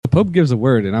Pope gives a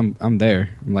word, and I'm there.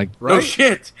 I'm like, right? No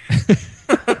shit.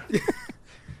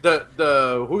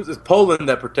 the who's this Poland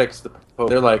that protects the Pope?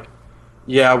 They're like,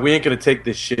 yeah, we ain't gonna take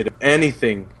this shit. If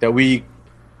anything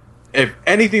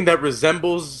that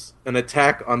resembles an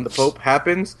attack on the Pope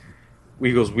happens,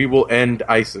 we will end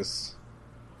ISIS.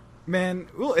 Man,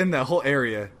 we'll end that whole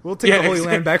area. We'll take the Holy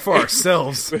Land back for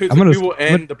ourselves. We will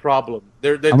end the problem.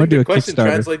 The question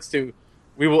translates to,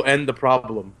 we will end the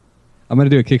problem. I'm going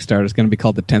to do a Kickstarter. It's going to be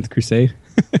called the 10th Crusade.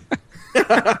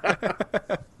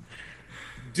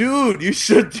 Dude, you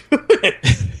should do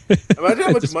it. Imagine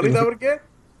how much money that would get.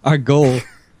 Our goal is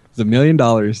 $1 million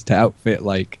to outfit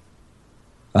like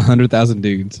 100,000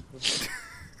 dudes.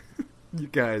 You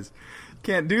guys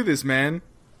can't do this, man.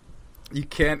 You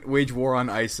can't wage war on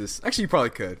ISIS. Actually, you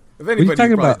probably could. If anybody,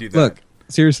 you'd probably do that. Look,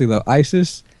 seriously though,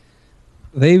 ISIS,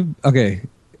 I'm going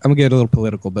to get a little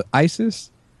political, but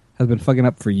ISIS has been fucking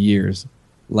up for years.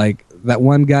 Like, that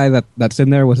one guy that's in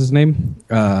there, what's his name?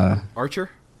 Archer?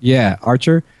 Yeah,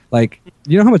 Archer. Like,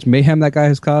 you know how much mayhem that guy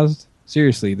has caused?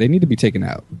 Seriously, they need to be taken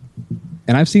out.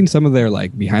 And I've seen some of their,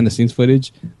 like, behind-the-scenes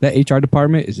footage. That HR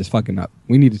department is just fucking up.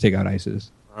 We need to take out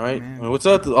ISIS. All right. What's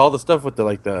up with all the stuff with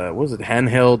what was it,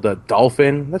 handheld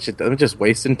dolphin? That shit, they're just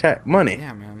wasting money.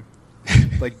 Yeah, man.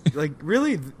 like,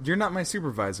 really? You're not my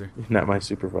supervisor. You're not my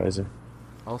supervisor.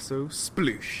 Also,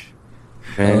 sploosh.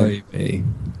 Hey.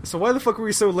 So why the fuck were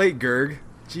we so late, Gerg?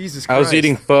 Jesus Christ. I was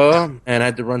eating pho, and I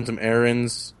had to run some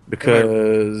errands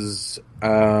because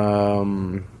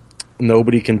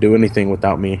nobody can do anything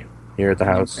without me here at the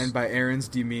house. And by errands,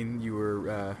 do you mean you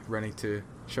were running to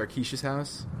Sharkeisha's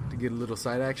house to get a little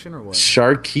side action, or what?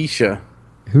 Sharkeisha.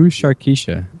 Who's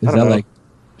Sharkeisha? Is that like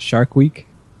Shark Week?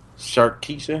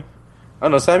 Sharkeisha? I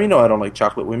don't know, Sam. You know I don't like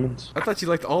chocolate women's. I thought you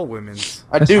liked all women's.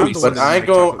 I do, but I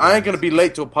ain't gonna be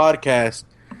late to a podcast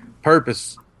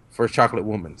purpose for chocolate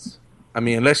women's. I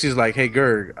mean, unless she's like, "Hey,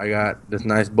 Gerg, I got this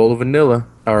nice bowl of vanilla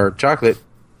or chocolate,"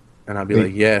 and I'll be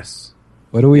like, "Yes."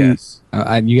 What do we? Yes.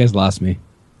 You guys lost me.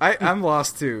 I'm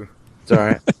lost too. It's all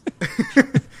right.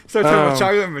 Start talking about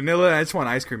chocolate and vanilla. I just want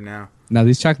ice cream now. Now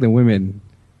these chocolate women.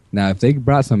 Now, if they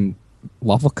brought some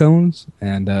waffle cones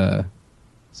and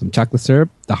some chocolate syrup,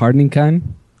 the hardening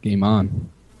kind, game on.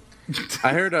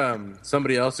 I heard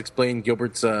somebody else explain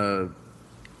Gilbert's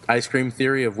ice cream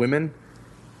theory of women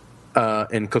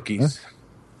and cookies. Huh?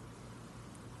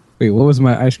 Wait, what was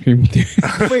my ice cream theory?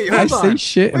 Wait, hold on. Say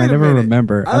shit and I never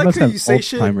remember. I like how you say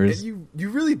shit and you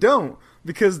really don't.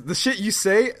 Because the shit you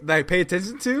say that I pay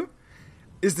attention to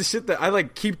is the shit that I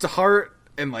like keep to heart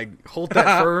and like hold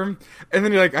that firm. And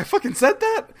then you're like, I fucking said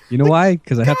that? You know why?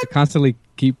 Because I have to constantly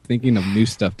keep thinking of new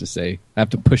stuff to say. I have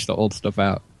to push the old stuff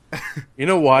out. You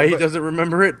know why he doesn't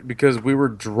remember it? Because we were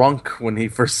drunk when he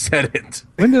first said it.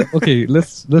 Okay,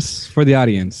 let's for the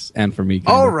audience and for me.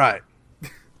 All right.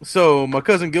 So my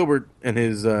cousin Gilbert and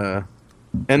his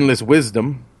endless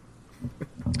wisdom,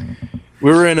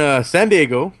 we were in San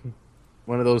Diego,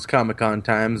 one of those Comic-Con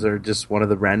times, or just one of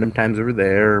the random times we were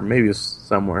there, or maybe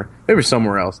somewhere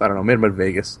else. I don't know. Maybe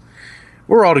Vegas.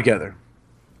 We're all together,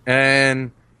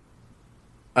 and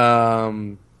I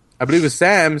believe it was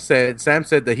Sam said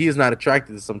that he is not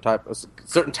attracted to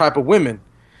certain type of women,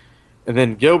 and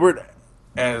then Gilbert,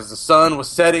 as the sun was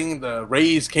setting, the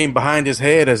rays came behind his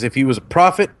head as if he was a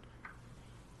prophet.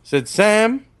 Said,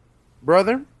 Sam,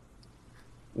 brother,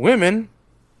 women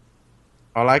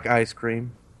are like ice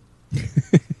cream.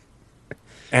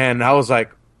 And I was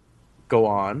like, go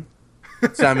on.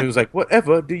 Sammy was like,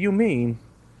 whatever do you mean?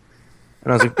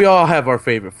 And I was like, we all have our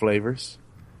favorite flavors.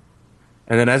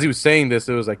 And then as he was saying this,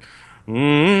 it was like,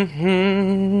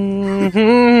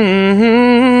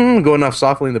 going off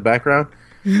softly in the background.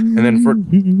 And then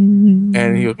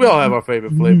and he goes, we all have our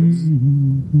favorite flavors.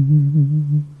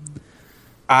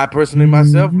 I personally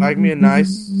myself like me a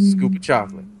nice scoop of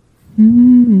chocolate.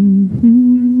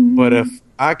 But if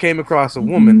I came across a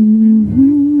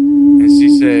woman and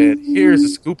she said, here's a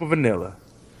scoop of vanilla,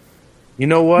 you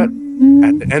know what? At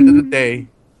the end of the day,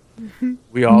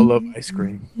 we all love ice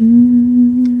cream.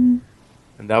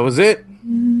 And that was it.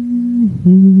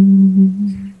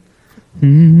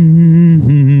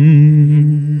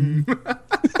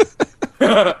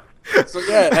 So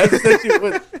yeah, that's essentially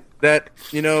what that,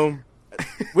 you know,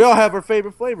 we all have our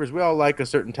favorite flavors. We all like a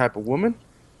certain type of woman.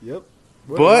 Yep.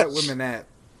 Where the white women at?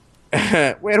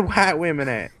 Where the white women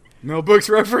at? Mel Brooks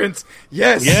reference.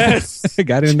 Yes. Yes.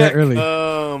 Got in there early.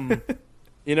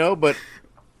 You know, but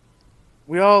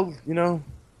we all, you know,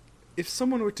 if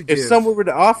someone were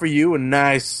to offer you a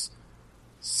nice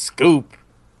scoop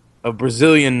of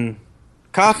Brazilian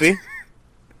coffee,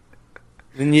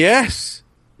 then yes,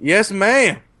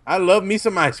 ma'am, I love me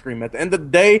some ice cream. At the end of the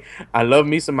day, I love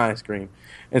me some ice cream.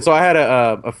 And so I had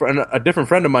a different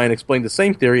friend of mine explain the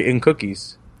same theory in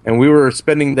cookies. And we were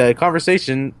spending the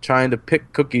conversation trying to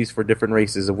pick cookies for different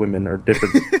races of women or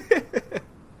different.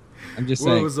 I'm just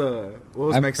saying. What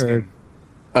was Mexican?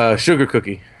 Sugar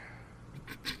cookie.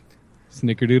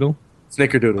 Snickerdoodle.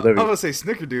 Snickerdoodle. There we I go. was gonna say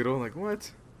Snickerdoodle. Like what?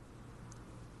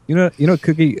 You know,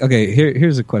 cookie. Okay,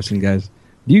 here's a question, guys.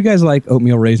 Do you guys like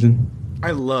oatmeal raisin?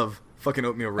 I love fucking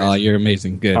oatmeal raisin. Oh, you're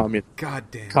amazing. Good. God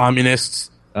damn.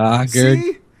 Communists. Gerg.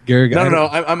 See? Gerg. No.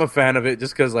 I'm a fan of it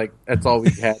just because like that's all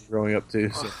we had growing up too.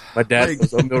 So my dad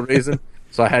was oatmeal raisin,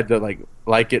 so I had to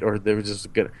like it, or they were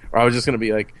just good, or I was just gonna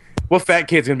be like, what fat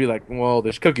kid's gonna be like? Well,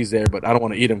 there's cookies there, but I don't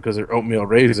want to eat them because they're oatmeal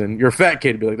raisin. You're a fat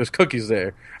kid to be like, there's cookies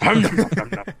there.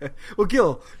 Well,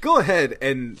 Gil, go ahead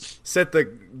and set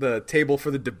the table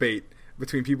for the debate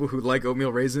between people who like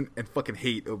oatmeal raisin and fucking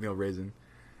hate oatmeal raisin.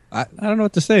 I don't know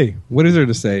what to say. What is there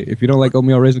to say? If you don't like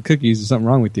oatmeal raisin cookies, there's something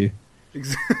wrong with you.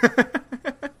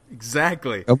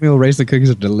 Exactly. Oatmeal raisin cookies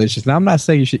are delicious. Now, I'm not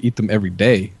saying you should eat them every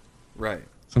day. Right.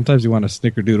 Sometimes you want a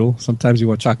snickerdoodle. Sometimes you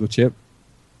want chocolate chip.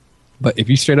 But if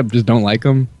you straight up just don't like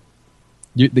them,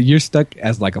 you're stuck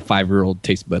as like a 5-year-old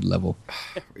taste bud level.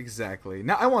 Exactly.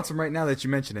 Now, I want some right now that you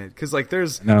mention it. Because like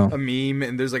there's No. a meme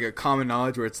and there's like a common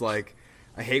knowledge where it's like,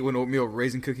 I hate when oatmeal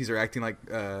raisin cookies are acting like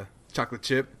chocolate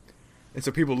chip. And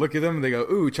so people look at them and they go,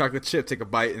 ooh, chocolate chip, take a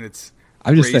bite, and it's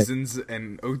I'm just raisins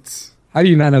and oats. How do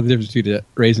you not know the difference between a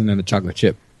raisin and a chocolate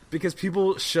chip? Because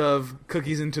people shove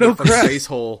cookies into their fucking face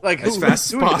hole as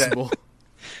fast as possible.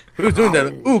 Who's doing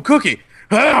that? Ooh, cookie.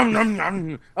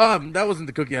 That wasn't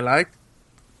the cookie I liked.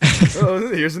 Oh,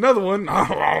 here's another one.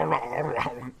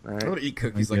 I'm gonna eat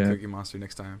cookies like Cookie Monster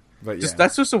next time. But yeah,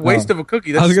 That's just a waste of a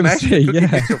cookie. That's I was gonna smashing say, a cookie yeah.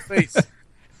 against your face.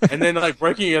 And then like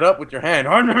breaking it up with your hand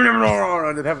and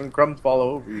then having crumbs fall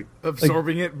over you.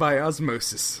 absorbing it by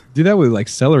osmosis. Do that with like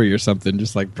celery or something.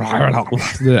 Just like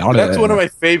That's one of my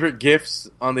favorite gifs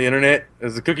on the internet.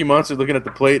 Is the Cookie Monster looking at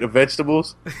the plate of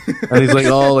vegetables, and he's like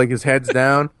all like his head's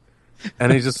down,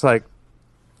 and he's just like,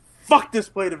 "Fuck this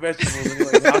plate of vegetables." And he,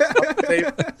 like, knocks off the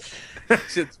table. That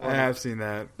shit's funny. I have seen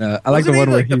that. I like the one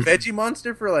where the Veggie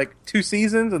Monster for like 2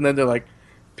 seasons, and then they're like,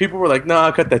 people were like,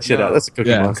 "Nah, cut that shit out. That's a Cookie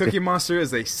Monster." Cookie Monster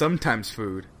is a sometimes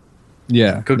food.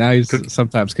 Yeah, now he's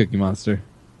sometimes Cookie Monster.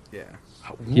 Yeah.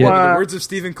 Yeah. In the words of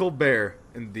Stephen Colbert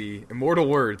in the immortal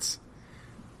words,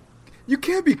 you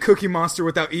can't be Cookie Monster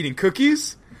without eating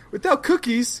cookies. Without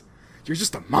cookies, you're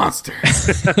just a monster.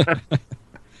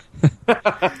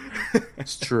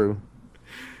 It's true.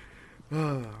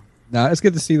 Nah, it's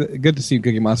good to see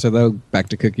Cookie Monster though. Back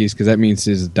to cookies because that means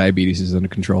his diabetes is under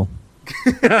control.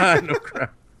 No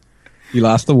crap. He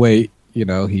lost the weight. You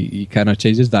know, he kind of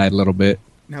changed his diet a little bit.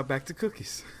 Now back to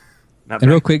cookies. And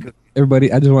real quick,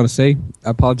 everybody, I just want to say,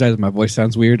 I apologize if my voice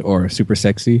sounds weird or super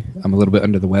sexy. I'm a little bit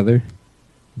under the weather,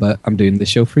 but I'm doing this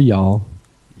show for y'all.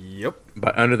 Yep.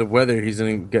 But under the weather, he's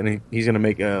gonna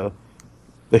make the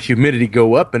humidity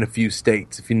go up in a few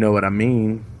states, if you know what I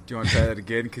mean. Do you want to try that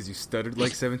again? Because you stuttered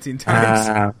like 17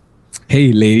 times.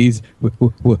 Hey, ladies, would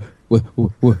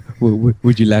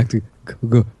you like to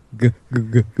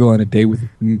go on a date with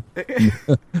me?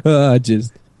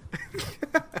 Just.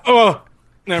 Oh,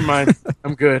 never mind.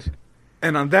 I'm good.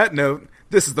 And on that note,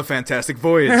 this is the Fantastic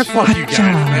Voyage. Fuck you guys,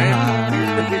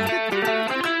 man.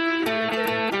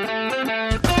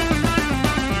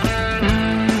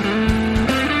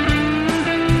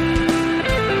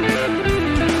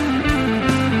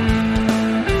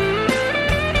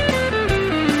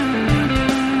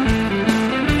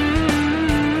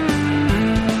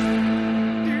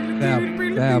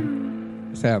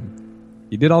 Sam,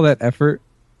 you did all that effort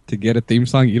to get a theme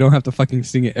song. You don't have to fucking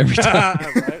sing it every time.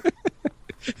 Right?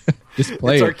 Just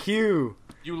play It's it. our cue.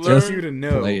 You learn Just you to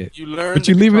know. Play it. You learn But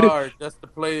you the leave it guitar just to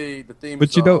play the theme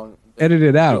But song. you don't edit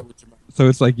it out. So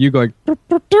it's like you going, and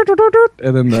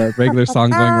then the regular song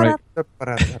going right.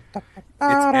 It's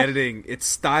editing. It's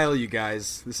style, you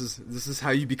guys. This is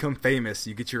how you become famous.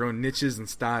 You get your own niches and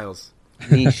styles.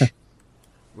 Niche.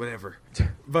 Whatever.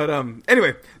 But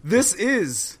anyway, this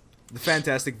is the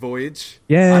Fantastic Voyage.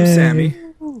 Yay. I'm Sammy.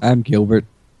 I'm Gilbert.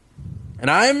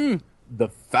 And I'm the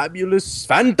fabulous,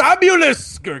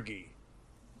 fantabulous Gergi.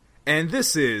 And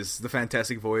this is the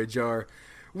Fantastic Voyage, our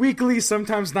weekly,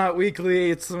 sometimes not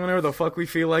weekly, it's whenever the fuck we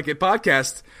feel like it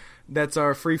podcast. That's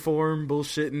our freeform,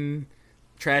 bullshitting,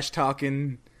 trash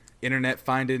talking, internet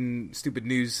finding, stupid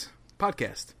news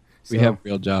podcast. So We have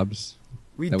real jobs.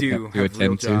 we that we do have to have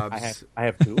real attend to. jobs. I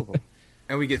have 2 of them.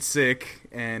 And we get sick,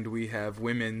 and we have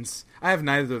women's. I have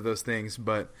neither of those things,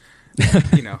 but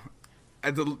you know,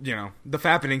 the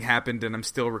fappening happened, and I'm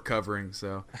still recovering.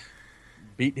 So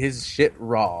beat his shit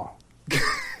raw.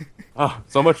 Oh,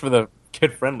 so much for the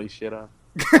kid-friendly shit, huh?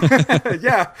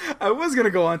 Yeah, I was going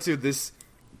to go on to this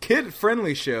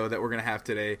kid-friendly show that we're going to have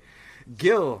today.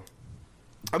 Gil,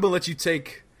 I'm going to let you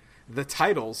take the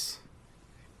titles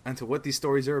onto what these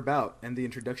stories are about and the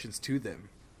introductions to them.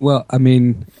 Well, I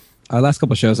mean, our last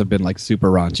couple shows have been like super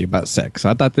raunchy about sex. So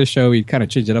I thought this show we'd kind of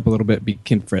change it up a little bit, be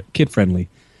kid-friendly,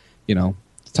 you know,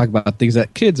 talk about things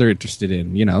that kids are interested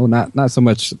in, you know, not so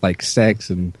much like sex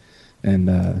and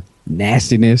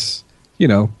nastiness, you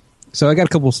know. So I got a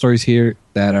couple of stories here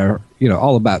that are, you know,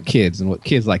 all about kids and what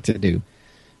kids like to do.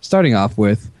 Starting off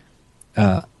with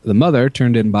the mother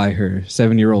turned in by her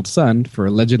 7-year-old son for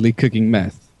allegedly cooking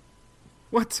meth.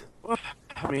 What?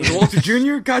 I mean, Walter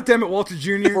Jr.? God damn it, Walter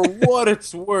Jr. For what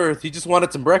it's worth, he just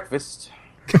wanted some breakfast.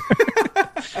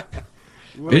 Bitch,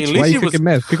 why you cooking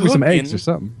meth? Cook me some eggs or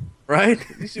something. Right?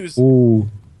 She was. Ooh.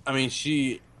 I mean,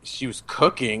 she was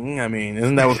cooking. I mean,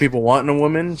 isn't that what people want in a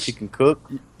woman? She can cook.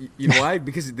 You know why?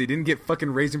 Because they didn't get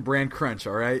fucking Raisin Bran Crunch,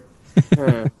 all right?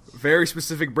 Very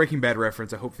specific Breaking Bad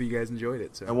reference. I hope you guys enjoyed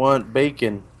it. So. I want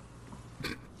bacon.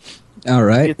 All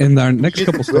right, and our next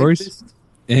couple stories.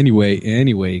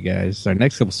 Anyway, guys, our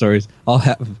next couple stories all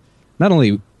have not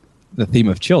only the theme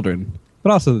of children,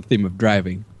 but also the theme of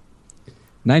driving.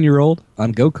 9-year-old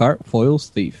on go-kart foils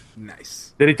thief.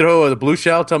 Nice. Did he throw the blue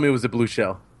shell? Tell me it was the blue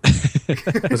shell.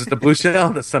 Was it the blue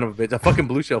shell? That son of a bitch. A fucking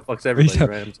blue shell fucks everybody,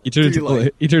 right? He turned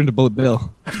into Bullet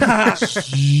Bill.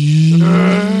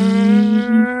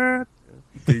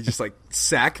 Did he just like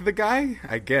sack the guy?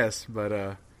 I guess, but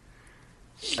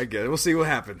I guess we'll see what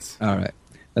happens. All right.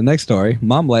 The next story: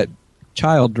 mom let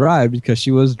child drive because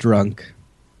she was drunk.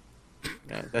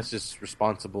 Yeah, that's just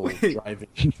responsible driving.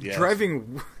 Yes.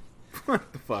 Driving?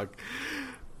 What the fuck?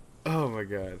 Oh my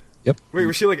god. Yep. Wait,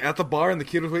 was she like at the bar and the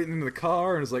kid was waiting in the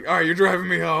car and was like, "All right, you're driving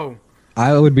me home."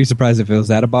 I would be surprised if it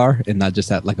was at a bar and not just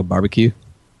at like a barbecue.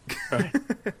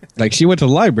 Like she went to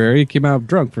the library, came out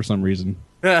drunk for some reason.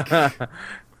 Was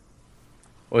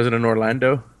it in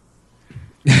Orlando?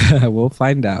 We'll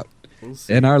find out. We'll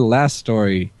see. And our last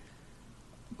story,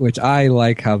 which I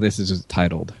like how this is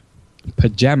titled,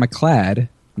 Pajama Clad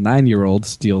 9-year-old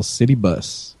Steals City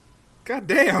Bus. God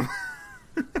damn.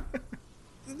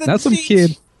 Not some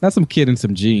kid in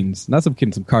some jeans. Not some kid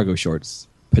in some cargo shorts.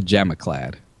 Pajama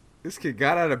clad. This kid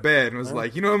got out of bed and was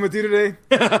like, "You know what I'm gonna do today?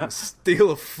 I'm gonna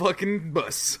steal a fucking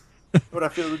bus." What I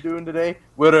feel doing today?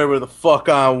 Whatever the fuck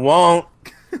I want.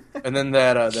 And then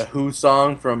that the Who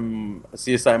song from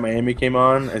CSI Miami came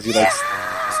on as he like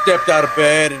stepped out of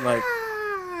bed and like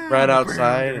ran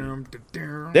outside. They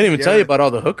didn't even tell you about all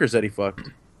the hookers that he fucked.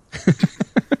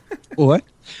 What?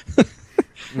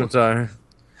 I'm sorry.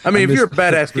 I mean, if you're a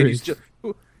badass kid,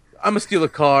 I'm gonna steal a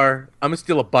car. I'm gonna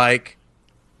steal a bike.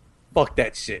 Fuck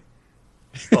that shit.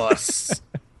 Bus.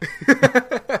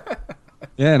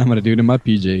 Yeah, and I'm gonna do it in my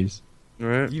PJs.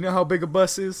 Right. You know how big a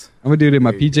bus is? I'm gonna do it in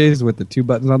my PJs with the 2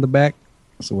 buttons on the back.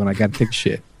 So when I gotta take a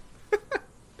shit.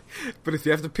 But if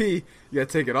you have to pee, you gotta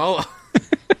take it all off.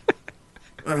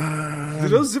 Do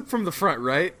those zip from the front,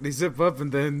 right? They zip up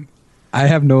and then... I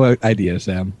have no idea,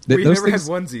 Sam. We never had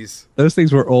onesies. Those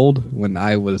things were old when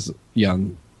I was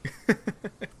young.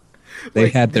 They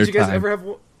had their did you guys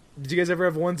time. Did you guys ever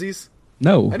have onesies?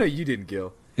 No. I know you didn't,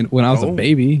 Gil. And when I was a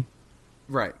baby.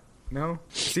 Right. No?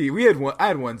 See, I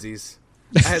had onesies.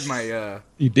 I had my...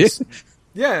 You did?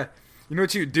 Yeah. You know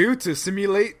what you do to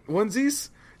simulate onesies?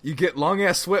 You get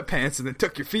long-ass sweatpants and then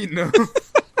tuck your feet in them.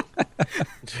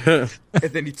 And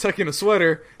then you tuck in a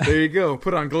sweater. There you go.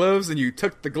 Put on gloves and you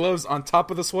tuck the gloves on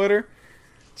top of the sweater.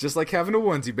 Just like having a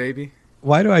onesie, baby.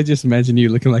 Why do I just imagine you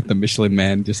looking like the Michelin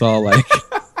Man, just all like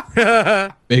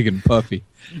big and puffy?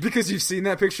 Because you've seen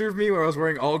that picture of me where I was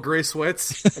wearing all gray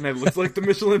sweats and I looked like the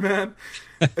Michelin Man.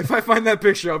 If I find that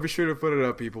picture, I'll be sure to put it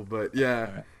up, people. But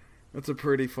yeah, that's a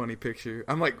pretty funny picture.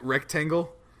 I'm like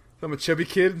rectangle. I'm a chubby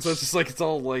kid, and so it's just like it's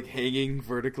all like hanging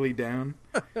vertically down.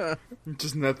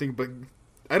 Just nothing but...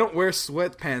 I don't wear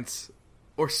sweatpants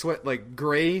or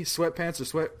gray sweatpants or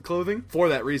sweat clothing for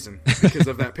that reason, because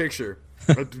of that picture.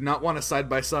 I do not want a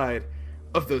side-by-side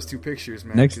of those two pictures,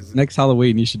 man. Next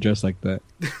Halloween, you should dress like that.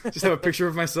 Just have a picture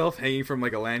of myself hanging from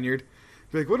like a lanyard.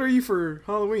 Be like, what are you for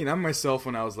Halloween? I'm myself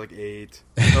when I was like 8.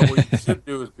 No, what you should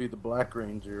do is be the Black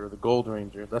Ranger or the Gold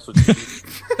Ranger. That's what you should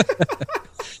do.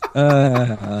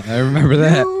 I remember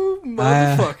that. You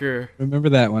motherfucker. Remember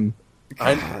that one.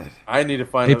 I need to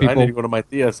find. I need to go to my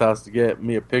Thea's house to get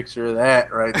me a picture of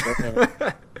that right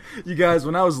there. You guys,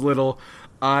 when I was little,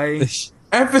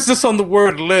 Emphasis on the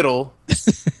word "little."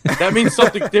 That means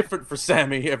something different for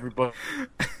Sammy. Everybody.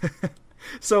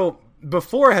 So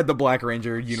before I had the Black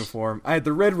Ranger uniform, I had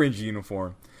the Red Ranger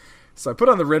uniform. So I put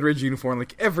on the Red Ranger uniform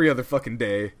like every other fucking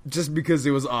day, just because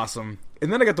it was awesome.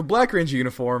 And then I got the Black Ranger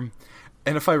uniform,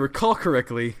 and if I recall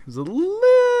correctly, it was a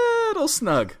little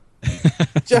snug.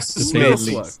 Just a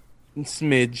smidge.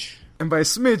 Smidge. And by a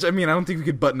smidge, I mean I don't think we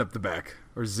could button up the back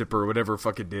or zipper or whatever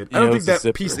fuck it did. Yeah, I don't it think was a that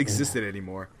zipper. piece existed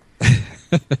anymore.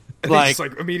 It just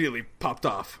like immediately popped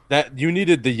off. That you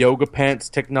needed the yoga pants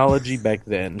technology back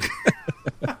then.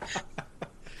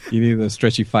 You need those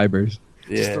stretchy fibers.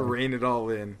 Just to rein it all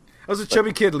in. I was a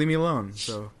chubby kid, leave me alone.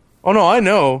 So. Oh no, I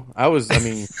know. I was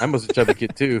a chubby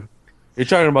kid too. You're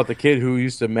talking about the kid who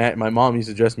used to my mom used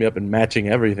to dress me up in matching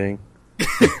everything.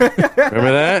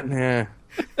 Remember that? Yeah.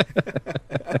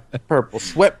 Purple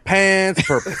sweatpants,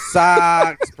 purple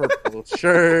socks, purple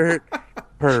shirt,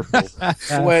 purple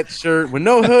sweatshirt with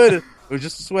no hood. It was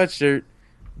just a sweatshirt,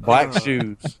 black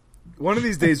shoes. One of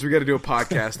these days we got to do a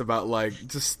podcast about like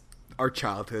just our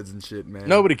childhoods and shit, man.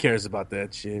 Nobody cares about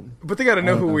that shit. But they got to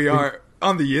know who we are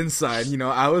on the inside. You know,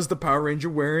 I was the Power Ranger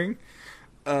wearing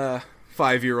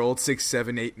 5-year-old, 6,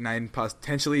 7, 8, 9,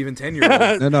 potentially even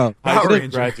 10-year-old. No. Power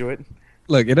Ranger graduate.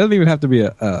 Look, it doesn't even have to be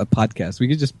a podcast. We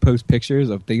could just post pictures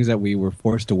of things that we were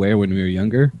forced to wear when we were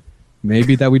younger.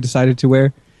 Maybe that we decided to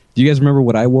wear. Do you guys remember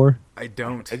what I wore? I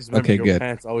don't. I just remember Okay, your good.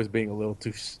 pants always being a little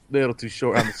too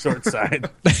short on the short side.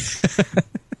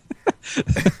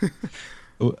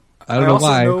 I don't know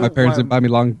why my parents didn't buy me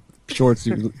long shorts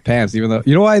pants, even though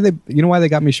you know why they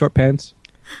got me short pants?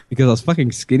 Because I was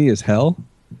fucking skinny as hell,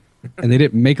 and they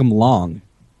didn't make them long.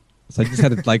 So I just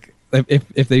had to like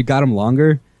if they got them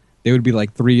longer, they would be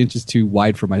like 3 inches too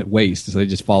wide for my waist, so they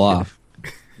just fall off.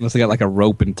 Unless I got like a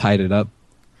rope and tied it up.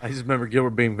 I just remember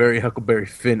Gilbert being very Huckleberry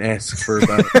Finn-esque for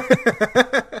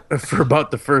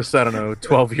about the first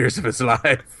 12 years of his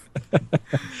life.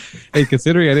 Hey,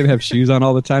 considering I didn't have shoes on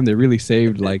all the time, they really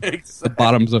saved like the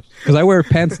bottoms of because I wear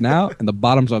pants now, and the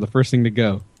bottoms are the first thing to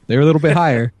go. They're a little bit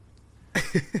higher.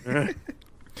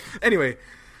 Anyway,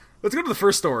 let's go to the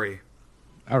first story.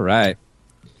 All right,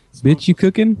 bitch, you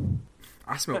cooking?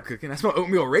 I smell cooking. I smell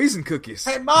oatmeal raisin cookies.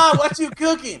 Hey, Mom, what you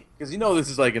cooking? Because you know this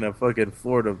is like in a fucking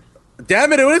Florida.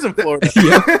 Damn it is in Florida.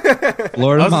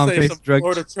 Florida I was mom gonna say faced some drug.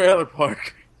 Florida trailer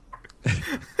park.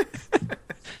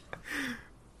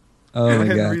 Oh Go my ahead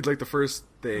and god! read like the first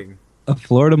thing. A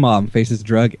Florida mom faces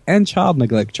drug and child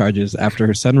neglect charges after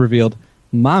her son revealed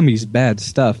mommy's bad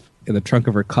stuff in the trunk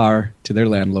of her car to their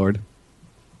landlord.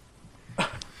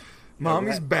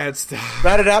 Mommy's bad stuff.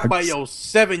 Ratted out by your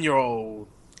 7-year-old.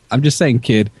 I'm just saying,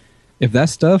 kid, if that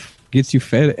stuff gets you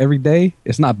fed every day,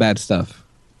 it's not bad stuff.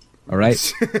 All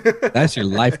right? That's your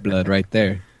lifeblood right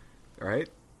there. All right.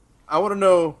 I want to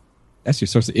know. That's your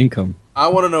source of income. I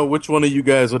want to know which one of you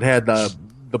guys would have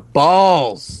the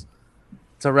balls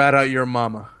to rat out your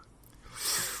mama.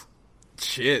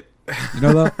 Shit. You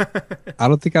know, though, I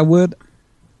don't think I would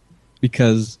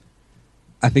because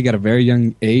I think at a very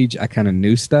young age, I kind of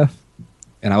knew stuff.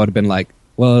 And I would have been like,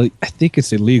 well, I think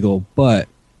it's illegal, but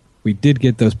we did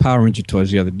get those Power Ranger toys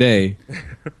the other day.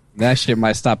 That shit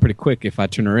might stop pretty quick if I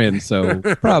turn her in, so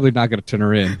probably not going to turn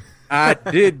her in. I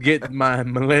did get my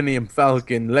Millennium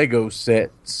Falcon Lego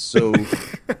set, so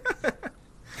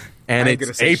and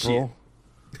it's April.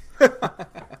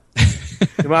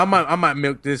 Well, I might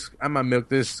milk this. I might milk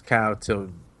this cow till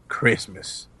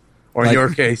Christmas, or in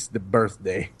your case, the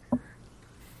birthday.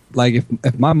 Like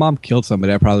if my mom killed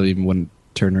somebody, I probably even wouldn't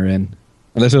turn her in,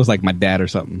 unless it was like my dad or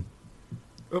something.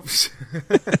 Oops.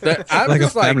 I'm Like a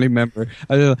just family member.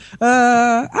 I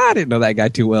didn't know that guy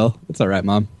too well. It's all right,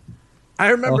 Mom. I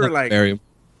remember bury him.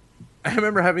 I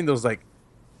remember having those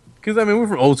because I mean we're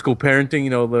from old school parenting, you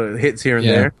know, the hits here and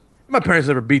there. My parents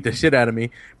never beat the shit out of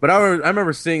me, but I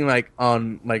remember seeing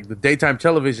on the daytime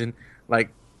television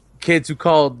kids who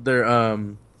called their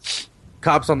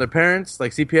cops on their parents,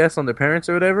 like CPS on their parents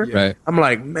or whatever. Yeah. Right. I'm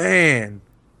like, man,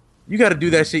 you got to do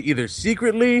that shit either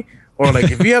secretly or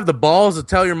if you have the balls to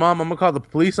tell your mom, I'm gonna call the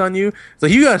police on you. So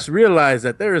you guys realize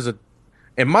that there is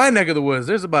in my neck of the woods,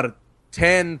 there's about a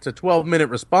 10 to 12 minute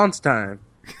response time.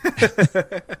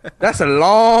 That's a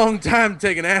long time to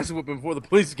take an ass whooping before the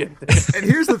police get there. And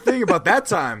here's the thing about that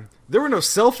time. There were no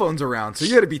cell phones around, so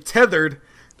you had to be tethered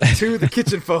to the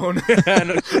kitchen phone.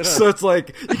 So it's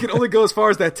you can only go as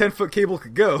far as that 10-foot cable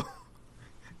could go.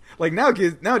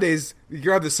 Nowadays, you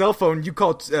grab the cell phone, you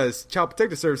call Child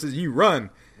Protective Services, and you run.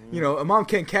 You know, a mom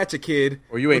can't catch a kid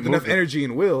or you with ain't enough moving. energy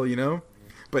and will, you know?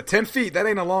 But 10 feet, that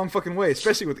ain't a long fucking way,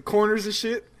 especially with the corners and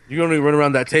shit. You're going to run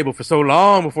around that table for so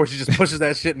long before she just pushes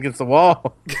that shit against the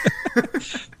wall.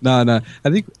 No. I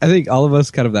think all of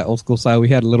us, kind of that old school style, we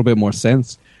had a little bit more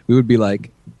sense. We would be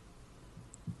like,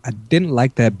 I didn't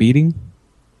like that beating.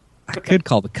 I could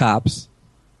call the cops,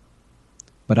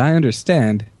 but I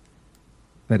understand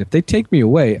that if they take me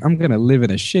away, I'm going to live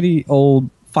in a shitty old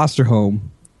foster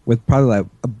home with probably like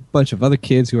a bunch of other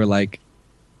kids who are like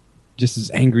just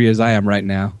as angry as I am right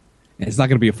now. And it's not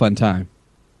going to be a fun time.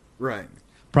 Right.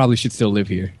 Probably should still live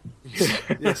here.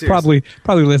 Yeah, probably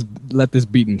let's let this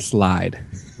beating slide.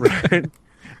 Right.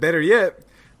 Better yet,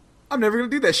 I'm never going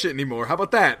to do that shit anymore. How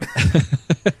about that?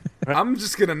 I'm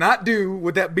just going to not do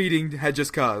what that beating had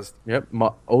just caused. Yep,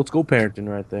 old school parenting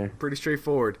right there. Pretty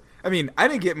straightforward. I mean, I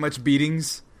didn't get much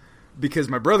beatings because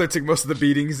my brother took most of the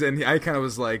beatings, and I kind of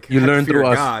was like, You learn through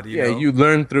us. God, you know? You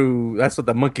learn through. That's what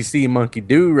the monkey see, monkey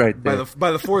do, right there.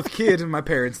 By the fourth kid, my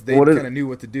parents they kind of knew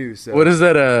what to do. So what is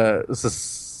that?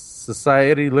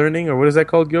 Society learning, or what is that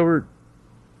called, Gilbert?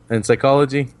 In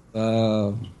psychology?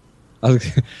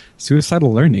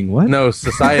 Suicidal learning. What? No,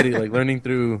 society, like learning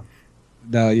through.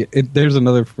 No, there's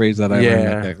another phrase that I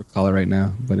can't recall it right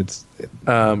now, but it's.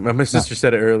 My sister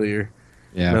said it earlier.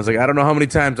 Yeah, and I was like, I don't know how many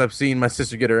times I've seen my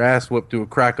sister get her ass whooped through a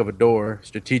crack of a door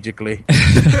strategically.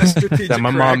 That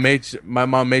my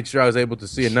mom made sure I was able to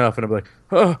see enough, and I'm like,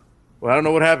 oh, well, I don't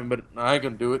know what happened, but I ain't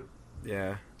gonna do it.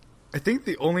 Yeah, I think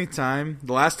the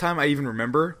last time I even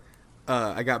remember,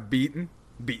 I got beaten.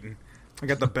 I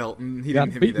got the belt, and he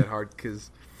didn't hit me that hard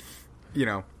because,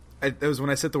 it was when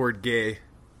I said the word gay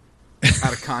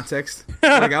out of context.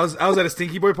 Like I was at a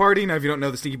Stinky Boy party. Now, if you don't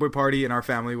know, the Stinky Boy party in our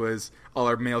family was all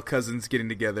our male cousins getting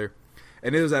together,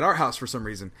 and it was at our house for some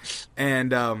reason.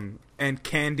 And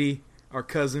Candy, our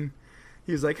cousin,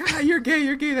 he was like, you're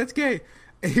gay, that's gay.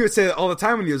 And he would say that all the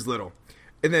time when he was little.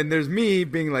 And then there's me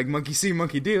being like, monkey see,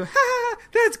 monkey do. Ha,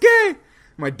 that's gay.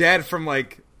 My dad from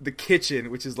like the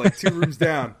kitchen, which is like 2 rooms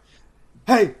down.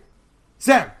 Hey,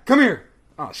 Sam, come here.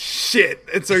 Oh, shit.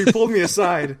 And so he pulled me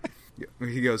aside.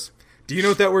 He goes, do you know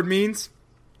what that word means?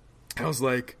 I was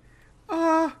like,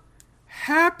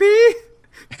 happy?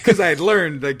 Because I had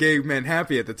learned that gay meant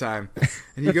happy at the time.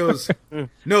 And he goes,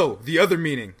 no, the other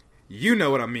meaning. You know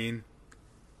what I mean.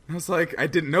 I was like, I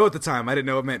didn't know at the time. I didn't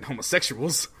know it meant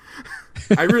homosexuals.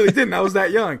 I really didn't. I was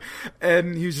that young.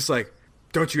 And he was just like,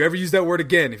 don't you ever use that word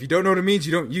again. If you don't know what it means,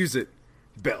 you don't use it.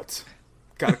 Belt.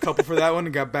 Got a couple for that one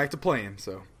and got back to playing.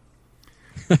 So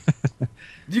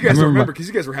you guys don't remember because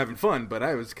you guys were having fun, but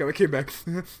I came back.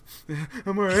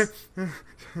 I'm all right.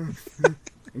 And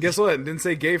guess what? Didn't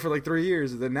say gay for like 3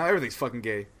 years. And then now everything's fucking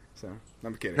gay. So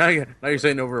I'm kidding. Now you're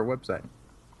saying over a website.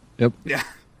 Yep. Yeah.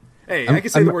 Hey, I can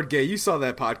say the word gay. You saw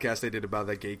that podcast they did about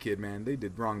that gay kid, man. They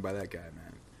did wrong by that guy,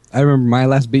 man. I remember my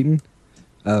last beating.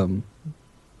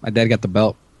 My dad got the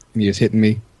belt, and he was hitting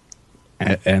me,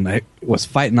 and I was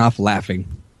fighting off laughing.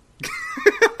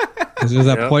 Because there's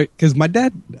that point. Because my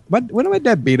dad, when my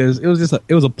dad beat us, it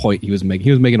was a point he was making.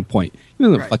 He was making a point. He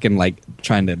wasn't fucking like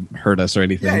trying to hurt us or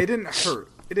anything. Yeah, it didn't hurt.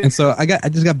 So I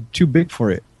just got too big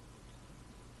for it,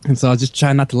 and so I was just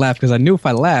trying not to laugh because I knew if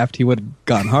I laughed, he would have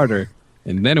gotten harder,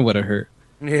 and then it would have hurt.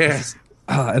 Yeah.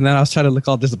 And then I was trying to look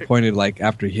all disappointed, like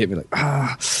after he hit me, like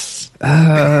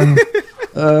and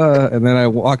then I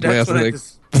walked away. I was like,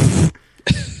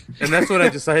 and that's when I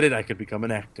decided I could become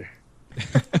an actor.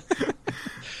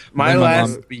 My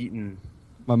last beating.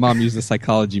 My mom used the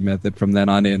psychology method from then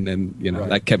on in, and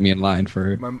that kept me in line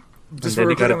for. Just for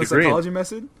recording the psychology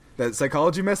message. That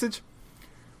psychology message.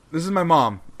 This is my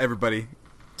mom. Everybody,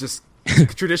 just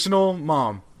traditional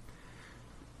mom.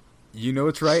 You know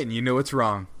what's right and you know what's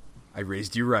wrong. I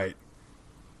raised you right.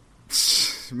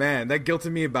 Man, that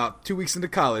guilted me about 2 weeks into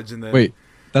college, and then wait,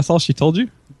 that's all she told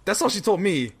you? That's all she told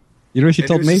me. You know what she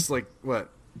told me? Just like what?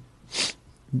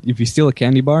 If you steal a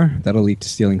candy bar, that'll lead to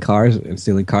stealing cars, and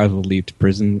stealing cars will lead to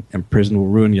prison, and prison will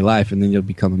ruin your life, and then you'll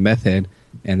become a meth head,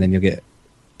 and then you'll get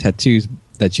tattoos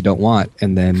that you don't want,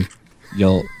 and then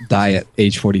you'll die at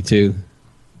age 42.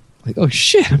 Like, oh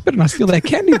shit, I better not steal that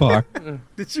candy bar.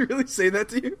 Did she really say that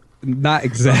to you? Not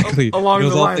exactly. Along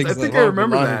the lines. I think I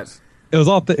remember that. It was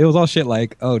all shit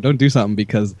like, oh, don't do something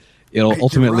because it'll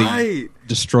ultimately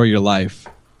destroy your life.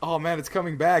 Oh man, it's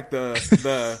coming back.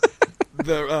 The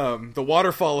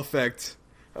waterfall effect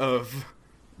of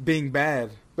being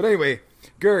bad. But anyway,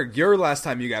 Gerg, your last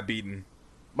time you got beaten.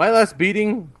 My last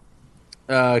beating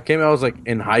came out, I was like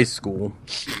in high school.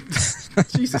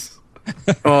 Jesus.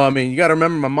 Oh, I mean, you got to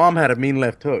remember, my mom had a mean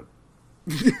left hook.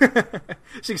 She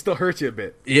can still hurt you a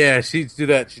bit. Yeah, she'd do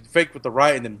that. She'd fake with the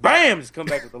right and then bam, just come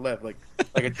back with the left, like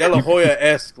a De La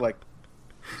Hoya-esque. Like,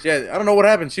 I don't know what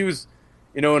happened. She was,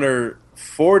 in her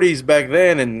 40s back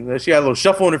then, and she had a little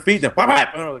shuffle on her feet. And then,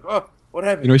 and I was like, oh, what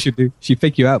happened? You know what she'd do? She'd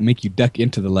fake you out, and make you duck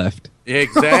into the left. Yeah,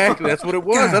 exactly. That's what it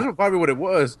was. That's probably what it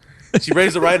was. She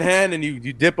raised the right hand, and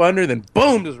you dip under, then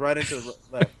boom, just right into the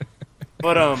left.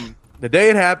 But the day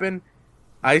it happened,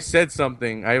 I said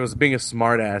something. I was being a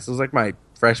smart ass. It was like my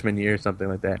freshman year, something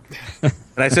like that. And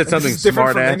I said something different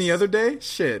smart from ass. any other day.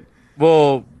 Shit.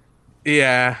 Well,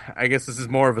 yeah, I guess this is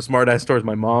more of a smart ass towards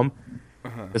my mom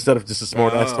instead of just a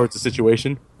smart ass towards the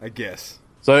situation. I guess.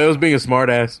 So I was being a smart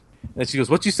ass. And she goes,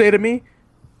 "What you say to me?"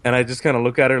 And I just kind of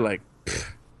look at her like,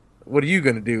 "What are you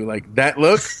going to do?" Like that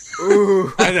look.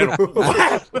 Ooh. And then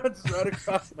whap, right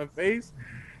across my face.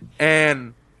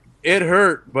 And it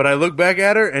hurt, but I looked back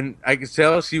at her and I could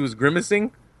tell she was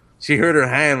grimacing. She hurt her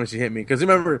hand when she hit me. Because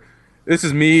remember, this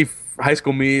is me, high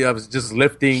school me. I was just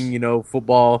lifting,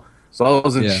 football. So I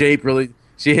was in shape, really.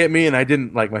 She hit me and I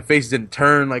didn't, my face didn't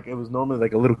turn like it was normally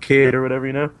like a little kid or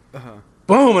whatever,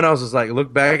 Boom! And I was just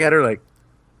look back at her,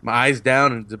 my eyes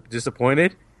down and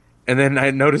disappointed. And then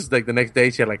I noticed, the next day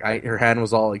she had, her hand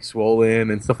was all, swollen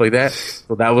and stuff like that.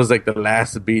 So that was, the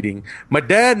last beating. My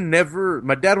dad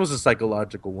was a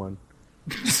psychological one.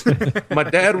 My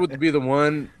dad would be the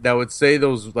one that would say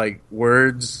those,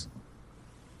 words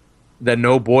that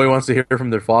no boy wants to hear from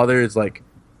their father. It's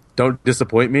don't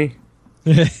disappoint me.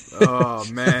 Oh,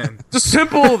 man. Just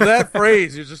simple, that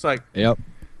phrase. You're just yep.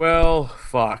 Well,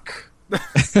 fuck.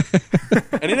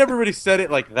 And he never really said it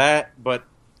like that, but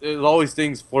there's always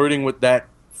things flirting with that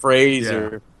phrase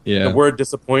or the word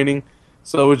disappointing.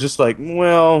 So it was just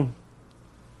well,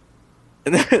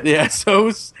 and then, so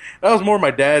that was more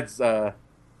my dad's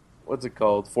what's it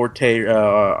called, forte,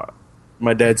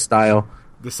 my dad's style,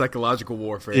 the psychological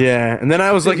warfare. Yeah, and then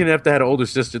I was lucky enough to have an older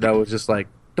sister that was just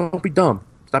don't be dumb,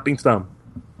 stop being dumb,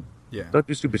 don't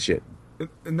do stupid shit.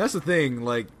 And that's the thing,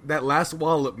 that last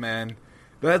wallop, man.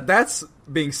 That's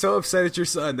being so upset at your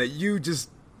son that you just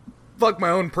fuck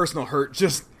my own personal hurt.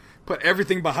 Just put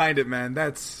everything behind it, man.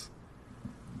 That's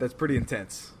pretty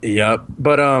intense. Yep.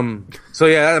 But so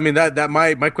yeah, I mean that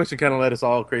my question kind of led us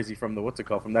all crazy from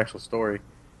the actual story.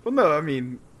 Well, no, I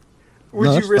mean,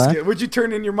 would you risk it? Would you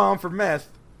turn in your mom for meth?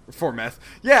 For meth?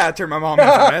 Yeah, I'd turn my mom in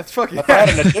for meth. Fuck yeah. If I had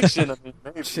an addiction, I mean,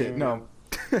 maybe. Shit, no.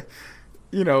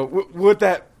 With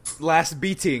that last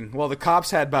beating, while the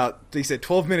cops had they said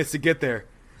 12 minutes to get there.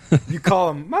 You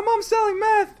call them, my mom's selling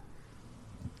meth.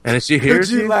 And if she hears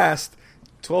Could you last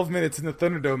 12 minutes in the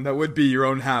Thunderdome, that would be your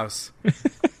own house.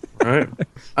 Right.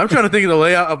 I'm trying to think of the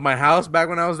layout of my house back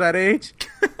when I was that age.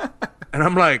 And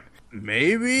I'm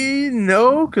maybe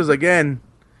no. Because again,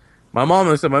 my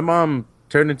mom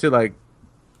turned into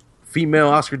female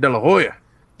Oscar De La Hoya.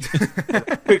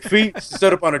 Quick feet,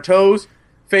 stood up on her toes,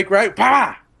 fake right,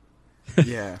 pa!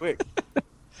 Yeah. Quick.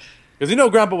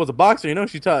 Because Grandpa was a boxer.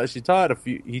 He taught a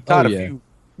few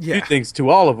things to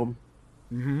all of them.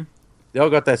 Mm-hmm. They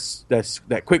all got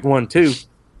that quick one too.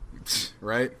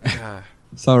 Right.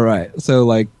 It's all right.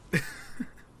 So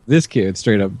this kid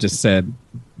straight up just said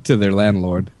to their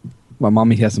landlord, "My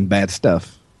mommy has some bad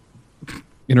stuff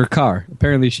in her car."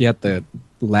 Apparently, she had the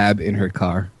lab in her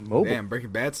car. Mobile. Damn,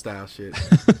 Breaking Bad style shit.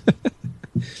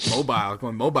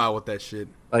 Going mobile with that shit.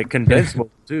 Condensed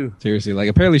mobile too. Seriously,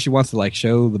 apparently she wants to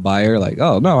show the buyer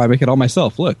 "Oh no, I make it all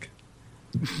myself. Look,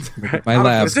 my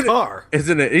lab."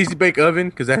 Isn't it an easy bake oven?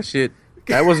 Because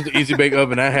that wasn't the easy bake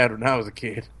oven I had when I was a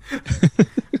kid.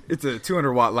 It's a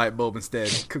 200-watt light bulb instead.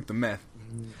 Cook the meth.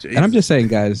 Jesus. And I'm just saying,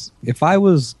 guys, if I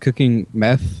was cooking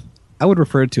meth, I would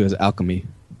refer to it as alchemy.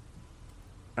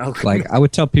 I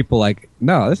would tell people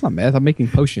no, that's not meth. I'm making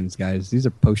potions, guys. These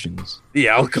are potions. The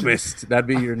Alchemist. That'd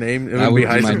be your name. It would be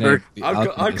Heisenberg.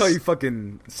 I'd call you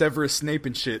fucking Severus Snape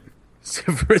and shit.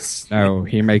 Severus. No,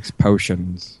 he makes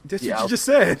potions. That's what you just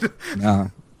said.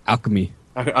 No, alchemy.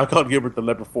 I called Gilbert the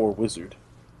level 4 wizard.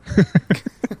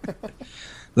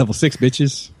 Level 6,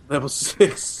 bitches. Level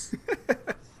 6.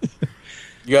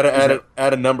 You gotta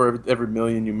add a number every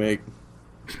million you make.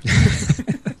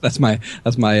 That's my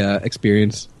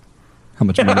experience. How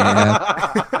much money I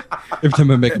have. Every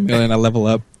time I make $1 million, I level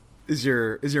up. Is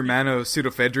your mano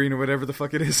pseudoephedrine or whatever the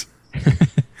fuck it is?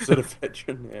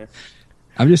 Pseudoephedrine, yeah.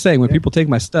 I'm just saying, when people take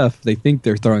my stuff, they think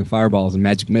they're throwing fireballs and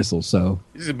magic missiles. So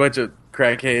there's a bunch of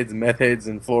crackheads and meth heads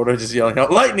in Florida just yelling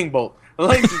out, "Lightning bolt!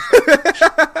 Lightning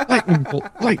bolt! Lightning bolt!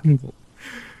 Lightning bolt!"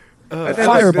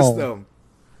 Fireball.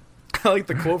 I like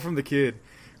the quote from the kid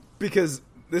because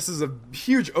this is a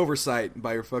huge oversight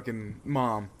by your fucking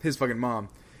mom, his fucking mom.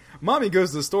 Mommy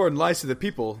goes to the store and lies to the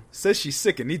people, says she's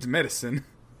sick and needs medicine.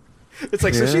 It's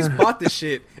so she's bought this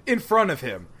shit in front of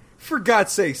him. For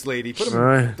God's sakes, lady, put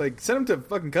him send him to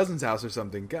fucking cousin's house or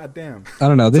something. God damn. I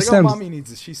don't know. This sounds. All mommy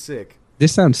needs is she's sick.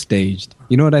 This sounds staged.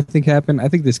 You know what I think happened? I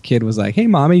think this kid was like, "Hey,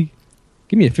 mommy,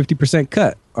 give me a 50%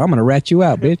 cut, or I'm gonna rat you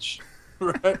out, bitch."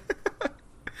 Right?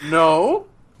 No.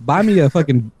 Buy me a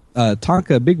fucking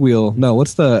Tonka big wheel. No,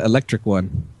 what's the electric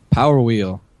one? Power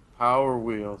wheel. Power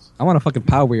wheels. I want a fucking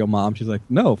Power Wheel, Mom. She's like,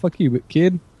 "No, fuck you,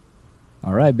 kid."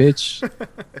 All right, bitch.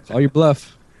 It's all your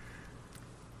bluff.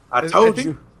 I told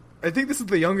you. I think this is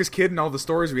the youngest kid in all the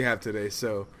stories we have today.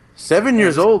 So 7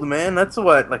 years old, man. That's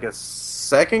what, like a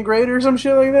second grade or some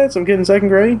shit like that? Some kid in second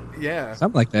grade? Yeah.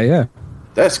 Something like that, yeah.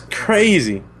 That's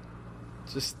crazy.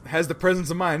 Just has the presence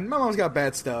of mind. My mom's got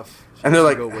bad stuff. She And they're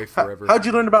like, go away forever. how'd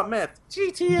you learn about meth?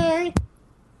 GTA.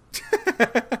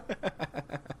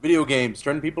 Video games,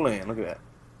 turning people in. Look at that.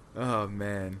 Oh,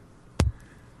 man.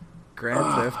 Grand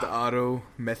Theft Auto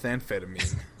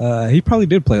methamphetamine. He probably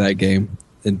did play that game.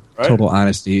 In total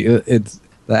honesty, it's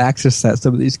the access that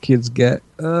some of these kids get.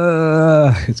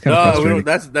 It's kind of frustrating.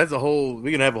 That's a whole.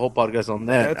 We can have a whole podcast on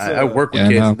that. I work with Yeah,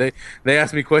 kids. And they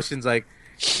ask me questions like,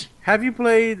 "Have you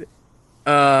played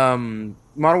Modern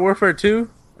Warfare 2?"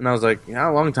 And I was like, "Yeah,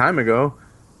 a long time ago.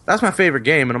 That's my favorite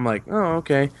game." And I'm like, "Oh,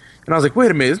 okay." And I was like,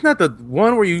 "Wait a minute, isn't that the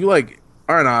one where you like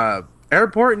are in a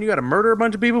airport and you got to murder a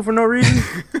bunch of people for no reason?"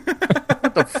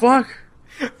 What the fuck?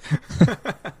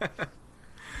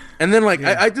 And then, like,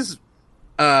 yeah. I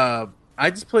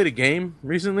just played a game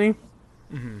recently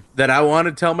that I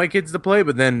wanted to tell my kids to play,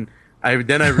 but then I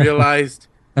realized,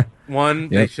 one,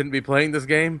 they shouldn't be playing this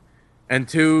game, and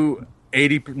two,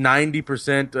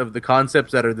 90% of the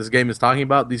concepts that this game is talking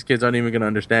about, these kids aren't even going to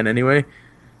understand anyway.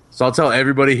 So I'll tell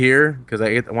everybody here, because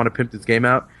I want to pimp this game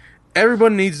out,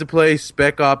 everyone needs to play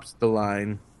Spec Ops The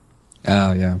Line.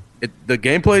 Oh, yeah. The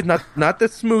gameplay is not the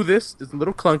smoothest. It's a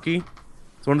little clunky.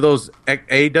 It's one of those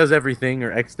A does everything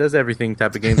or X does everything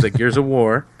type of games like Gears of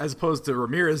War. As opposed to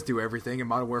Ramirez do everything in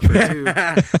Modern Warfare 2.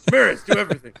 Ramirez do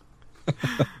everything.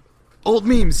 Old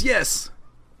memes, yes.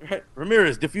 Right.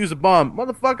 Ramirez, defuse a bomb.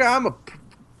 Motherfucker, I'm a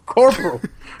corporal.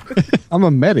 I'm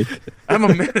a medic. I'm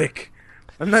a medic.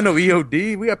 I'm not no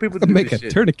EOD. We got people to do make this a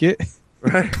shit. Tourniquet.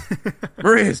 Right?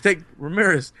 Ramirez,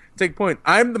 take point.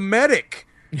 I'm the medic.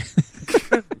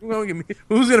 Who's going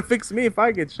to fix me if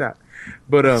I get shot?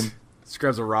 But, Just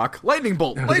grabs a rock. Lightning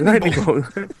bolt.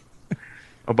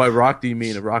 Oh, by rock, do you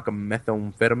mean a rock of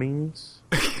methamphetamines?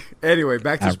 Anyway,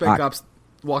 back to Spec Ops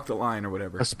Walk the Line or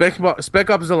whatever. Spec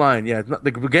Ops The Line, yeah.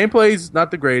 The gameplay's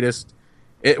not the greatest.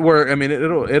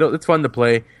 It's fun to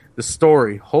play. The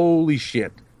story, holy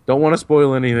shit. Don't want to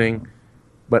spoil anything,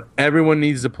 but everyone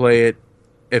needs to play it.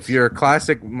 If you're a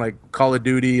classic, like, Call of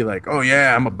Duty, like, oh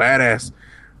yeah, I'm a badass.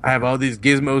 I have all these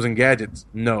gizmos and gadgets.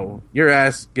 No. Your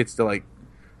ass gets to, like,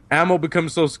 ammo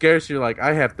becomes so scarce, you're like,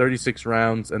 I have 36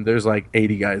 rounds, and there's like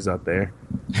 80 guys out there.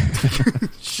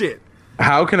 Shit.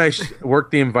 How can I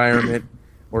work the environment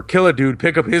or kill a dude,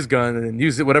 pick up his gun, and then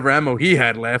use whatever ammo he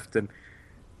had left? And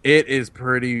it is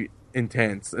pretty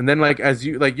intense. And then, like,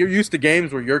 you're used to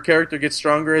games where your character gets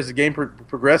stronger as the game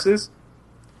progresses.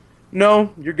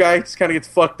 No, your guy just kind of gets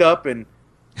fucked up, and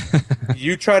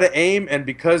you try to aim, and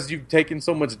because you've taken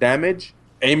so much damage,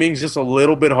 aiming's just a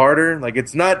little bit harder. Like,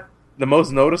 it's not the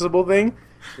most noticeable thing,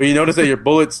 but you notice that your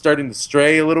bullet's starting to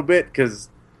stray a little bit because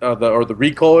the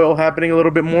recoil happening a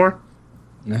little bit more.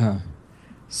 Uh-huh.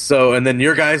 So, and then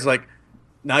your guy's like,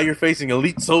 now you're facing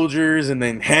elite soldiers and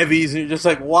then heavies, and you're just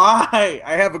like, why?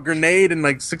 I have a grenade and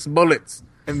like 6 bullets.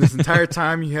 And this entire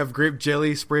time you have grape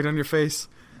jelly sprayed on your face.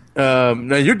 Now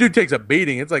your dude takes a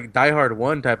beating. It's like Die Hard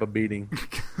 1 type of beating.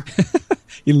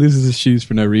 He loses his shoes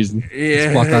for no reason. Yeah,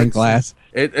 just walk on glass.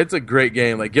 It's a great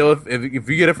game. Like, Gil, if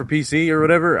you get it for PC or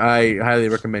whatever, I highly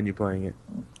recommend you playing it.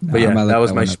 But yeah, that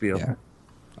was my spiel. Yeah.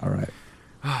 All right.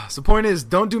 So the point is,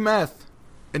 don't do meth,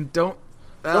 and don't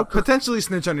potentially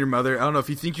snitch on your mother. I don't know if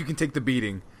you think you can take the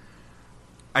beating.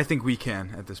 I think we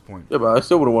can at this point. Yeah, but I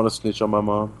still wouldn't want to snitch on my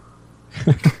mom.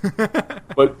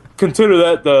 But consider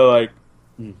that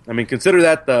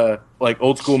the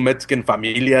old school Mexican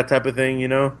familia type of thing, you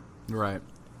know? Right.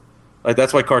 Like,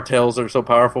 that's why cartels are so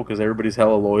powerful, because everybody's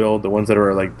hella loyal. The ones that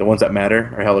are, like, the ones that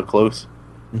matter are hella close.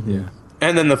 Yeah.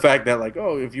 And then the fact that, like,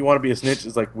 oh, if you want to be a snitch,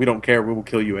 it's like, we don't care, we will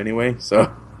kill you anyway.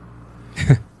 So,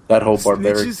 that whole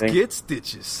barbaric thing. Snitches get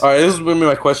stitches. All right, this is going to be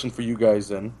my question for you guys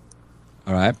then.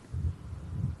 All right.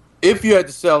 If you had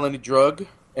to sell any drug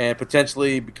and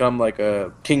potentially become, like,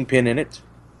 a kingpin in it,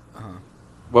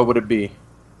 what would it be?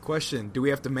 Question, do we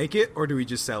have to make it, or do we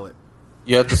just sell it?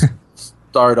 You have to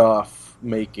start off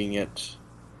making it.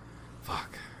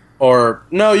 Fuck. Or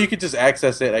no, you could just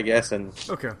access it, I guess, and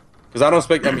okay. Because I don't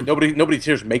expect. I mean, nobody's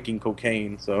here's making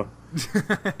cocaine, so.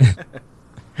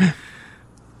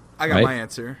 I got my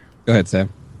answer. Go ahead,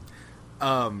 Sam.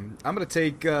 I'm gonna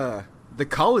take the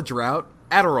college route.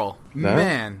 Adderall. No?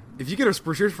 Man, if you get a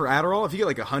prescription for Adderall, if you get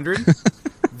like 100,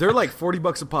 they're like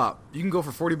 $40 a pop. You can go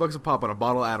for $40 a pop on a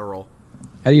bottle of Adderall.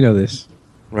 How do you know this?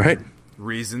 Right.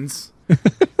 Reasons.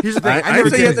 Here's the thing. I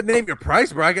didn't say you had to name your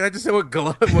price bracket. I just said what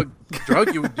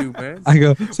drug you would do, man. I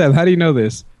go, Sam, how do you know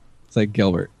this? It's like,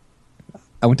 Gilbert,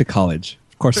 I went to college.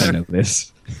 Of course I know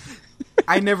this.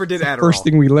 I never did Adderall. First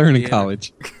thing we learn in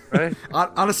college. Right?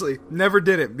 Honestly, never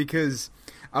did it because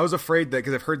I was afraid that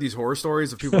because I've heard these horror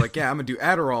stories of people like, yeah, I'm going to do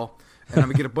Adderall and I'm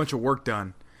going to get a bunch of work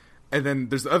done. And then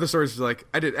there's the other stories like,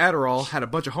 I did Adderall, had a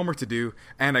bunch of homework to do,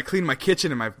 and I cleaned my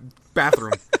kitchen and my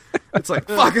bathroom. It's like,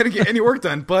 fuck, I didn't get any work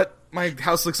done, but my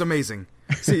house looks amazing.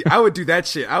 See, I would do that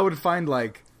shit. I would find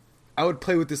like, I would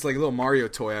play with this like little Mario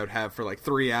toy I would have for like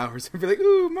 3 hours and be like,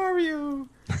 ooh, Mario.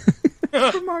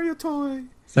 Super Mario toy.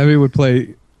 Sammy would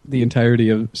play the entirety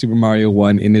of Super Mario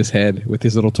 1 in his head with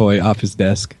his little toy off his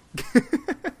desk.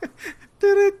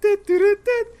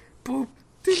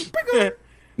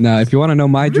 Now, if you want to know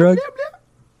my drug,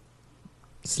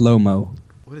 slow-mo.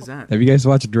 What is that? Have you guys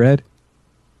watched Dread?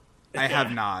 I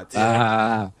have not.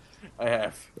 I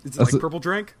have. Is it like purple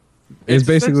drink? It's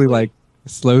basically like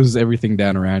slows everything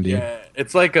down around you. Yeah,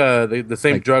 it's like the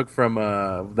same Like- drug from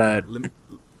that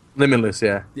Limitless.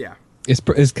 Yeah. Yeah.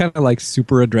 It's kind of like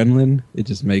super adrenaline. It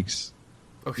just makes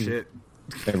Oh shit.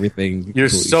 everything. You're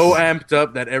cool. so amped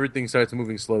up that everything starts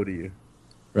moving slow to you.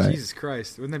 right. Jesus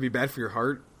Christ. Wouldn't that be bad for your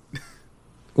heart?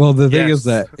 Well, the thing Yes. is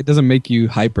that it doesn't make you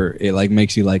hyper. It like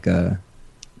makes you like a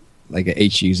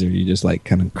H user. You just like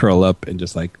kind of curl up and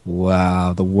just like,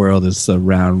 wow, the world is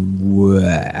around.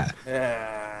 Wow.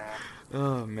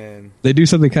 Oh man. They do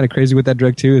something kind of crazy with that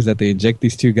drug too. Is that they inject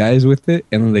these two guys with it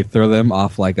and then they throw them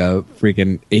off like a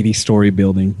freaking 80-story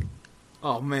building.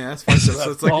 Oh man, that's fucked up.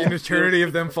 So it's like an eternity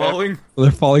of them falling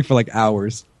They're falling for like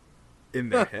hours. in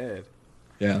their head.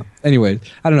 Yeah. Anyway,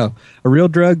 I don't know. A real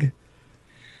drug.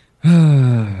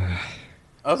 I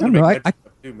was I gonna don't make know, that I-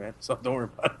 too, man. So don't worry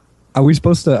about it. Are we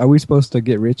supposed to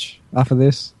get rich off of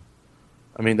this?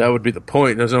 I mean, that would be the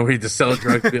point. There's no need to sell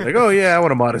drugs. Be like, oh yeah, I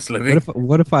want a modest living.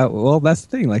 What if I? Well, that's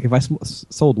the thing. Like, if I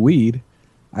sold weed,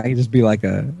 I could just be like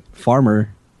a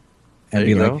farmer and There be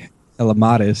you like go. hella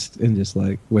modest and just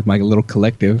like with my little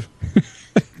collective,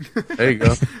 There you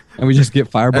go. and we just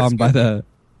get firebombed by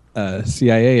the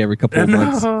CIA every couple of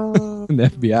months No. and the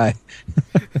FBI.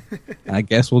 I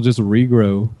guess we'll just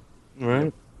regrow.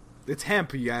 Right. It's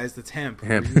hemp, you guys. It's hemp.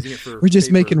 Hemp. We're using it for We're just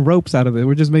paper. making ropes out of it.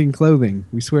 We're just making clothing.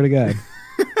 We swear to God.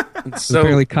 So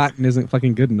Apparently, cotton isn't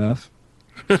fucking good enough.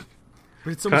 But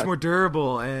it's so much Cot- more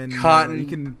durable and Cotton. you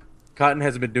can. Cotton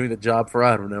hasn't been doing the job for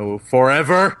I don't know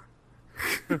forever.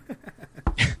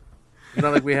 It's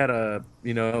not like we had a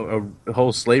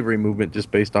whole slavery movement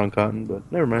just based on cotton, but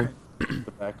never mind.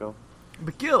 Tobacco.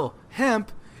 But Gil,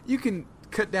 hemp, you can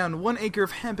cut down 1 acre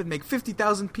of hemp and make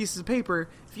 50,000 pieces of paper.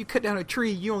 If you cut down a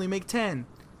tree, you only make 10.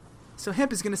 So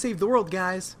hemp is going to save the world,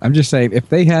 guys. I'm just saying, if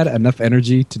they had enough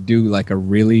energy to do like a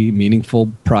really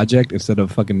meaningful project instead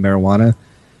of fucking marijuana,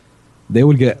 they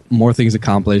would get more things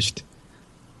accomplished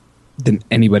than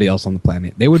anybody else on the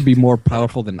planet. They would be more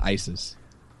powerful than ISIS.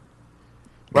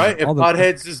 Right? If All the-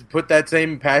 potheads just put that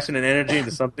same passion and energy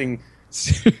into something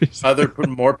Seriously.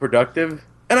 more productive,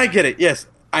 and I get it. Yes,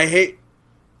 I hate.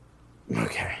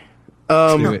 Okay.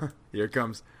 Do it. Here it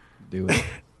comes. Do it.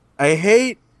 I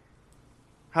hate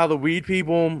how the weed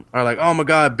people are like, oh my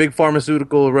god, big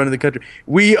pharmaceutical running the country.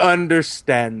 We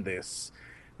understand this.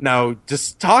 Now,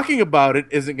 just talking about it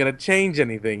isn't going to change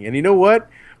anything. And you know what?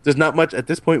 There's not much at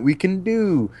this point we can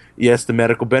do. Yes, the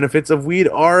medical benefits of weed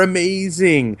are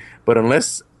amazing. But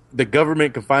unless the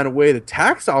government can find a way to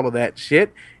tax all of that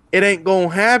shit, it ain't going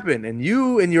to happen. And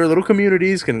you and your little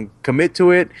communities can commit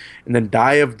to it and then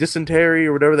die of dysentery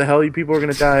or whatever the hell you people are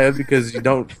going to die of because you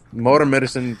don't, modern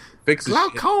medicine fixes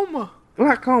shit. Glaucoma.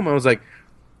 Glaucoma. I was like,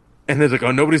 and there's like,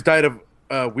 oh, nobody's died of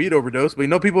weed overdose, but you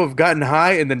know, people have gotten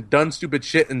high and then done stupid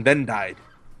shit and then died.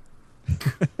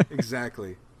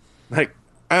 Exactly. Like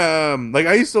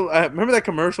I used to remember that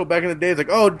commercial back in the day. It's like,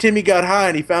 oh, Timmy got high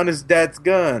and he found his dad's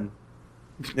gun,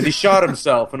 and he shot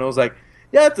himself. And I was like,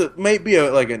 yeah, it might be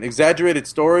like an exaggerated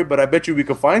story, but I bet you we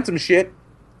could find some shit.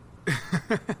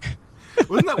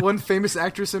 Wasn't that one famous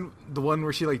actress in the one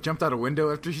where she like jumped out a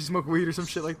window after she smoked weed or some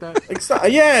shit like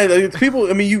that? Yeah, like, people.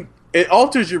 I mean, it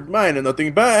alters your mind, and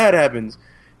nothing bad happens.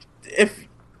 If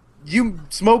you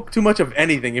smoke too much of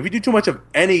anything, if you do too much of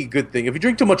any good thing, if you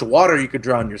drink too much water, you could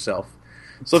drown yourself.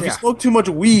 So if you Yeah. smoke too much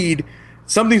weed,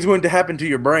 something's going to happen to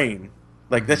your brain.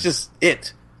 Like, that's just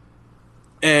it.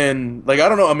 And, like, I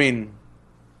don't know, I mean,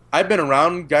 I've been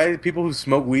around people who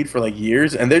smoke weed for, like,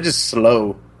 years, and they're just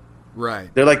slow.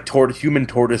 Right. They're like human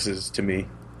tortoises to me.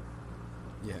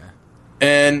 Yeah.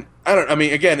 And, I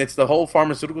mean, again, it's the whole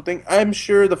pharmaceutical thing. I'm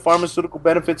sure the pharmaceutical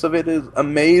benefits of it is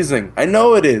amazing. I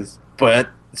know it is. But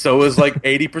so is, like,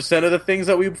 80% of the things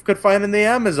that we could find in the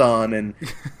Amazon. And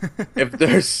if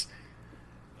there's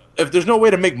no way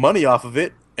to make money off of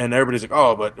it, And everybody's like,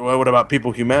 oh, but what about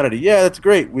people, humanity? Yeah, that's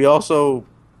great. We also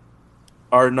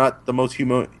are not the most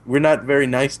human. We're not very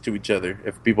nice to each other,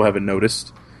 if people haven't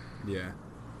noticed. Yeah.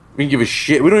 We can give a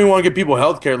shit. We don't even want to give people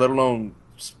health care, let alone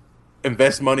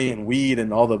invest money in weed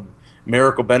and all the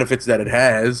miracle benefits that it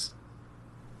has.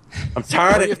 I'm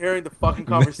tired of hearing the fucking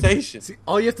conversation. See,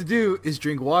 all you have to do is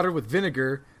drink water with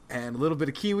vinegar and a little bit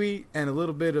of kiwi and a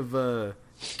little bit of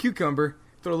cucumber.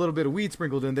 Throw a little bit of weed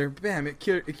sprinkled in there. Bam!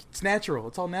 It's natural.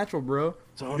 It's all natural, bro.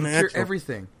 It's all It'll natural. cure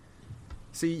everything.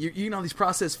 See, you're eating all these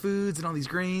processed foods and all these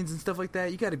grains and stuff like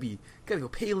that. You gotta go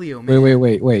paleo, man.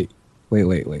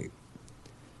 Wait.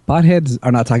 Potheads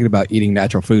are not talking about eating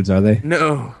natural foods, are they?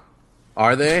 No.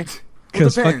 Are they?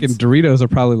 Because fucking Doritos are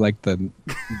probably like the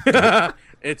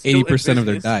It's still 80% of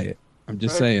their business. diet. I'm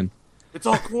just saying. It's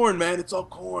all corn, man. It's all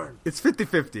corn. It's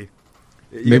 50-50.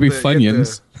 Maybe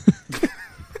Funyuns.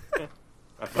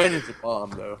 Funyuns a bomb,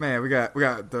 though. Man, we got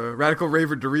the Radical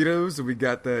Raver Doritos and we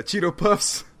got the Cheeto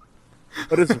Puffs.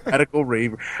 What is Radical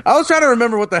Raver? I was trying to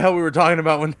remember what the hell we were talking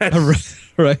about when that...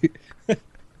 Right.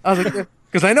 I was like...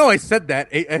 Because I know I said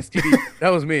that. STD. That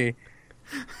was me.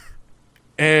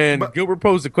 And Gilbert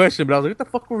posed a question, but I was like, what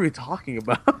the fuck were we talking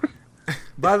about?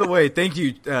 By the way, thank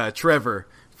you, Trevor,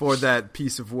 for that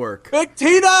piece of work. Big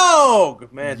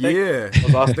T-Dog! Man, thank you. Yeah. That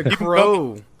was awesome. The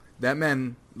Crow. That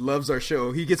man loves our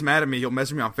show. He gets mad at me. He'll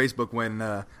message me on Facebook when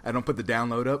I don't put the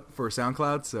download up for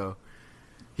SoundCloud, so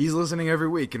he's listening every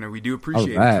week, and we do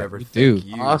appreciate it, Trevor. We Thank do.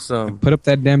 you. Awesome. Put up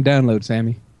that damn download,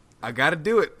 Sammy. I gotta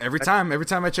do it every time. Every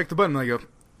time I check the button, I go,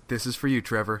 "This is for you,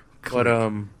 Trevor." But,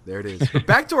 there it is. But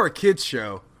back to our kids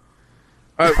show.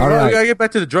 All right, we gotta get back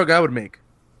to the drug I would make.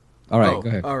 All right, go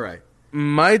ahead. All right.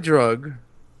 My drug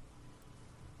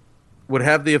would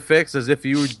have the effects as if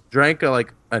you drank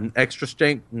an extra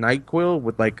strength NyQuil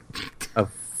with like a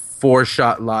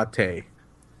 4-shot latte.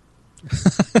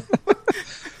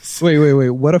 Wait.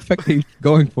 What effect are you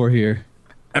going for here?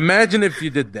 Imagine if you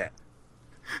did that.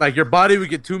 Like your body would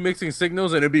get two mixing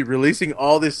signals and it'd be releasing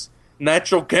all this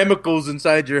natural chemicals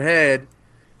inside your head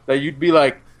that you'd be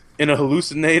like in a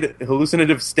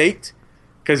hallucinative state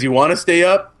because you want to stay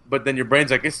up, but then your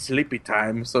brain's like, it's sleepy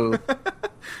time. So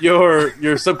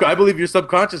I believe your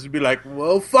subconscious would be like,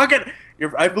 well, fuck it.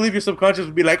 I believe your subconscious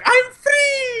would be like, I'm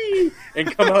free,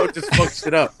 and come out and just fuck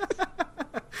shit up.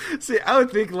 See, I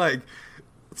would think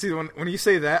when you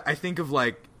say that, I think of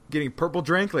like getting purple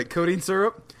drink, like codeine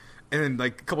syrup, and then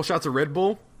like a couple shots of Red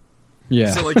Bull.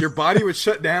 Yeah. So like your body would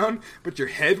shut down, but your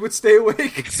head would stay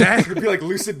awake. Exactly. It'd be like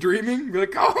lucid dreaming. Be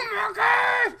like, oh my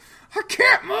god, I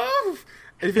can't move.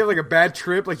 And if you have like a bad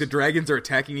trip, like the dragons are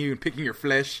attacking you and picking your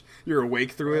flesh, you're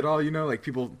awake through it all. You know, like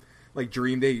people like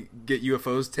dream they get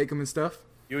UFOs, take them and stuff.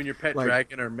 You and your pet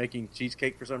dragon are making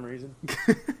cheesecake for some reason.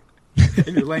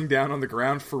 And you're laying down on the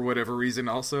ground for whatever reason.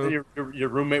 Also, And your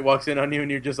roommate walks in on you, and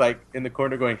you're just like in the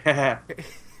corner going, ha ha,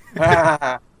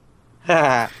 ha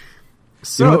ha.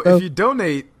 So, if you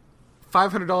donate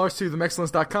 $500 to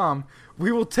themexcellence.com,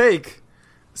 we will take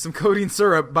some codeine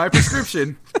syrup by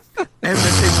prescription and then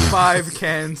take 5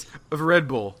 cans of Red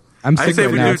Bull. I'm I sick say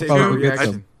right we now. do Probably too. get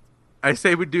some. I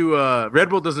say we do. Red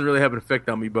Bull doesn't really have an effect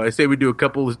on me, but I say we do a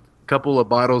couple of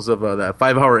bottles of that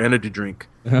 5-hour energy drink.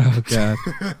 Oh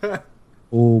god.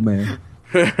 Oh man.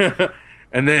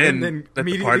 and then let the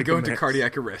immediately party go into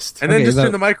cardiac arrest. And then Okay, just so-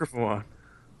 turn the microphone on.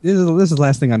 This is the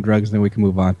last thing on drugs, and then we can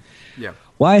move on. Yeah.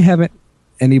 Why hasn't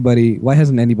anybody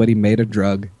made a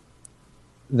drug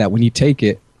that when you take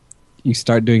it, you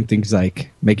start doing things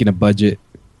like making a budget,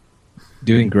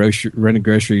 running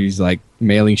groceries, like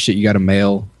mailing shit you got to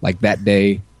mail like that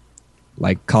day,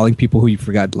 like calling people who you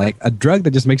forgot, like a drug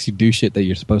that just makes you do shit that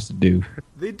you're supposed to do.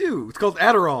 They do. It's called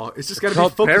Adderall. It's just got to be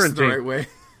called focused the parenting. right way.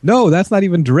 No, that's not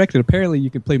even directed. Apparently, you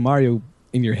can play Mario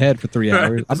in your head for 3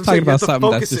 hours. I'm So talking you about have to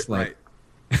something that's focus just it like right.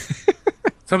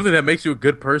 Something that makes you a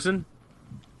good person.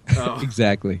 Oh.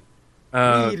 exactly.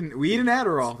 Weed and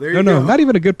Adderall. There No, you go. not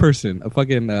even a good person. A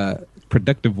fucking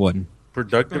productive one. An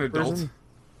Productive adult. person.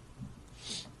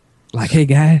 Like, hey,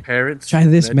 guy, Parents. try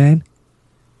this, man.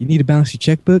 You need to balance your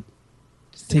checkbook?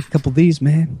 Just take a couple of these,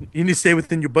 man. You need to stay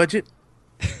within your budget.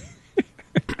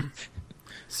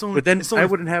 But then it's only, I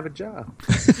wouldn't have a job.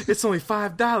 It's only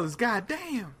 $5. God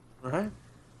damn. Right?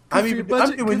 Good for your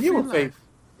budget, I'm doing good you for a your favor. life.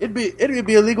 It'd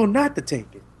be illegal not to take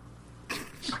it.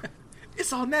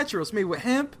 It's all natural. It's made with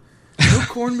hemp, no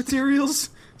corn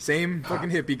materials. Same fucking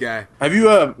hippie guy. Have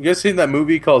you guys seen that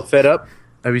movie called Fed Up?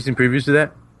 Have you seen previews to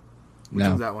that? Which No.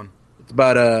 one's that one? It's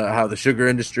about how the sugar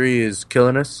industry is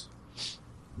killing us.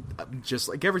 Just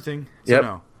like everything. So Yep.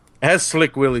 no. It has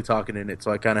Slick Willie talking in it,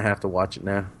 so I kind of have to watch it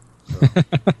now.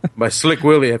 By Slick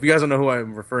Willie, if you guys don't know who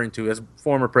I'm referring to, that's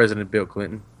former President Bill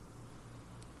Clinton.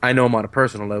 I know him on a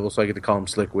personal level, so I get to call him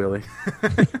Slick Willie.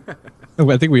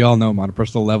 I think we all know him on a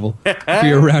personal level. If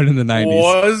you're around in the 90s.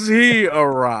 Was he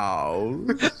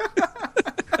aroused?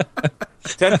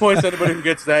 10 points to anybody who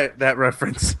gets that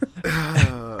reference.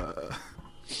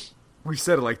 We've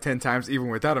said it like 10 times, even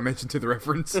without a mention to the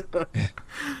reference.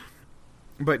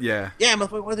 But yeah. Yeah,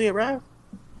 motherfucker, was he aroused?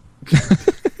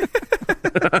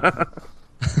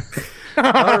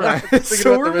 All right,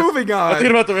 so we're moving on. I'm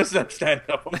thinking about the rest of that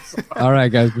stand-up. All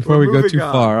right, guys, before we go too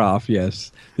far off,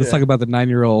 let's talk about the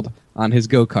 9-year-old on his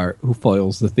go-kart who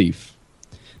foils the thief.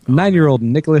 9-year-old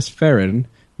Nicholas Farron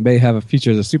may have a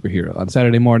future as a superhero. On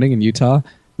Saturday morning in Utah,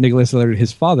 Nicholas alerted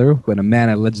his father when a man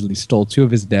allegedly stole 2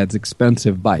 of his dad's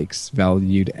expensive bikes,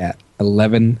 valued at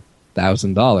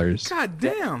 $11,000. God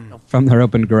damn! From their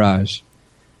open garage.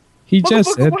 He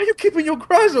just said, why are you keeping your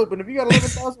garage open if you got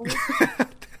 11,000?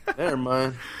 Never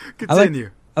mind. Continue.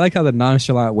 I like how the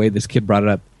nonchalant way this kid brought it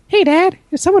up. Hey, Dad,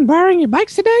 is someone borrowing your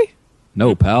bikes today?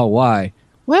 No, pal. Why?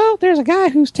 Well, there's a guy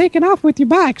who's taking off with your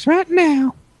bikes right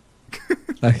now.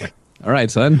 Like, all right,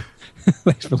 son.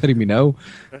 Thanks for letting me know.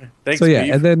 Thanks, so, yeah,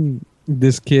 Beef. and then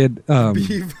this kid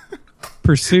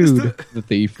pursued the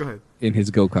thief in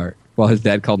his go-kart while his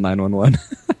dad called 911.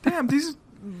 Damn, these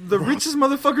the richest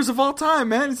motherfuckers of all time,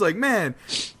 man. He's like, man,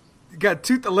 you got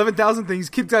 11,000 things.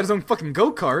 Kid got his own fucking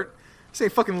go-kart. Say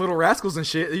fucking Little Rascals and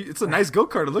shit. It's a nice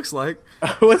go-kart, it looks like.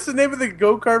 What's the name of the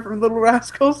go-kart from Little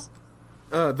Rascals?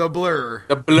 The Blur.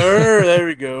 The Blur, there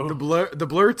we go. The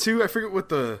Blur 2, I forget what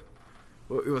it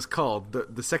was called.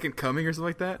 The Second Coming or something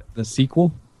like that? The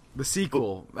sequel? The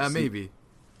sequel, maybe.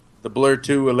 The Blur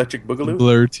 2 Electric Boogaloo?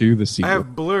 Blur 2, the sequel. I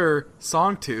have Blur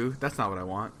Song 2. That's not what I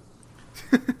want.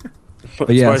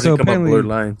 But yeah, so apparently blurred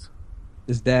lines.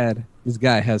 This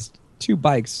guy has 2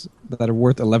 bikes that are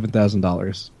worth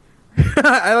 $11,000.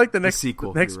 I like the next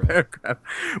paragraph.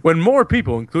 When more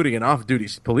people, including an off-duty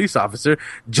police officer,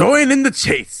 join in the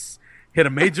chase, hit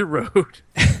a major road.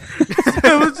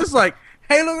 It was just like,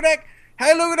 hey, look at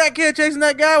that kid chasing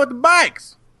that guy with the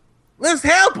bikes. Let's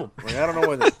help him. Like, I don't know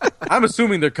what. I'm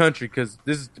assuming they're country because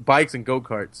this is bikes and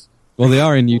go-karts. Well, they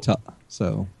are in Utah,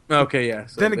 so. Okay, yeah.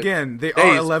 So then again, they are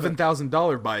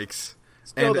 $11,000 bikes,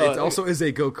 and it also is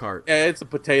a go-kart. Yeah, it's a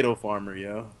potato farmer,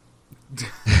 yo.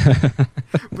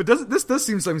 But this does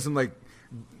seem like some like,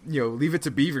 Leave It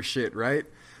to Beaver shit, right?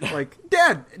 Like,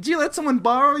 Dad, did you let someone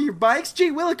borrow your bikes?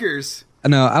 Gee willikers.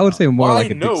 No, I would say more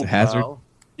like a Dukes of Hazzard. Pal.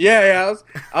 Yeah.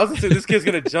 I was gonna say this kid's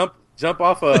gonna jump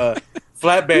off a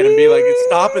flatbed and be like,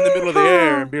 stop in the middle of the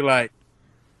air and be like,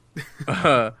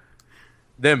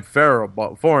 them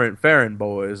Farron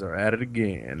boys are at it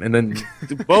again, and then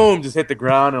boom, just hit the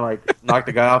ground and like knock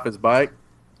the guy off his bike.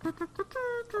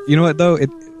 You know what though?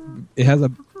 It has a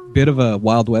bit of a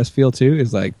Wild West feel too.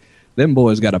 It's like them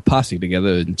boys got a posse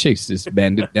together and chased this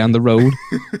bandit down the road.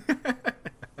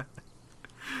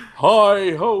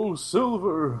 Hi ho,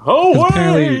 Silver! Ho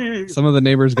apparently, some of the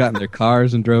neighbors got in their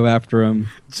cars and drove after him.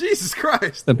 Jesus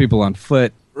Christ! Some people on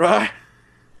foot. Right.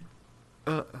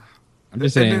 I'm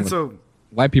just saying.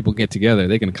 White people get together,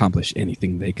 they can accomplish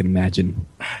anything they can imagine.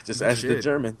 Just ask the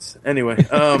Germans. Anyway,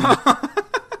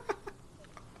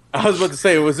 I was about to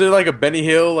say, was there like a Benny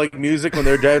Hill like music when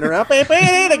they're driving around? And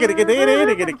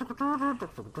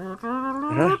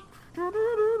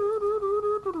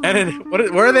then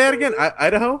where are they at again?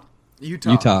 Idaho?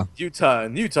 Utah.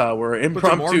 In Utah, where impromptu. But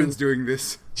the Mormons doing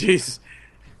this. Jeez.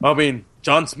 I mean,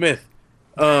 John Smith.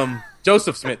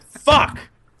 Joseph Smith. Fuck!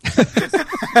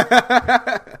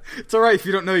 It's alright if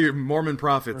you don't know your Mormon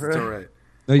prophets. It's alright.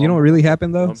 No, you know what really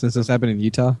happened though? Since this happened in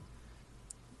Utah?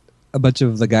 A bunch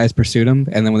of the guys pursued him,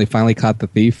 and then when they finally caught the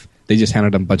thief, they just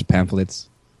handed him a bunch of pamphlets.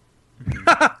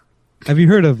 Have you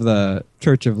heard of the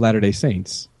Church of Latter-day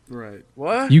Saints? Right.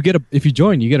 What? If you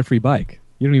join, you get a free bike.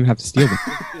 You don't even have to steal them.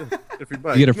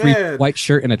 You get a free white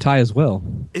shirt and a tie as well.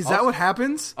 Is that what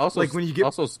happens? Also, like when you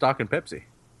get stocking Pepsi.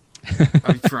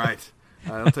 That's right.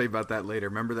 I'll tell you about that later.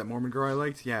 Remember that Mormon girl I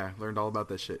liked? Yeah, learned all about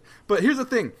that shit. But here's the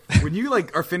thing: when you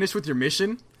are finished with your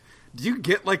mission, do you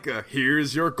get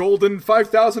here's your golden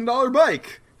 $5,000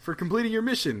 bike for completing your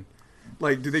mission?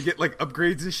 Like, do they get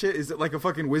upgrades and shit? Is it like a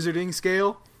fucking wizarding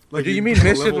scale? Like, do you mean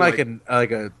mission like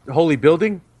a holy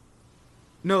building?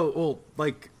 No, well,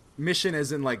 mission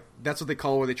as in that's what they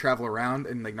call where they travel around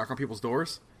and knock on people's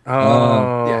doors.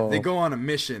 Oh, yeah, they go on a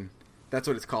mission. That's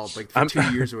what it's called, for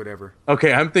 2 years or whatever.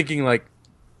 Okay, I'm thinking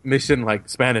mission,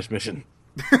 Spanish mission.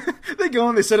 They go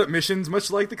and they set up missions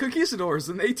much like the conquistadors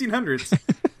in the 1800s.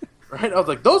 Right? I was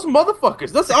like, those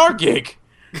motherfuckers, that's our gig.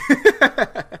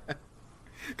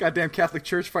 Goddamn Catholic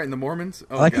Church fighting the Mormons.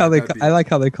 Oh, I like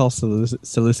how they call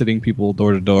soliciting people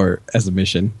door to door as a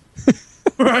mission.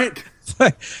 Right. It's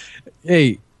like,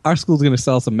 hey, our school's gonna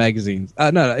sell some magazines.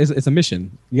 No, it's a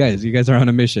mission. You guys are on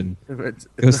a mission.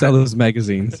 Go sell those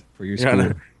magazines for your school.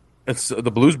 No. It's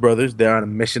the Blues Brothers. They're on a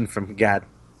mission from God.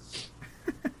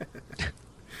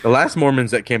 The last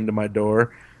Mormons that came to my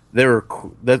door, they were.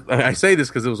 I say this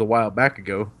because it was a while back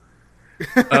ago.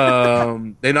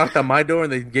 They knocked on my door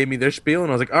and they gave me their spiel,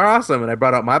 and I was like, "Oh, awesome!" And I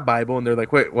brought out my Bible, and they're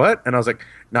like, "Wait, what?" And I was like,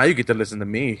 "Now you get to listen to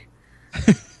me."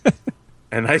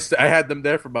 And I had them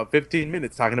there for about 15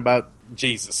 minutes talking about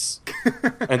Jesus,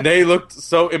 and they looked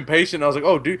so impatient. I was like,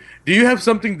 "Oh, do you have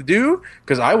something to do?"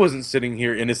 Because I wasn't sitting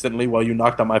here innocently while you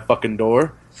knocked on my fucking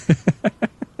door.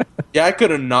 Yeah, I could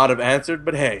have not have answered,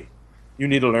 but hey, you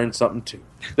need to learn something too.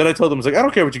 Then I told them, I was like, "I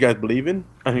don't care what you guys believe in.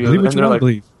 Believe what you want to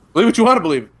believe. Believe what you want to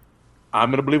believe. I'm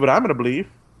going to believe what I'm going to believe."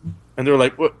 And they were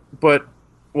like, "What? But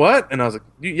what?" And I was like,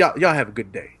 y'all have a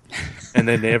good day. And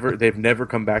they've never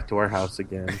come back to our house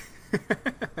again.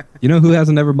 You know who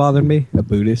hasn't ever bothered me? A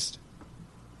Buddhist.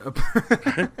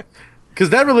 Because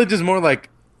that religion is more like,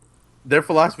 their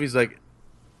philosophy is like,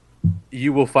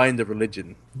 you will find the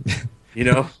religion. You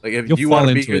know, like if you want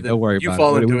to be here, don't worry about it. You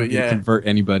fall into it. Yeah, convert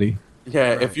anybody.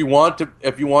 Yeah, right. If you want to,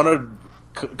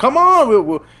 come on,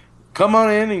 we'll come on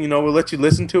in, and we'll let you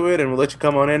listen to it, and we'll let you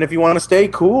come on in if you want to stay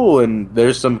cool. And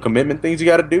there's some commitment things you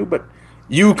got to do, but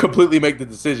you completely make the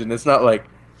decision. It's not like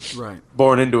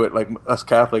born into it like us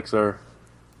Catholics are.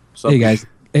 Something.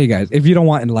 Hey guys, if you don't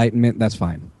want enlightenment, that's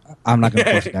fine. I'm not going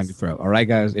to force it down your throat. All right,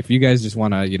 guys. If you guys just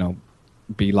want to,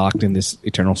 be locked in this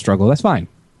eternal struggle, that's fine.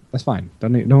 That's fine.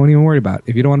 Don't even worry about it.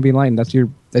 If you don't want to be enlightened, that's your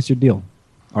deal.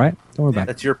 All right, don't worry about it.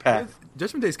 That's your path.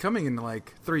 Judgment Day is coming in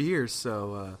like 3 years,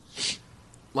 so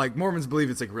like Mormons believe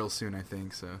it's like real soon, I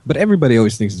think. So, but everybody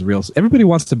always thinks it's real. Everybody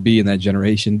wants to be in that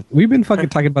generation. We've been fucking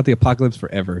talking about the apocalypse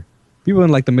forever. People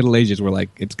in like the Middle Ages were like,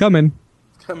 "It's coming."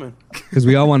 Because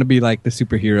we all want to be like the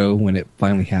superhero when it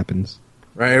finally happens.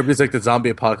 Right, everybody's like the zombie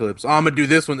apocalypse. Oh, I'm going to do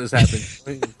this when this happens.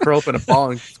 Curl up in a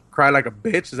ball and cry like a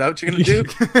bitch. Is that what you're going to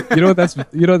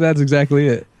do? That's exactly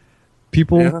it.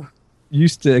 People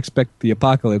used to expect the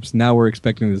apocalypse. Now we're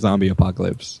expecting the zombie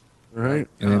apocalypse. Right.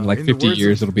 And in like 50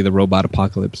 years, it'll be the robot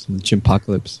apocalypse and the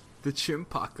chimpocalypse. The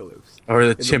chimpocalypse.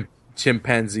 Or the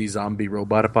chimpanzee zombie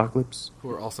robot apocalypse.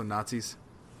 Who are also Nazis.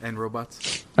 And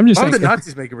robots. I'm just saying, the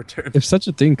Nazis make a return? If such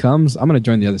a thing comes, I'm going to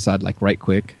join the other side like right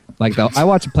quick. Like I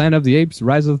watched Planet of the Apes,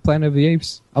 Rise of the Planet of the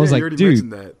Apes. I was like,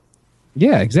 dude. That.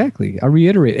 Yeah, exactly. I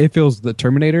reiterate. If it was the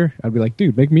Terminator, I'd be like,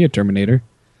 dude, make me a Terminator.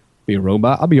 Be a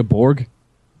robot. I'll be a Borg.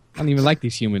 I don't even like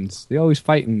these humans. They always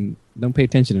fight and don't pay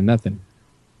attention to nothing.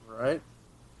 Right.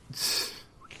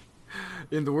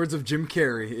 In the words of Jim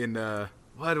Carrey in,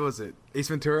 what was it? Ace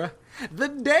Ventura? The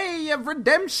day of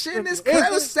redemption is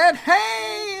close at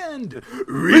hand.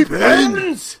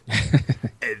 Repent,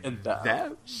 and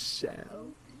thou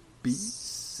shalt be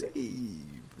saved.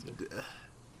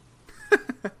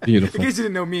 Beautiful. In case you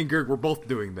didn't know, me and Gerg were both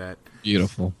doing that.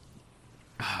 Beautiful.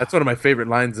 That's one of my favorite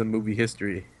lines in movie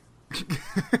history.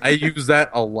 I use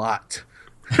that a lot.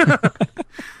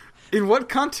 In what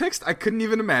context? I couldn't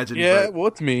even imagine. Yeah, well,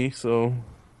 it's me, so...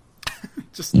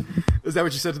 Just is that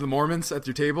what you said to the Mormons at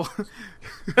your table?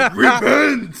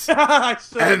 Repent,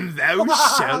 and thou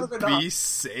shalt be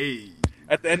saved.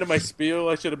 At the end of my spiel,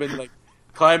 I should have been like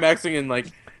climaxing and like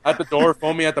at the door,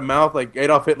 foaming at the mouth, like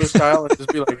Adolf Hitler style, and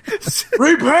just be like,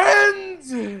 "Repent!"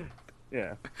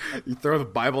 Yeah. You throw the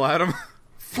Bible at him.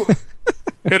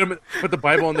 Hit him, put the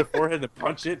Bible on their forehead and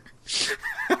punch it.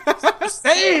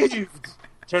 Saved.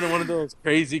 Turn into one of those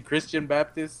crazy Christian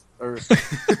Baptists. Or like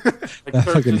that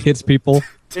fucking hits people.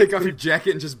 Take off your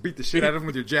jacket and just beat the shit out of them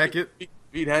with your jacket.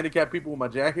 Beat handicapped people with my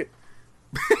jacket.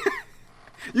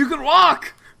 You can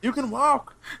walk. You can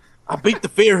walk. I beat the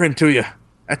fear into you.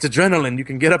 That's adrenaline. You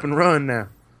can get up and run now.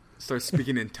 Start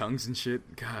speaking in tongues and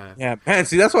shit. God. Yeah, man.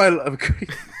 See, that's why I love.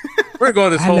 We're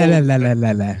going this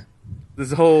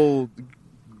whole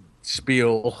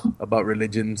spiel about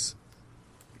religions.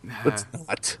 Let's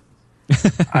not.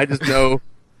 I just know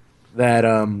that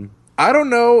I don't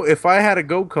know if I had a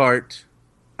go-kart.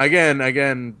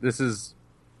 Again, this is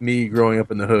me growing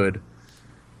up in the hood.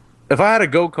 If I had a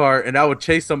go-kart and I would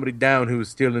chase somebody down who was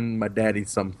stealing my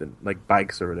daddy's something, like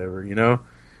bikes or whatever,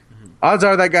 odds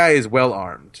are that guy is well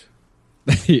armed.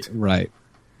 Right.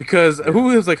 Because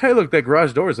who is like, hey, look, that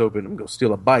garage door is open. I'm going to go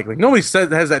steal a bike. Like, nobody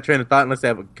has that train of thought unless they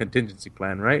have a contingency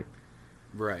plan, right?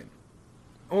 Right.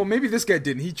 Oh, maybe this guy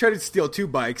didn't. He tried to steal 2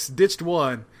 bikes, ditched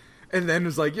one, and then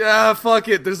was like, yeah, fuck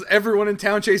it. There's everyone in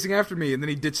town chasing after me. And then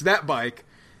he ditched that bike.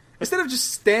 Instead of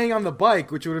just staying on the bike,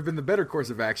 which would have been the better course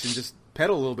of action, just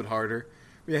pedal a little bit harder.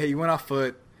 But yeah, he went off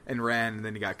foot and ran, and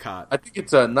then he got caught. I think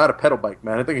it's not a pedal bike,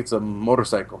 man. I think it's a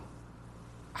motorcycle.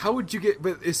 How would you get...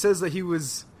 But it says that he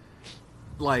was...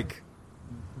 like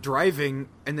driving,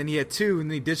 and then he had two, and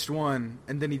then he ditched one,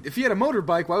 and then if he had a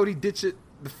motorbike, why would he ditch it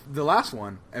the last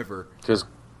one ever? Because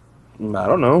I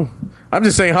don't know. I'm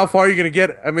just saying, how far are you gonna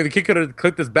get? I mean, the kid could have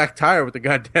clipped his back tire with the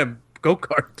goddamn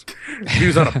go-kart. He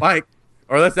was on a bike.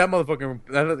 Or unless that motherfucker,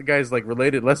 that guy's like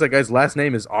related, unless that guy's last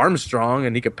name is Armstrong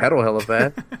and he could pedal hella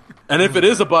fast. And if it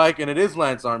is a bike and it is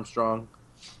Lance Armstrong,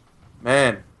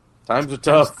 man, times are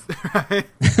tough.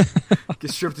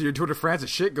 Get stripped of your Tour de France and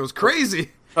shit goes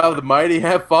crazy. How the mighty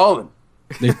have fallen.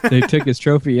 They took his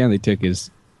trophy and they took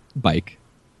his bike.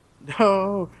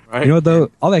 No. Right? You know what, though?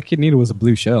 All that kid needed was a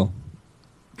blue shell.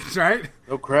 Right?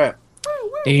 No crap.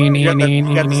 He got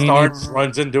the starts,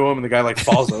 runs into him, and the guy like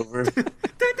falls over.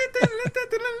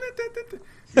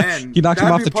 Man, He knocks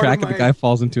him off the track and the guy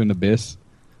falls into an abyss.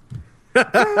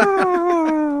 That'd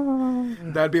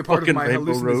be a part of my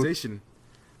Rainbow hallucination. Road.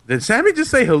 Did Sammy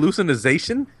just say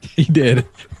hallucination? He did.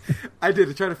 I did.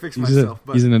 I tried to fix myself.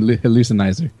 He's an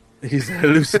hallucinizer. He's a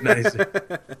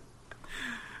hallucinizer.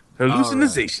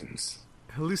 Hallucinations.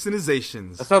 Right.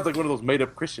 Hallucinations. That sounds like one of those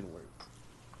made-up Christian words.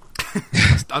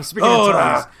 I'm speaking in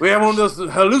tongues. We have one of those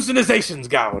hallucinations,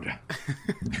 God.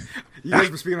 You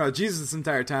guys were speaking about Jesus this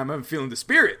entire time. I'm feeling the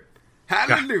Spirit.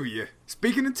 Hallelujah.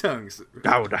 Speaking in tongues.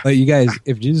 God. But you guys,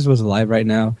 if Jesus was alive right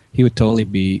now, he would totally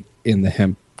be in the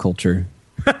hemp culture.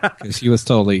 Because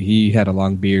he had a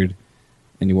long beard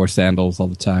and he wore sandals all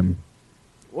the time.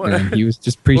 What? And he was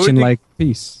just preaching like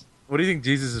peace. What do you think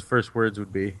Jesus' first words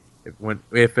would be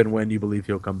if and when you believe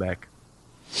he'll come back?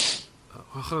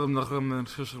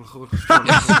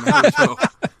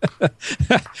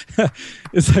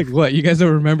 It's like, what? You guys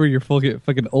don't remember your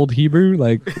fucking old Hebrew?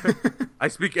 Like, I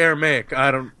speak Aramaic.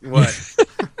 I don't what.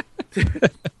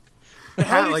 The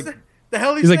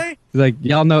hell he say? He's like,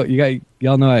 y'all know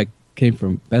I came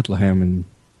from Bethlehem and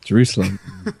Jerusalem.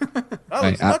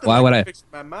 Why would I?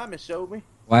 My mom has showed me.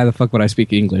 Why the fuck would I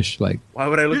speak English? Like, why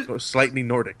would I look so slightly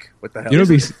Nordic? What the hell? You know,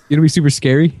 be super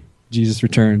scary. Jesus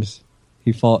returns.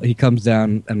 He comes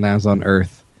down and lands on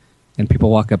Earth, and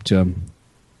people walk up to him,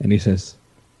 and he says,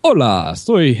 "Hola,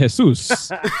 soy Jesús.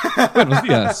 Buenos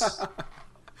días."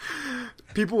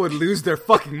 People would lose their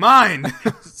fucking mind.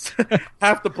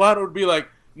 Half the planet would be like,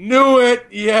 "Knew it,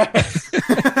 yes."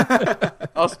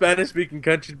 All Spanish-speaking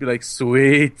countries would be like,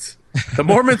 "Sweet." The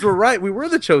Mormons were right. We were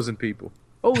the chosen people.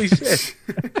 Holy shit.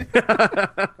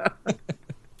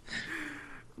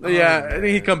 Yeah, and then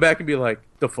he'd come back and be like,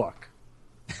 "The fuck."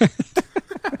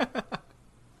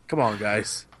 Come on,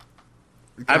 guys.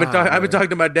 I've been talking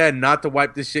to my dad not to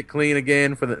wipe this shit clean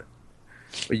again but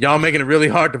y'all making it really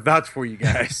hard to vouch for you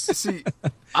guys. See,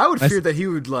 I would fear that he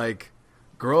would like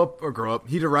grow up.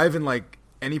 He'd arrive in like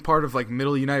any part of like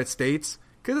middle United States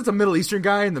because it's a Middle Eastern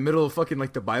guy in the middle of fucking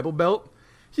like the Bible Belt.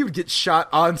 He would get shot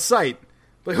on sight.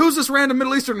 Like, who's this random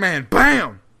Middle Eastern man?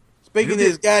 Bam! Speaking of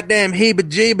this goddamn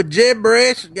heebie-jeeba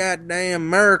gibberish, goddamn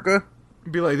America.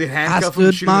 Be like, they handcuff I him,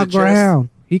 stood shoot my him in the ground.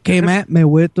 He came at me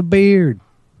with the beard.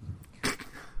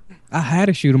 I had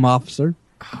to shoot him, officer.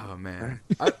 chest. Oh, man.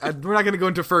 We're not going to go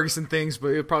into Ferguson things, but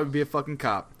it'll probably be a fucking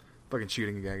cop. Fucking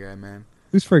shooting a guy, man.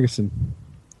 Who's Ferguson?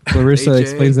 Clarissa AJ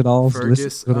explains it all.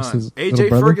 AJ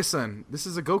Ferguson. This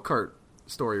is a go-kart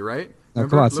story, right? No, Remember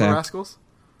come on, Little Sam. Rascals?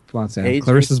 Come on, Sam. AJ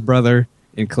Clarissa's brother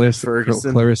and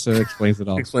Ferguson. Clarissa explains it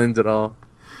all. Explains it all.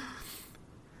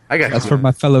 I got That's you. for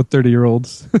my fellow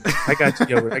 30-year-olds. I got you,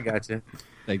 Gilbert. I got you.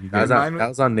 Thank you. That Guys.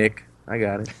 was on Nick. I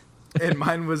got it. And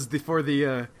mine was for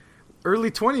the early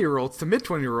 20-year-olds to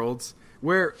mid-20-year-olds,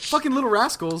 where fucking Little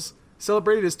Rascals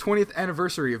celebrated his 20th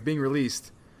anniversary of being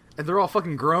released. And they're all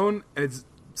fucking grown, and it's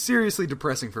seriously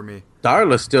depressing for me.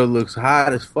 Darla still looks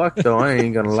hot as fuck, though. I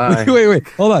ain't gonna lie. Wait.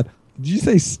 Hold on. Did you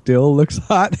say still looks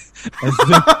hot? As if it was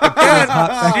hot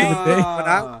back in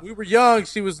the day? We were young.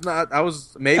 She was not. I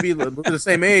was maybe the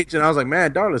same age, and I was like,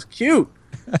 man, Darla's cute.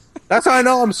 That's how I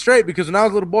know I'm straight, because when I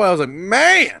was a little boy, I was like,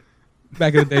 man.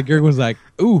 Back in the day, Gerg was like,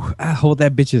 ooh, I hold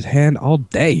that bitch's hand all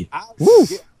day.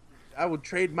 I would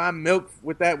trade my milk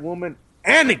with that woman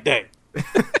any day.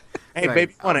 Hey, Like,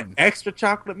 baby, want an extra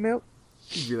chocolate milk?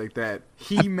 You'd be like that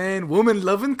He-Man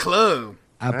woman-loving club.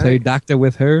 I played doctor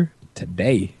with her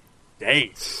today.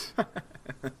 Dates.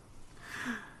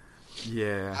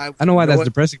 Yeah. I know why that's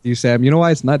depressing to you, Sam. You know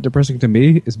why it's not depressing to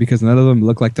me? It's because none of them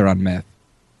look like they're on meth.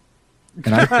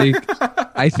 And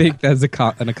I think that's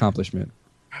an accomplishment.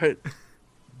 Right.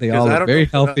 They all look very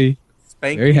healthy,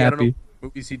 Spanky, very I don't know happy. what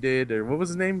movies he did, or what was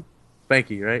his name?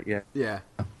 Spanky, right? Yeah. Yeah.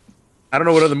 I don't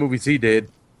know what other movies he did,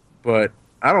 but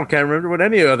can't remember what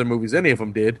any other movies any of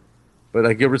them did. But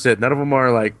like Gilbert said, none of them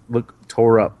are like look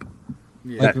tore up.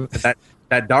 Yeah.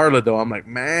 That Darla though, I'm like,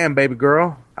 man, baby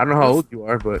girl. I don't know how old you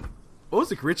are, but What was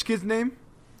the rich kid's name?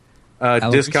 Discount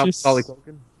Aloysius? Macaulay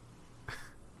Culkin.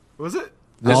 Was it?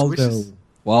 Waldo. Aloysius?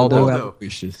 Waldo Waldo.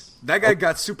 Aloysius. That guy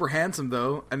got super handsome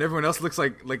though, and everyone else looks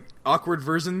like awkward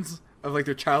versions of like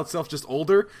their child self, just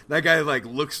older. That guy like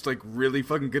looks like really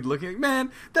fucking good looking. Like,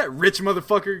 man, that rich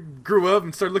motherfucker grew up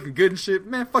and started looking good and shit.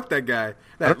 Man, fuck that guy.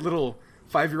 That little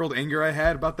 5-year-old anger I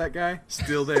had about that guy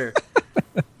still there.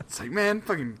 It's like, man,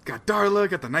 fucking got Darla,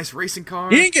 got the nice racing car.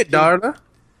 He didn't get Darla.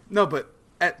 No, but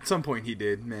at some point he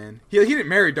did, man. He didn't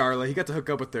marry Darla. He got to hook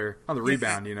up with her on the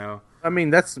rebound, you know. I mean,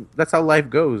 that's how life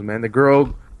goes, man. The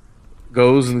girl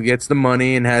goes and gets the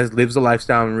money and lives a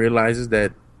lifestyle and realizes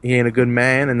that he ain't a good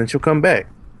man, and then she'll come back.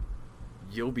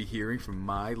 You'll be hearing from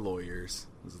my lawyers.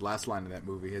 Was the last line of that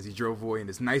movie as he drove away in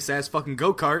his nice ass fucking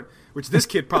go-kart, which this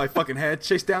kid probably fucking had,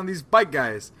 chased down these bike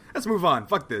guys. Let's move on.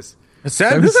 Fuck this.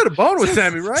 Sam, this had a bone with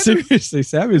Sammy, right? Seriously,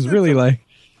 Sammy's really like...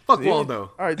 Fuck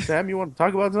Waldo. All right, Sam, you want to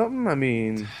talk about something? I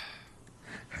mean...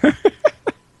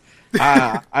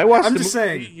 I watched I'm the just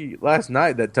movie last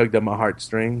night that tugged at my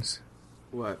heartstrings.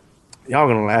 What? Y'all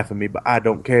gonna laugh at me, but I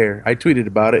don't care. I tweeted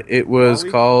about it. It was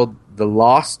Wally? called The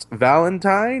Lost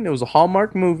Valentine. It was a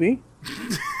Hallmark movie.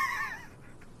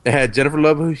 It had Jennifer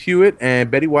Love Hewitt and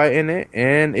Betty White in it,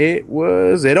 and it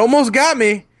almost got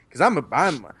me because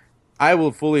I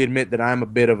will fully admit that I'm a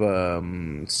bit of a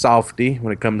softy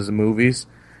when it comes to movies.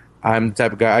 I'm the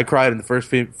type of guy I cried in the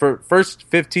first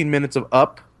 15 minutes of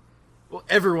Up. Well,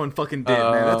 everyone fucking did,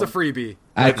 man. That's a freebie.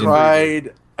 I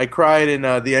cried in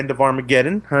the end of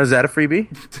Armageddon. Is that a freebie?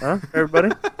 Huh,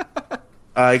 everybody?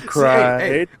 I cried. See,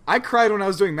 hey, I cried when I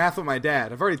was doing math with my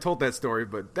dad. I've already told that story,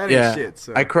 but that ain't shit.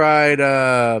 So. I cried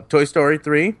Toy Story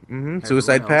 3,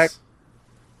 Suicide Pact.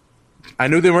 I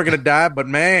knew they weren't going to die, but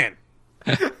man.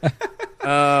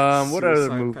 What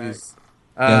other movies?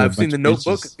 I've seen The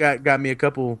Notebook. Got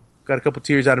a couple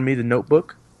tears out of me, The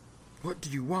Notebook. What do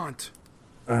you want?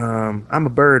 I'm a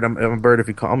bird. I'm a bird if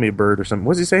you call me a bird or something.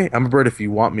 What does he say? I'm a bird if you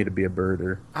want me to be a bird.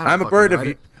 Or I'm a bird if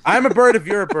you... I'm a bird if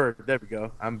you're a bird. There we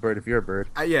go. I'm a bird if you're a bird.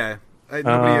 Nobody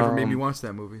ever made me watch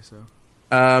that movie, so.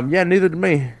 Yeah, neither did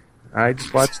me. I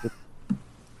just watched it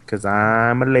because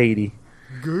I'm a lady.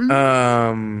 Good.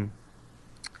 And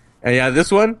yeah,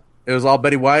 this one, it was all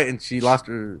Betty White, and she lost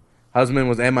her husband,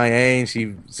 was MIA, and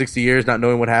she 60 years not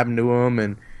knowing what happened to him,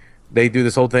 and they do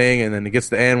this whole thing, and then it gets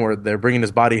to the end where they're bringing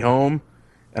his body home,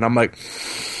 and I'm like,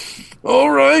 all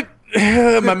right.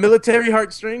 My military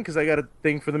heartstring, because I got a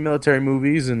thing for the military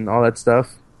movies and all that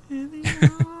stuff. I'm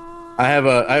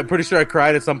pretty sure I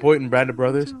cried at some point in Brandon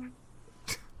Brothers.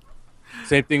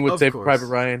 Same thing with Saving Private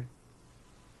Ryan.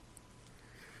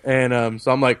 And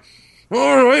so I'm like,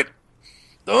 all right,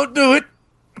 don't do it.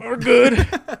 We're good.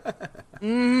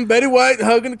 Betty White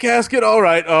hugging the casket. All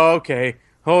right, okay,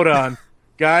 hold on.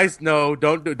 Guys, no,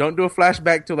 don't do a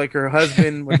flashback to like her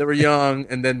husband when they were young,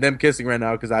 and then them kissing right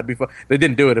now because I'd be. They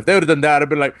didn't do it. If they would have done that, I'd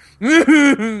be like,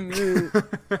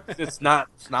 it's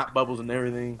snot bubbles and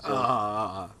everything.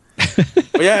 So.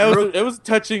 But yeah, it was a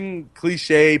touching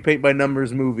cliche paint by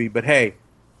numbers movie. But hey,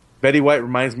 Betty White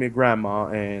reminds me of Grandma,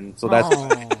 and so that's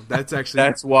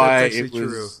why it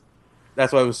was.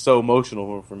 That's why it was so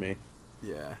emotional for me.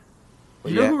 Yeah,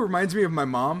 but you know who reminds me of my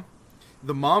mom?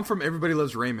 The mom from Everybody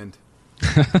Loves Raymond.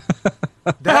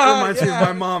 That reminds me of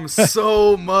my mom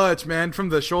so much, man. From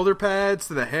the shoulder pads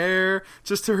to the hair,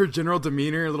 just to her general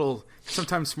demeanor, little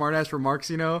sometimes smart ass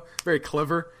remarks, you know, very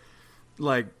clever.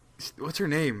 Like, what's her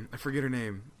name? I forget her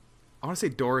name. I want to say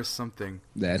Doris something.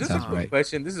 That sounds right.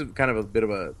 Question. This is kind of a bit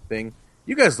of a thing.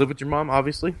 You guys live with your mom,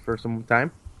 obviously, for some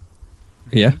time.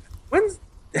 Yeah.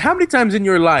 How many times in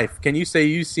your life can you say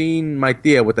you've seen my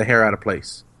tia with the hair out of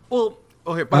place? Well,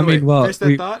 okay. By the way, finish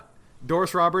that thought.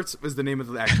 Doris Roberts was the name of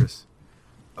the actress.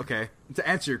 Okay. To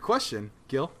answer your question,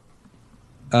 Gil.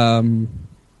 A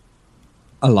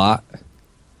lot.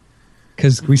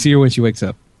 Because we see her when she wakes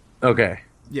up. Okay.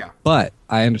 Yeah. But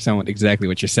I understand exactly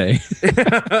what you're saying.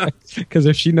 Because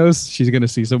if she knows she's going to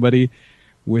see somebody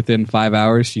within 5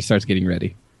 hours, she starts getting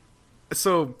ready.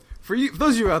 So, for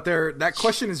those of you out there, that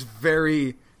question is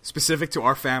very specific to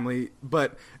our family,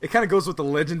 but it kind of goes with the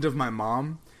legend of my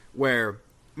mom, where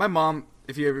my mom,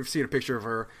 if you ever seen a picture of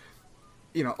her,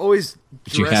 you know, always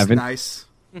dressed nice,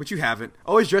 which you haven't,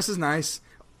 always dresses nice,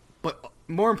 but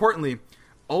more importantly,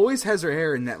 always has her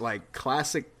hair in that, like,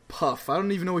 classic puff. I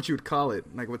don't even know what you would call it,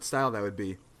 like what style that would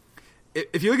be.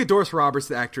 If you look at Doris Roberts,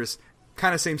 the actress,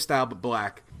 kind of same style but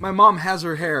black. My mom has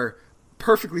her hair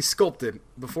perfectly sculpted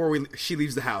before she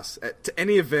leaves the house. To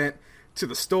any event, to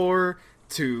the store,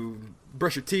 to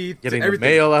brush your teeth, getting to everything.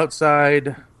 The mail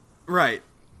outside. Right.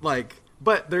 Like,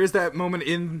 but there is that moment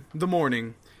in the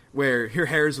morning where her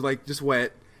hair is like just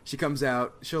wet. She comes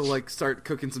out, she'll like start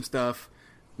cooking some stuff,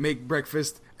 make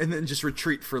breakfast, and then just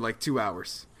retreat for like 2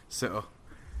 hours. So,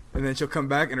 and then she'll come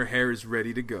back and her hair is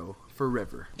ready to go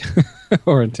forever.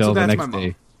 Or until the that's next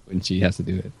day when she has to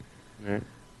do it. Right.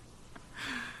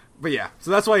 But yeah,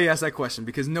 so that's why he asked that question,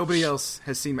 because nobody else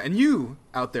has seen and you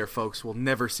out there, folks, will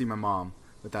never see my mom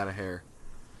without a hair.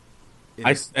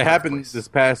 It happened this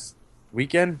past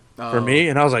weekend for me,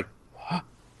 and I was like, huh?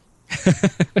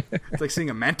 It's like seeing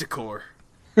a manticore.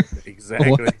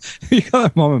 Exactly. What? You call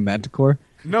her mom a manticore?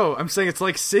 No, I'm saying it's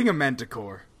like seeing a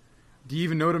manticore. Do you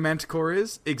even know what a manticore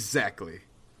is? Exactly.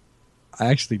 I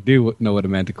actually do know what a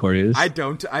manticore is. I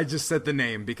don't. I just said the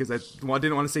name because I didn't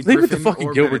want to say Leave it to Griffin fucking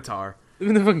or Gilbert. Minotaur.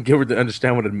 Even the fucking Gilbert to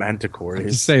understand what a manticore I'm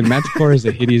is. just saying, manticore is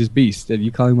a hideous beast. Are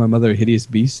you calling my mother a hideous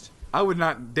beast? I would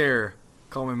not dare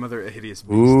call my mother a hideous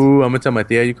beast. Ooh, I'm gonna tell my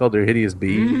tia you called her a hideous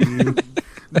beast.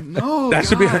 No, That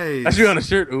should be on a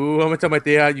shirt. Ooh, I'm gonna tell my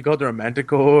tia you called her a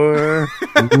manticore. Ooh,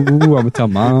 I'm gonna tell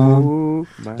mom. Ooh,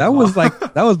 That was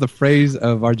the phrase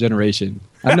of our generation.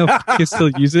 I know kids still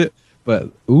use it,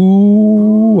 but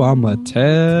ooh, I'ma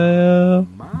tell.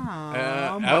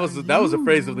 Mom, that was a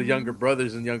phrase of the younger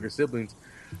brothers and younger siblings.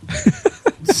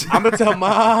 I'm gonna tell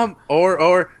mom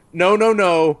or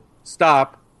no,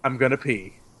 stop. I'm gonna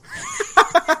pee.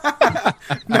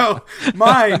 No,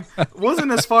 mine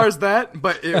wasn't as far as that,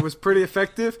 but it was pretty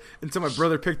effective until my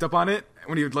brother picked up on it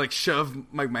when he would like shove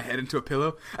my head into a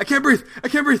pillow. I can't breathe.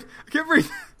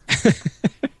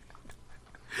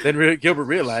 Then Gilbert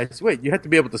realized, wait, you have to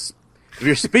be able to. If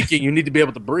you're speaking, you need to be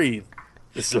able to breathe.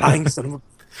 This lying son of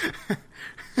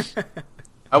a.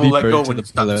 I will let go when you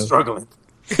stop struggling.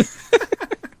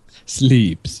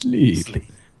 Sleep.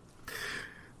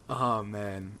 Oh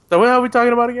man. So what are we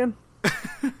talking about again?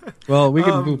 Well, we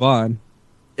can move on.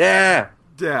 Yeah.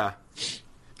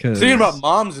 Thinking about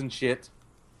moms and shit.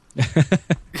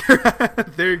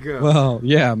 There you go. Well,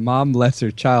 yeah, mom lets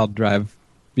her child drive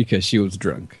because she was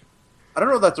drunk. I don't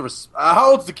know if that's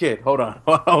how old's the kid? Hold on.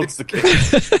 How old's the kid?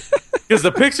 Because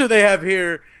the picture they have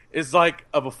here is like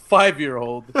of a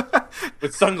 5-year-old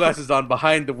with sunglasses on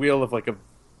behind the wheel of like an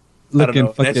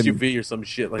SUV or some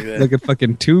shit like that. Looking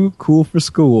fucking too cool for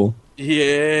school.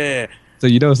 Yeah. So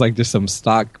you know it's like just some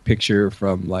stock picture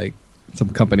from like some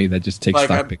company that just takes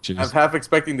stock pictures. I'm half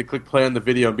expecting to click play on the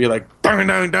video and be like, dong,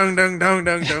 dong, dong, dong, dong,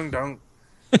 dong, dong, dong.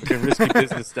 Like a risky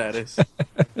business status.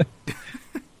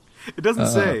 It doesn't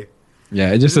say.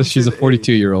 Yeah, it just says she's a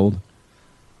 42-year-old.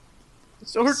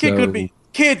 So her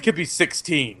kid could be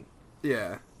 16.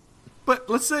 Yeah. But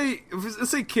let's say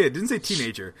kid, didn't say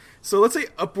teenager. So let's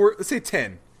say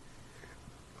 10.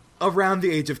 Around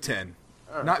the age of 10.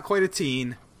 Right. Not quite a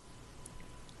teen.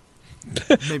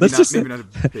 Maybe not a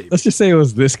baby. Let's just say it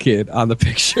was this kid on the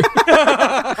picture. In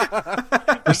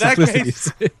that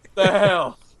case, the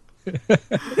hell?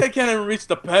 They can't even reach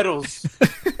the pedals.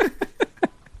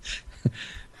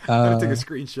 I gotta take a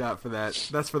screenshot for that.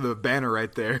 That's for the banner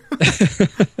right there.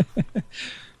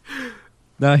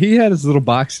 No, he had his little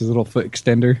box, his little foot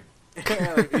extender.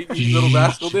 You little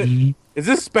rascal did. Is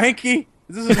this Spanky?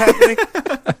 Is this happening?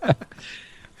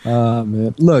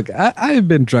 Man. Look, I've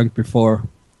been drunk before.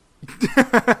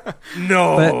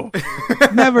 No.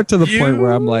 But never to the point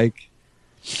where I'm like,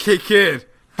 hey, kid,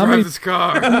 drive this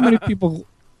car. How many people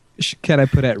can I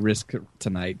put at risk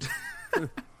tonight?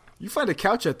 You find a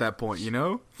couch at that point, you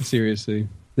know? Seriously.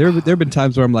 There have been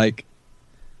times where I'm like,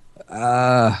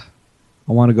 I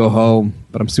want to go home,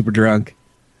 but I'm super drunk.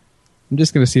 I'm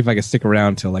just going to see if I can stick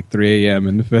around till like 3 a.m.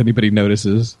 and if anybody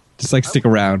notices, just like stick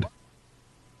around.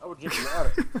 I would drink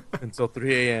water until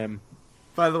 3 a.m.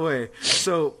 By the way,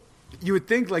 so you would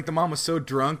think like the mom was so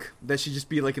drunk that she'd just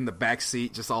be like in the back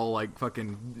seat, just all like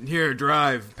fucking, here,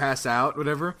 drive, pass out,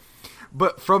 whatever.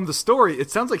 But from the story,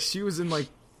 it sounds like she was in like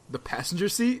the passenger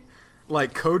seat,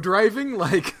 like co-driving.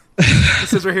 Like, it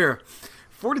says right here,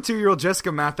 42-year-old Jessica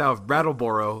Mathau of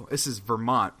Brattleboro, this is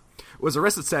Vermont, was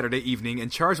arrested Saturday evening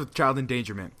and charged with child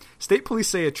endangerment. State police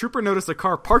say a trooper noticed a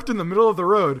car parked in the middle of the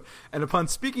road and upon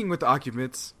speaking with the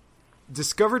occupants,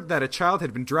 discovered that a child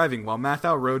had been driving while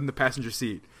Mathau rode in the passenger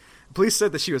seat. Police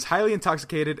said that she was highly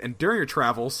intoxicated and during her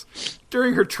travels,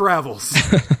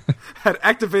 had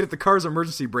activated the car's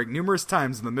emergency brake numerous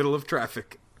times in the middle of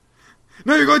traffic.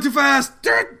 No, you're going too fast!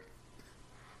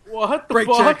 What the brake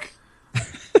fuck?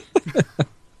 Check.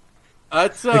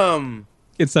 That's,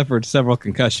 He suffered several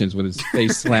concussions when his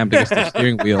face slammed against the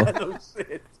steering wheel. No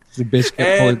shit. The bitch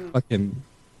kept pulling fucking...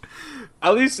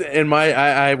 At least in my...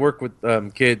 I work with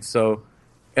kids, so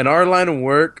in our line of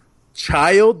work,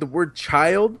 the word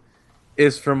child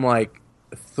is from like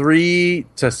 3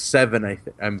 to 7,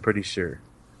 I'm pretty sure.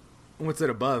 What's it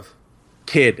above?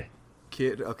 Kid,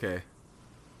 okay.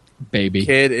 Baby.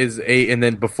 Kid is 8, and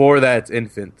then before that it's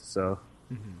infant. So,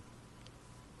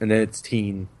 and then it's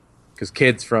teen, because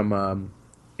kids from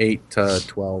 8 to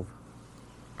 12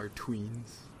 are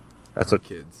tweens. That's what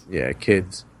kids. Yeah,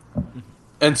 kids.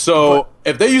 And so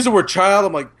if they use the word child,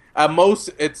 I'm like, at most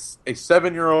it's a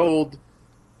 7-year-old,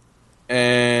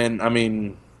 and I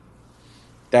mean,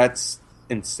 that's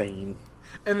insane.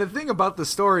 And the thing about the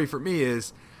story for me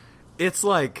is, it's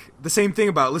like the same thing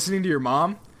about listening to your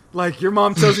mom. Like, your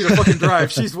mom tells you to fucking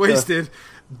drive. She's wasted.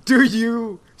 Do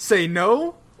you say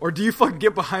no? Or do you fucking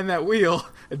get behind that wheel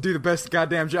and do the best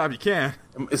goddamn job you can?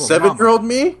 Is 7-year-old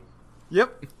me?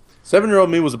 Yep. 7-year-old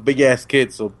me was a big-ass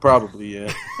kid, so probably,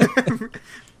 yeah.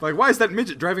 Like, why is that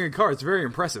midget driving a car? It's very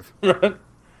impressive. That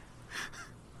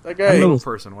guy... Little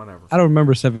person, whatever. I don't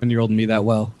remember 7-year-old me that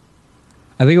well.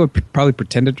 I think I would probably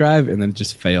pretend to drive and then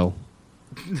just fail.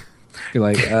 Be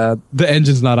like, the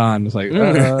engine's not on. It's like,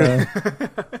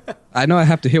 I know I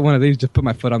have to hit one of these, just put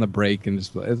my foot on the brake, and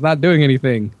just it's not doing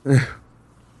anything.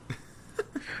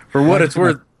 For what it's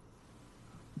worth...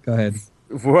 Go ahead.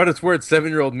 For what it's worth,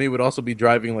 7-year-old me would also be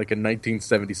driving like a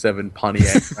 1977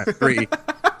 Pontiac Grand Prix.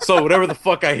 So whatever the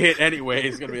fuck I hit anyway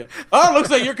is going to be, oh, looks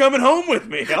like you're coming home with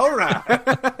me. All right.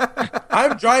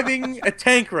 I'm driving a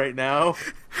tank right now.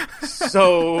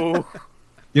 So...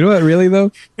 You know what, really,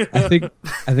 though? I think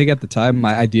at the time,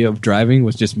 my idea of driving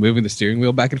was just moving the steering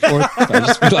wheel back and forth. So I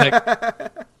just be like...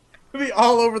 be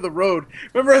all over the road.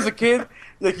 Remember as a kid,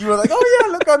 like you were like, oh yeah,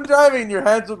 look, I'm driving. Your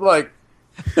hands would like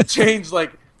change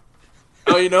like,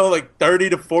 oh, you know, like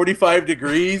 30 to 45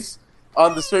 degrees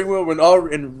on the steering wheel. When all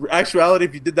in actuality,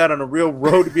 if you did that on a real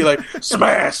road, it'd be like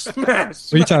smash,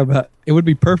 smash. What are you talking about? It would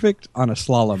be perfect on a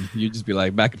slalom. You'd just be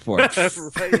like back and forth.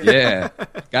 Right. Yeah,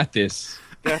 got this.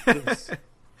 Got this.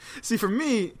 See, for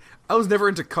me, I was never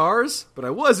into cars, but I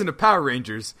was into Power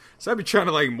Rangers. So I'd be trying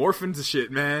to, like, morph into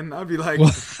shit, man. I'd be like, all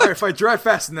right, if I drive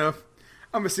fast enough,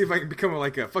 I'm going to see if I can become,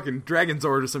 like, a fucking Dragon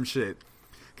Zord or some shit.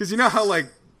 Because you know how, like,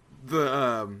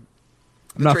 the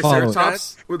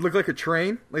Triceratops would look like a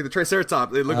train? Like, the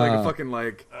Triceratops, they look like a fucking,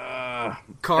 like,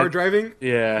 car driving.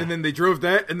 Yeah. And then they drove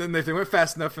that, and then if they went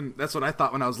fast enough, and that's what I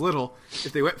thought when I was little,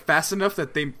 if they went fast enough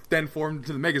that they then formed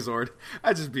into the Megazord,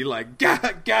 I'd just be like,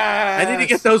 God, I need to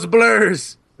get those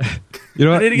blurs. You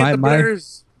know what? I need to get the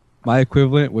blurs. My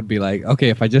equivalent would be like, okay,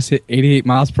 if I just hit 88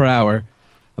 miles per hour,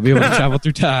 I'll be able to travel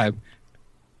through time.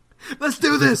 Let's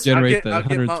do this. Generate the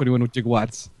 121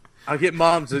 gigawatts. I'll get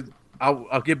mom to...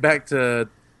 I'll get back to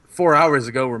 4 hours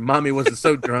ago where mommy wasn't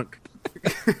so drunk.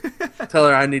 Tell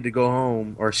her I need to go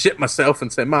home, or shit myself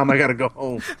and say, Mom, I gotta go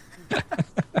home.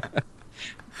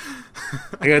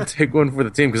 I gotta take one for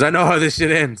the team because I know how this shit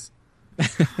ends.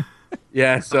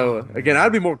 Yeah, so again,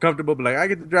 I'd be more comfortable, but like I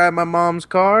get to drive my mom's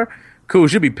car. Cool,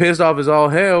 she'll be pissed off as all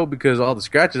hell because all the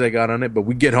scratches I got on it, but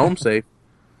we get home safe.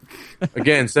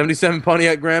 Again, 77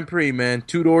 Pontiac Grand Prix, man,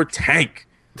 2-door tank.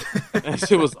 That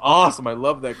shit was awesome. I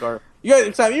love that car. You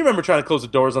guys, Sam, you remember trying to close the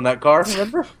doors on that car?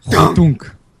 Remember?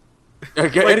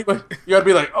 Okay, anyway, you gotta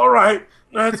be like, all right,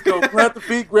 let's go. Plant the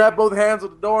feet, grab both hands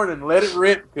of the door, and then let it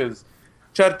rip. Because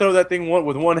try to throw that thing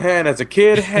with one hand as a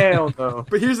kid, hell no.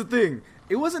 But here's the thing: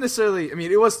 it wasn't necessarily. I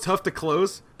mean, it was tough to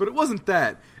close, but it wasn't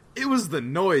that. It was the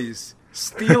noise,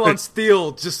 steel on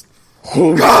steel, just.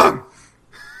 Gong!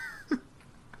 It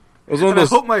was one of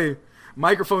those. I hope my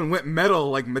microphone went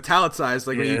metal, like metallicized,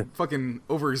 like when you fucking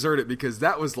overexert it, because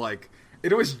that was like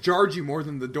it always jarred you more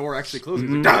than the door actually closing.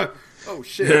 Mm-hmm. Like, oh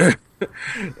shit.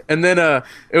 And then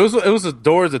it was the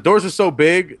doors. The doors were so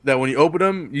big that when you open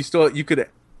them, you could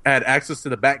add access to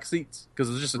the back seats because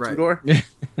it was just a 2-door.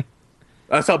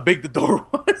 That's how big the door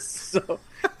was. So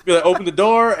you like, open the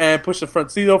door and push the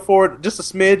front seat forward just a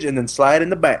smidge, and then slide in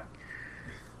the back.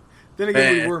 Then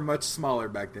again, we were much smaller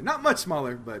back then. Not much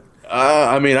smaller, but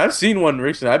I mean, I've seen one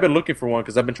recently. I've been looking for one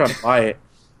because I've been trying to buy it.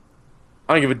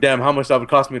 I don't give a damn how much that would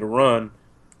cost me to run.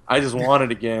 I just want it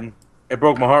again. It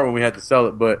broke my heart when we had to sell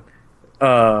it, but.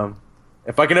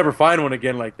 If I can ever find one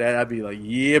again like that, I'd be like,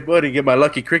 yeah, buddy, get my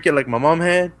Lucky Cricket like my mom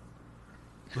had.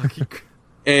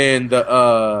 And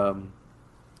the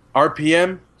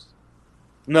RPM,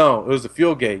 no, it was the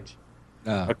fuel gauge.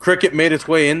 A cricket made its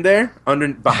way in there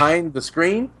behind the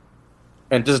screen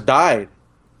and just died.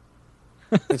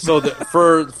 And so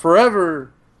for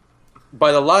forever,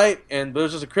 by the light, and there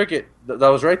was just a cricket that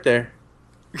was right there.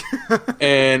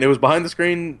 And it was behind the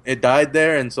screen. It died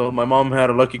there, and so my mom had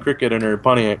a Lucky Cricket in her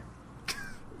Pontiac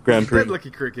Grand Prix.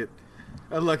 Lucky Cricket,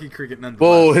 a Lucky Cricket nonetheless.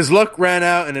 Oh, his luck ran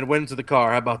out, and it went into the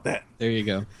car. How about that? There you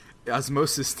go.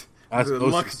 Osmosis. The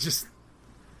luck just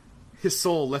his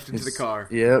soul left into the car.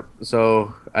 Yep.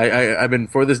 So I've been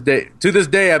to this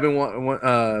day I've been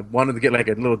wanting to get like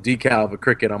a little decal of a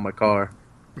cricket on my car.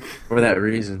 For that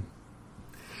reason.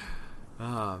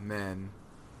 Oh, man.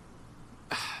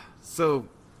 So,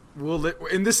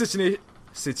 in this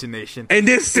situation. In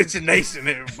this situation,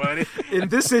 everybody. In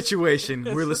this situation,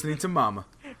 we're listening to Mama.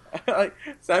 Like,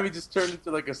 Sammy just turned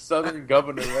into like a southern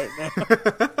governor right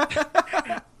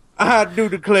now. I do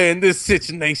declare in this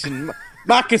situation,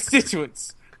 my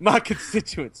constituents,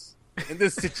 in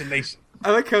this situation.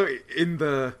 I like how in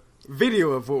the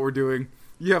video of what we're doing,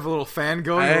 you have a little fan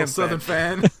going, a little southern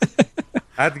fan.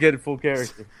 I have to get it full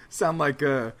character. Sound like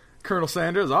Colonel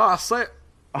Sanders. Oh, I say it.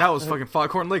 That was fucking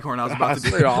Foghorn Leghorn I was about to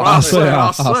do.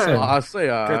 I say.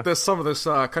 Get this, some of this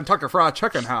Kentucky Fried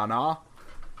Chicken, huh, nah?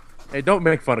 Hey, don't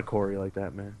make fun of Corey like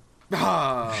that, man.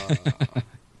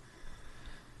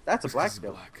 That's a black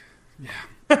joke.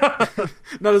 Yeah.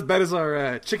 Not as bad as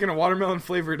our chicken and watermelon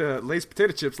flavored Lay's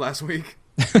potato chips last week.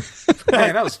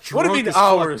 Man, that was drunk What do you mean as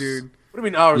hours? fuck, dude. What do you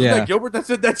mean hours? Yeah. Was that Gilbert that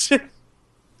said that shit?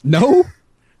 No.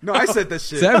 No, I said that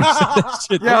shit. Sammy said that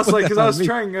shit. Yeah, I was Don't like, put because that I on was me.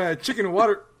 trying chicken and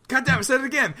water. God damn, I said it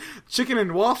again. Chicken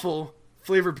and waffle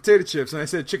flavored potato chips, and I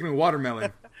said chicken and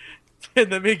watermelon.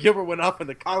 And then me and Gilbert went off in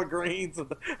the collard greens.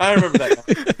 I remember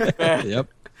that guy. Yep.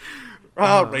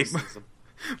 Oh, racism.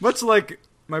 Much like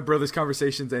my brother's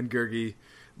conversations and Gergi,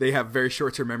 they have very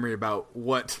short-term memory about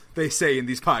what they say in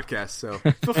these podcasts. So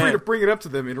feel free to bring it up to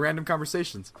them in random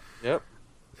conversations. Yep.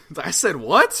 I said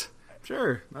what?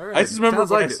 Sure. All right. I just remember Sounds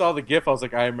when like I it. saw the GIF, I was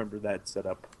like, I remember that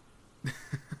setup.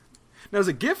 Now, is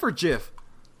it GIF or GIF?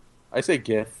 I say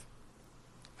GIF.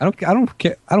 I don't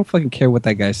care. I don't fucking care what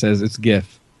that guy says. It's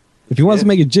GIF. If he wants to GIF.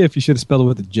 make a GIF, you should have spelled it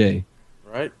with a J.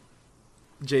 Right?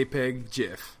 JPEG,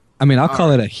 GIF. I mean, I'll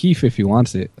call it a heaf if he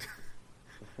wants it.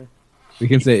 We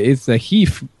can say it's a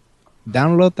heaf.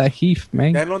 Download that heaf,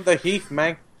 man. Download the heath,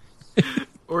 man.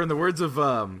 Or in the words of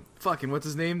fucking what's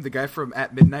his name, the guy from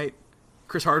At Midnight,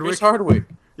 Chris Hardwick. Chris Hardwick.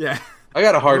 Yeah. I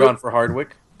got a hard on for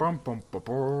Hardwick. Bum, bum, bum,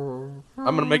 bum.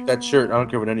 I'm gonna make that shirt. I don't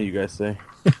care what any of you guys say.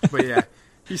 But yeah,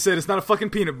 he said it's not a fucking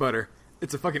peanut butter.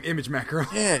 It's a fucking image macro.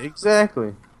 Yeah,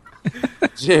 exactly.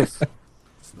 GIF.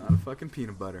 It's not a fucking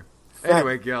peanut butter.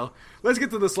 Anyway, Gil, let's get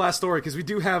to this last story because we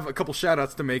do have a couple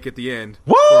shout-outs to make at the end.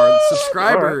 What? For our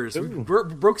subscribers. All right.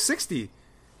 We broke 60.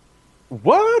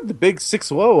 What? The big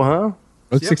 6-0, huh?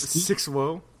 What's Yep, 60?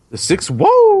 6-0. The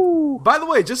 6-0. By the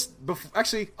way, just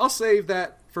actually, I'll save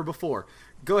that for before.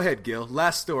 Go ahead, Gil.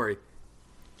 Last story.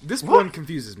 This What? one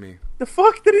confuses me. The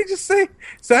fuck did he just say?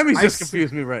 Sammy's I just s-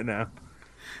 confused me right now.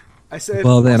 I said.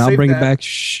 Well, then I'll save bring that. it back.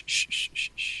 Shh, shh, shh, shh,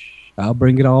 shh. I'll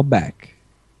bring it all back.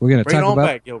 We're gonna Bring it talk on about.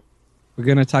 back, yo. We're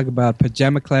gonna talk about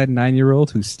pajama-clad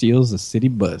 9-year-old who steals a city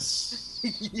bus.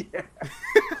 Yeah.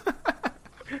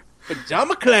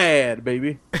 Pajama clad,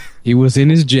 baby. He was in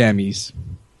his jammies.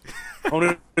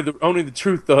 Only the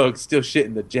true thugs still shit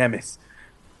in the jammies.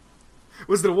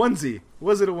 Was it a onesie?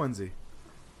 Was it a onesie?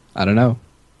 I don't know.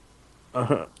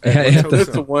 Uh-huh. Yeah, you have to- That's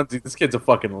a onesie. This kid's a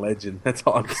fucking legend. That's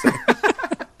all I'm saying.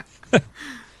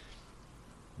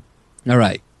 All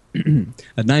right.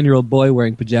 A 9-year-old boy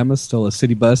wearing pajamas stole a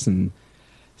city bus in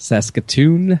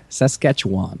Saskatoon,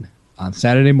 Saskatchewan on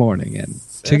Saturday morning and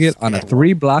took it on a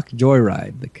 3-block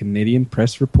joyride, the Canadian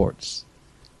Press reports.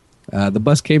 The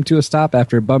bus came to a stop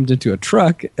after it bumped into a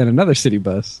truck and another city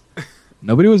bus.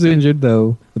 Nobody was injured,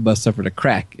 though the bus suffered a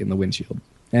crack in the windshield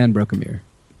and broke a mirror.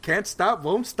 Can't stop,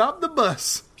 won't stop the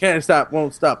bus. Can't stop,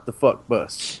 won't stop the fuck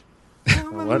bus.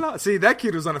 Come What? along. See, that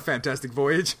kid was on a fantastic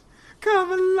voyage.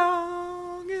 Come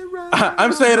along and ride.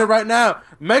 I'm saying it right now.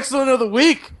 Excellent of the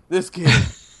week. This kid.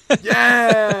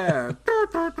 Yeah.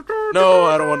 No,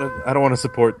 I don't want to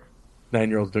support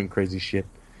 9-year-olds doing crazy shit.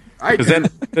 I Because do. then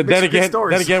Makes good again,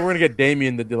 stories. we're gonna get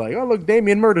Damien to be like, oh look,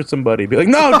 Damien murdered somebody. Be like,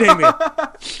 no, Damien,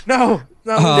 no.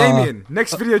 Damien,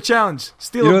 next video challenge: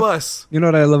 steal You a know- bus. You know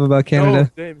what I love about Canada?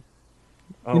 No, Damien.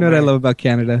 Oh, You know what I man. love about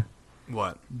Canada?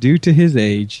 What? Due to his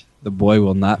age, the boy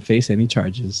will not face any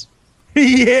charges.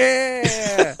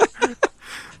 Yeah.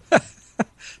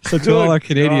 So to all Good our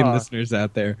Canadian God. listeners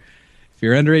out there, if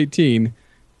you're under 18,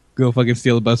 go fucking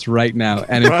steal a bus right now.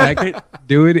 And in Right. fact,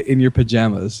 do it in your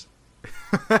pajamas.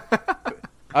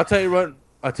 I'll tell you what.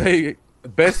 I'll tell you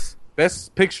best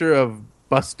picture of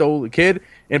bus stole kid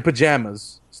in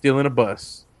pajamas stealing a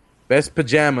bus. Best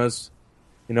pajamas.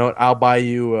 You know what? I'll buy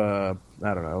you. I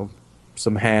don't know,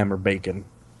 some ham or bacon.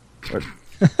 Or,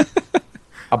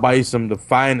 I'll buy you the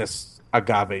finest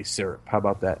agave syrup. How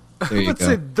about that? There I'm you about to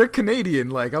say go. they're Canadian.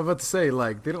 Like I'm about to say,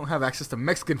 like they don't have access to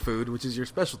Mexican food, which is your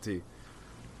specialty.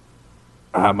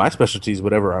 My specialty is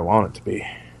whatever I want it to be.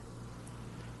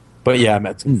 But yeah,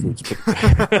 Mexican food's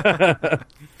pretty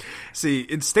See,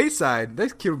 in stateside,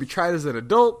 that kid would be tried as an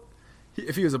adult.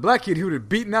 If he was a black kid, he would have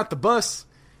beaten out the bus,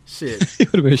 Shit. He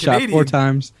would have been shot Canadian. 4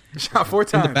 times. Shot 4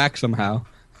 times. In the back somehow.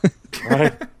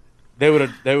 Right? They would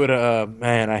have.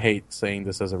 Man, I hate saying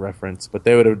this as a reference, but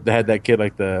they would have had that kid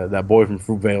like that boy from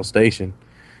Fruitvale Station.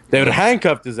 They would have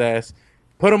handcuffed his ass,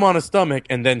 put him on his stomach,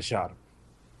 and then shot him.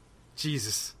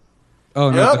 Jesus.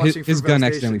 Oh no! Yep. His gun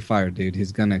accidentally fired, dude.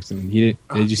 His gun accidentally.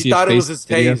 Did you see? He thought it his was his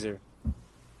video? taser.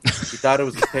 He thought it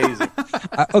was his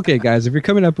taser. Okay, guys, if you're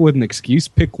coming up with an excuse,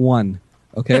 pick one.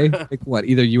 Okay, pick one.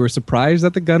 Either you were surprised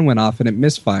that the gun went off and it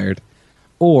misfired,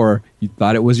 or you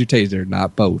thought it was your taser.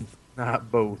 Not both. Not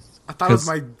both. I thought it was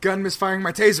my gun misfiring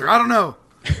my taser. I don't know.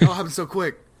 It all happened so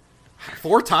quick.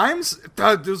 4 times?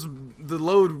 The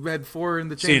load had 4 in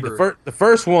the chamber. See, the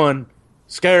first one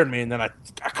scared me, and then I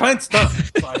clenched up,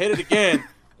 so I hit it again.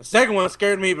 The second one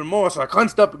scared me even more, so I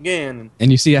clenched up again. And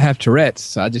you see, I have Tourette's,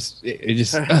 so it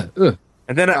just. And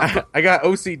then I got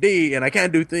OCD, and I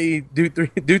can't do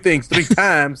things 3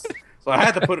 times, so I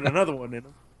had to put another one in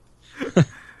them.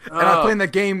 And I was playing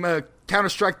that game,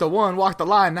 Counter-Strike the One, Walk the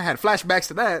Line, and I had flashbacks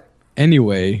to that.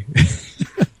 Anyway.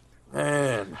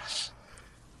 Man.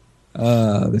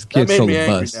 This kid that made sold me a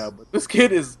angry bus. now, but this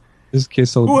kid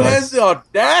sold who a bus. has the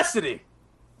audacity.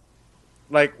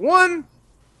 Like, one,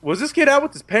 was this kid out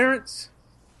with his parents?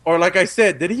 Or like I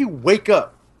said, did he wake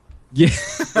up? Yeah.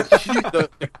 The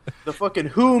fucking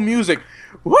Who music.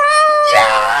 Woo!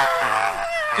 Yeah!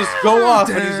 Just go off,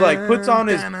 and he's like, puts on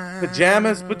his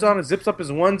pajamas, zips up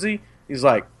his onesie. He's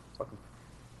like,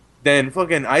 then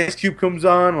fucking Ice Cube comes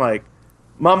on, like,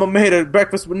 Mama made a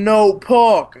breakfast with no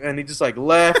pork, and he just like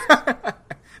left.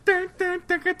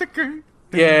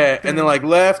 Yeah, and then like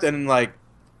left, and like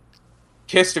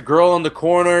kissed a girl on the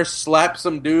corner, slapped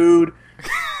some dude,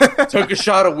 took a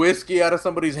shot of whiskey out of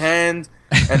somebody's hand,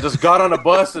 and just got on a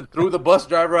bus and threw the bus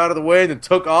driver out of the way, and then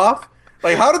took off.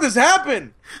 Like, how did this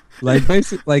happen? Like,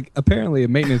 basically, like, apparently a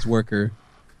maintenance worker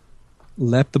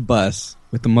left the bus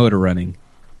with the motor running.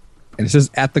 And it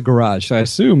says at the garage. So I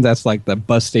assume that's like the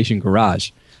bus station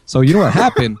garage. So you know what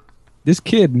happened? This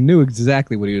kid knew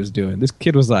exactly what he was doing. This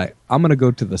kid was like, I'm going to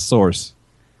go to the source.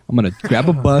 I'm going to grab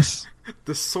a bus.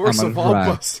 The source of all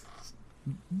buses.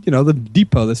 You know, the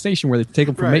depot, the station where they take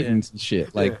them for maintenance and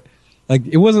shit. Like,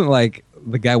 it wasn't like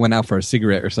the guy went out for a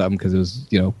cigarette or something because it was,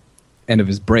 you know, end of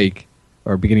his break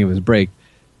or beginning of his break.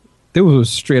 It was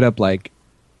straight up like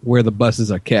where the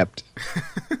buses are kept.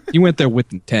 He went there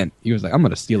with intent. He was like, I'm going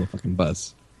to steal a fucking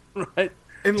bus. Right.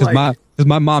 Because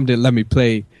my mom didn't let me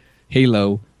play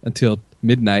Halo until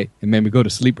midnight and made me go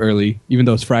to sleep early, even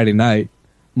though it's Friday night.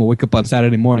 I'm going to wake up on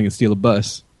Saturday morning and steal a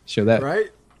bus. Show that. Right?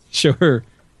 Show her.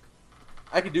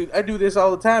 I do this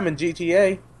all the time in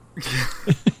GTA.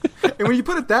 And when you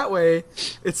put it that way,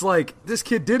 it's like this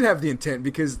kid did have the intent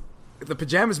because the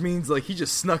pajamas means like he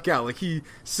just snuck out. Like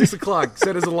 6 o'clock,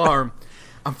 set his alarm.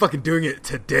 I'm fucking doing it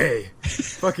today.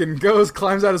 Fucking goes,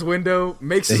 climbs out his window,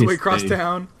 makes his way across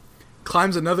town,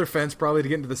 climbs another fence probably to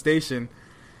get into the station,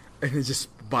 and he just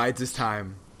bides his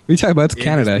time. What are you talking about? It's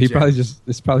Canada.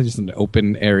 It's probably just an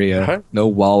open area, no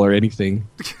wall or anything.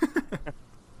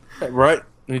 Right.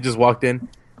 And he just walked in.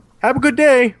 Have a good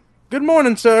day. Good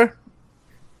morning, sir.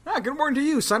 Good morning to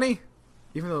you, Sonny.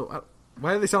 Even though,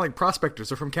 why do they sound like prospectors?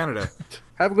 They're from Canada.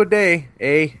 Have a good day,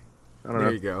 eh? I don't know.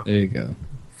 There you go. There you go.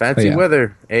 Fancy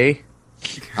weather, eh?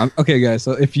 Okay, guys.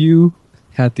 So if you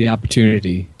had the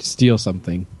opportunity to steal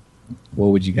something, what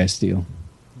would you guys steal?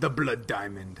 The Blood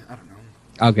Diamond. I don't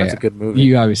know. Okay, that's a good movie.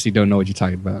 You obviously don't know what you're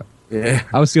talking about. Yeah,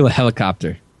 I would steal a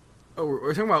helicopter. Oh,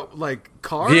 we're talking about like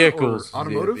car vehicles, or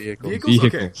automotive vehicles.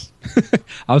 Okay.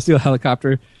 I would steal a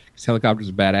helicopter because helicopters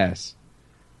are badass.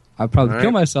 I'd probably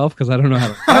kill myself because I don't know how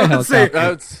to fly a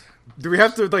helicopter. Do we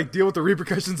have to like deal with the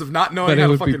repercussions of not knowing But it how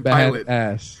to would be fucking pilot?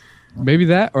 badass. Maybe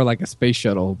that or like a space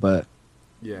shuttle, but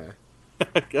Yeah.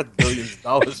 Got billions of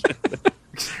dollars.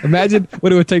 imagine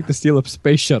what it would take to steal a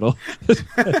space shuttle.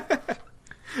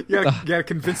 You gotta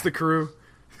convince the crew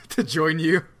to join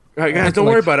you. All right, guys, don't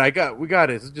worry about it. We got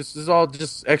it. It's all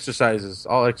just exercises.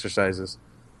 All exercises.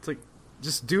 It's like,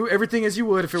 just do everything as you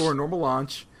would if it were a normal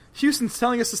launch. Houston's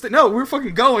telling us to stay. No, we're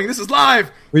fucking going. This is live.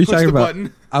 What are you Push talking the about?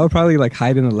 button. I would probably like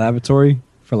hide in a lavatory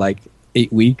for like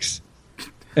 8 weeks.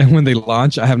 And when they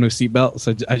launch, I have no seatbelt,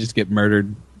 so I just get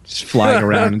murdered just flying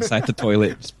around inside the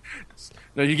toilet.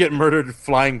 No, you get murdered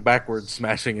flying backwards,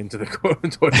 smashing into the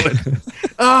toilet.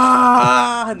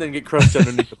 And then get crushed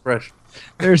underneath the pressure.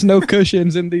 There's no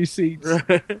cushions in these seats.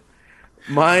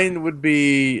 Mine would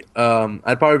be,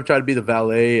 I'd probably try to be the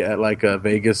valet at like a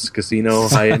Vegas casino,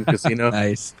 high-end casino.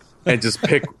 Nice. And just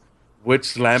pick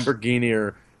which Lamborghini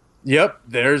or,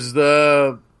 there's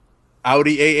the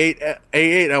Audi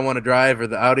A8 I want to drive, or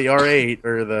the Audi R8,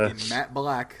 or the In matte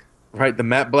black. right, the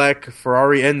matte black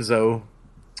Ferrari Enzo.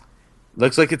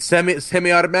 Looks like it's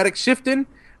semi-automatic shifting.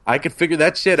 I could figure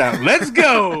that shit out. Let's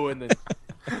go! And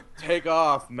then take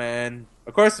off, man.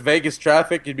 Of course, Vegas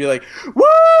traffic, you'd be like, woo!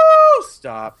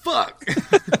 Stop. Fuck.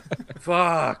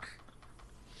 Fuck.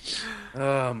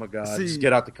 Oh, my God. See, just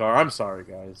get out the car. I'm sorry,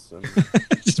 guys.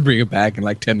 Just bring it back in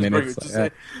like 10 minutes.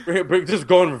 Just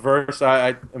go in reverse.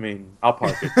 I mean, I'll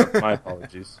park it. My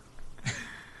apologies.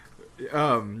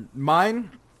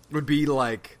 Mine would be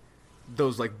like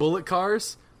those like bullet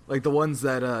cars, like the ones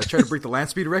that try to break the land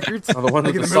speed records. Oh, the one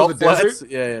like with in the middle salt of the flats? desert.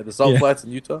 Yeah, the salt flats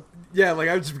in Utah. Yeah, like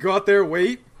I would just go out there,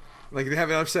 wait. Like they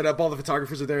have it set up, all the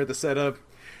photographers are there at the setup,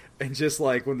 and just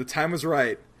like when the time was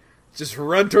right, just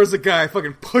run towards the guy,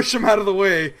 fucking push him out of the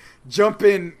way, jump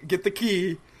in, get the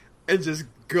key, and just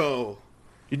go.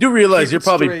 You do realize Keep you're it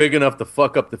probably straight. big enough to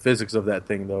fuck up the physics of that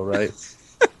thing, though, right?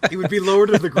 It would be lower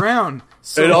to the ground.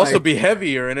 So It'd also like, be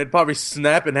heavier, and it'd probably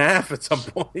snap in half at some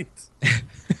point.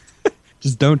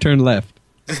 Just don't turn left.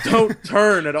 Just don't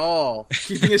turn at all.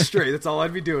 keeping it straight. That's all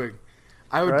I'd be doing.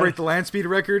 I would Right. break the land speed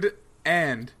record,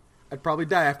 and I'd probably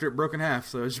die after it broke in half.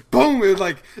 So it's just boom! It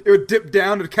would dip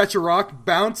down, it would catch a rock,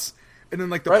 bounce, and then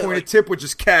like the Right, pointed like, tip would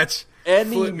just catch.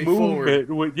 Any flip me forward.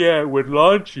 movement would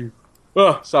launch you.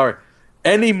 Oh, sorry.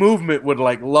 Any movement would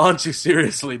like launch you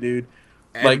seriously, dude.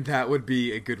 And Like- that would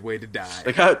be a good way to die.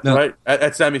 Like how No. right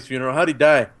at Sammy's funeral, how'd he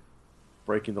die?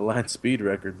 Breaking the land speed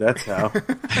record. That's how.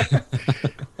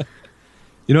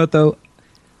 You know what, though?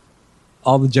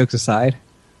 All the jokes aside,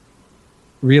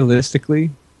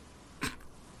 realistically,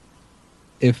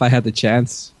 if I had the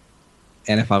chance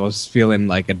and if I was feeling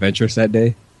like adventurous that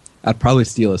day, I'd probably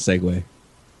steal a Segway.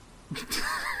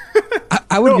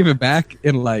 I would give it back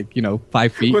in like,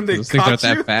 5 feet. When they 'cause those things aren't caught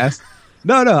you? that fast.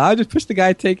 No, I'll just push the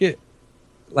guy, take it,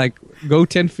 like go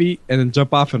 10 feet and then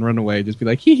jump off and run away. Just be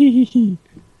like, hee hee hee hee.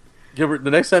 Gilbert,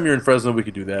 the next time you're in Fresno, we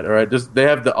could do that. All right, they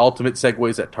have the ultimate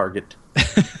segways at Target.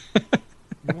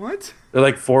 What? They're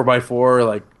like 4x4,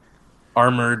 like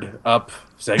armored up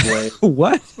Segway.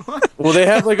 What? Well, they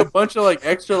have like a bunch of like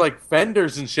extra like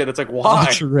fenders and shit. It's like why?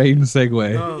 All-terrain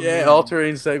Segway. Oh, Yeah, man.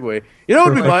 all-terrain Segway. You know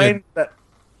what would be Perfect. mine? That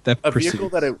That a vehicle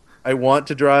that I want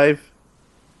to drive.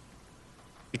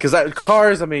 Because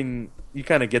cars, I mean, you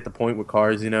kind of get the point with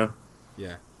cars, you know.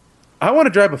 Yeah. I want to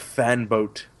drive a fan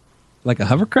boat. like a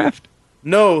hovercraft?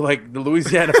 No, like the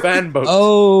Louisiana fan boat.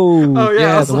 Oh, Oh, yeah, I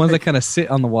yeah, was the ones that like- kind of sit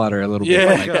on the water a little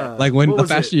Yeah. bit. God. Like when What the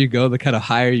was faster it? you go, the kind of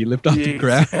higher you lift off the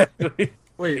ground. Exactly.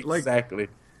 Wait, like Exactly.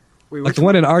 wait, Like which the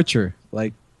one in Archer,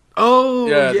 like Oh,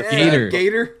 Yeah, yeah, the Gator.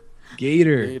 Gator.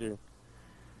 Gator. Later.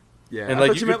 Yeah, And, I like,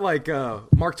 thought you you meant like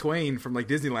Mark Twain from like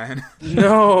Disneyland.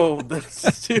 No,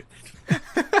 that's stupid.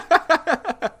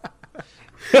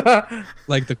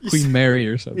 Like the Queen Mary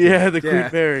or something. Yeah, the Queen Yeah.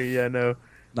 Mary. Yeah, no.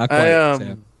 Not quite. I,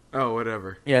 Sam. Oh,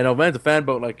 whatever. Yeah, no, man's a fan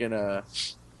boat like in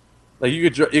like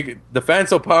you could the fan's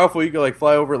so powerful you could like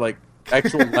fly over like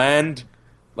actual land,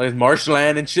 like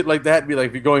marshland and shit like that. And be like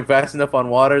if you're going fast enough on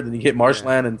water, then you hit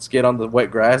marshland and skid on the wet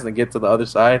grass and then get to the other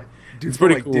side. Dude, It's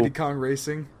pretty like cool. Diddy Kong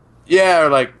Racing. Yeah, or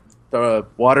like the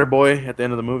water boy at the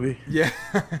end of the movie. Yeah.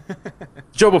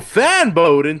 Drove a fan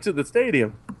boat into the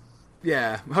stadium.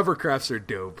 Yeah, hovercrafts are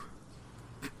dope.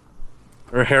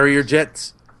 Or Harrier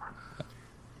jets.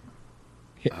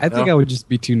 I think I would just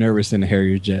be too nervous in a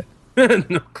Harrier jet.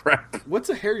 No crap. What's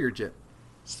a Harrier jet?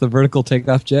 It's the vertical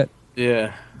takeoff jet.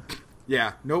 Yeah.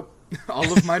 Yeah, nope.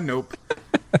 All of my nope.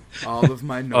 All of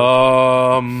my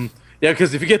nope. Yeah,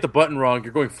 because if you get the button wrong,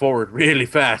 you're going forward really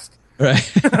fast. Right.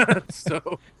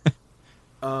 So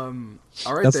All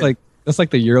right, that's then.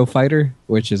 like the Eurofighter,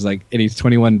 which is like it needs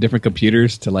 21 different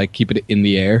computers to like keep it in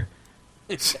the air.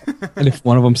 And if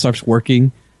one of them stops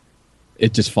working,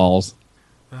 it just falls.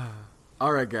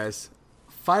 All right, guys.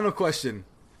 Final question,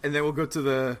 and then we'll go to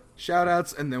the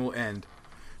shout-outs, and then we'll end.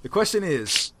 The question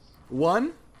is,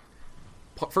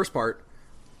 first part,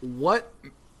 what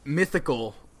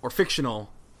mythical or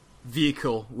fictional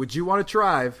vehicle would you want to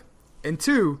drive? And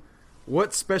 2,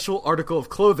 what special article of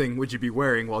clothing would you be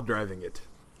wearing while driving it?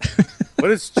 what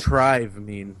does trive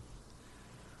mean?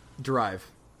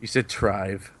 Drive. You said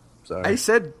trive. Sorry. I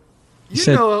said, you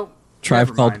said know, Tribe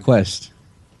never called mind. Quest.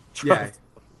 Yeah.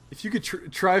 If you could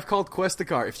drive called Quest the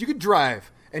car. If you could drive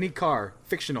any car,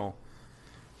 fictional,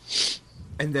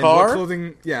 and then Car? what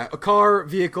clothing? Yeah, a car,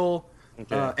 vehicle,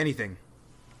 Okay. anything.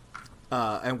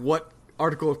 And what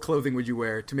article of clothing would you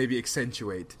wear to maybe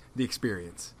accentuate the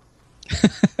experience?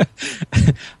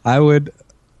 I would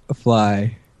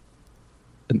fly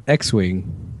an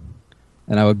X-wing,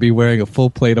 and I would be wearing a full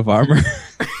plate of armor.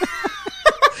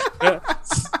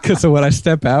 Because so when I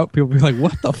step out, people will be like,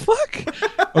 "What the fuck?"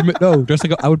 Or, no,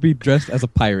 I would be dressed as a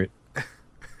pirate.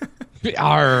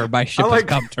 Arr, my ship I like-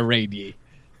 has come to raid ye.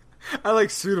 I like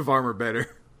suit of armor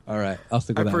better. All right, I'll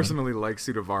stick with I that personally like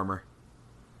suit of armor.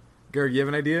 Gerg, you have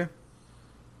an idea?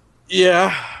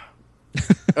 Yeah.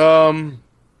 one.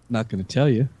 Not gonna tell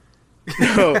you.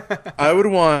 No, I would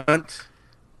want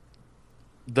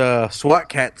the SWAT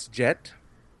Cat's jet.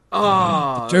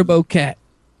 Oh, Turbo Cat.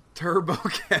 Turbo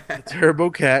Cat. Turbo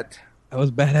Cat. That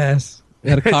was badass. It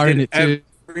had a car in it too.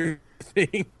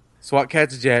 Everything. SWAT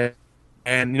Cat's jet.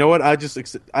 And you know what? I just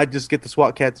get the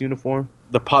SWAT Cat's uniform.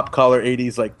 The pop collar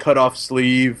 80s, like cut off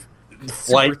sleeve,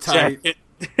 flight jacket,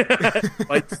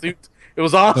 flight suit. It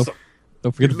was awesome.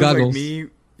 Don't forget the goggles.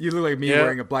 You look like me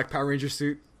wearing a Black Power Ranger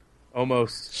suit.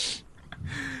 Almost.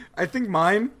 I think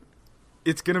mine,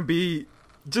 it's going to be,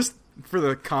 just for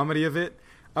the comedy of it,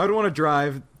 I would want to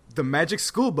drive the Magic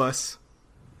School Bus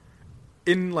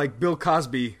in, like, Bill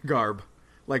Cosby garb.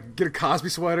 Like, get a Cosby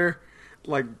sweater,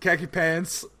 like, khaki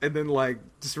pants, and then, like,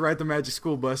 just ride the Magic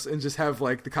School Bus and just have,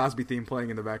 like, the Cosby theme playing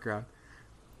in the background.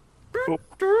 Cool.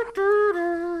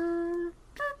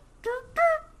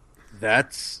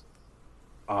 That's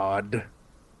odd.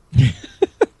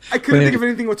 I couldn't think of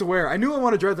anything what to wear. I knew I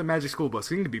want to drive the Magic School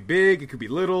Bus. It can be big, it could be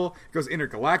little, it goes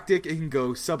intergalactic, it can go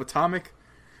subatomic.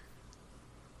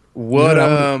 What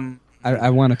I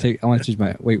want to change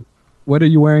my wait. What are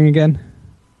you wearing again?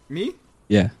 Me?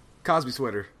 Yeah. Cosby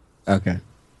sweater. Okay.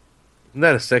 Isn't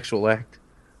that a sexual act?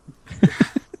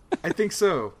 I think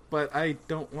so, but I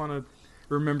don't want to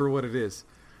remember what it is.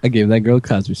 I gave that girl a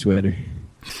Cosby sweater.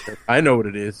 I know what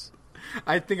it is.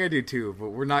 I think I do too, but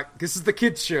we're not. This is the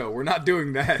kids' show. We're not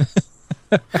doing that.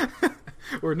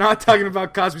 We're not talking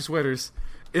about Cosby sweaters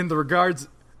in the regards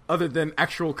other than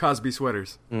actual Cosby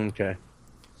sweaters. Okay.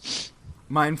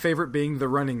 Mine favorite being the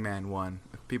Running Man one.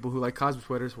 People who like Cosby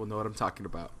sweaters will know what I'm talking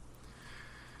about.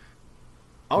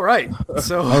 All right.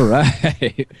 So, all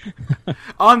right.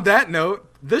 On that note,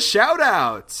 the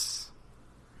shout-outs.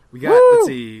 We got, let's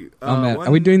see. Are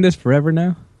we doing this forever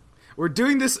now? We're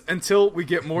doing this until we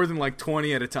get more than like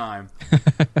 20 at a time.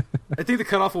 I think the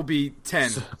cutoff will be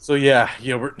 10. So yeah,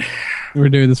 we're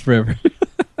doing this forever.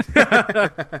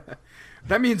 That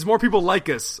means more people like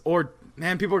us, or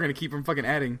man, people are gonna keep from fucking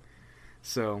adding.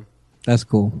 So that's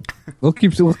cool. We'll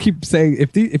keep saying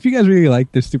if you guys really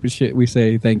like this stupid shit we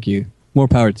say, thank you. More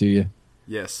power to you.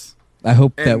 Yes. I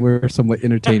hope that we're somewhat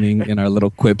entertaining in our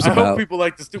little quips I about. hope people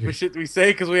like the stupid shit we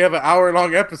say because we have an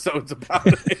hour-long episodes about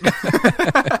it.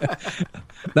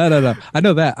 No. I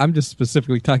know that. I'm just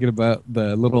specifically talking about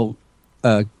the little,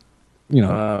 comments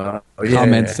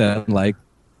and like.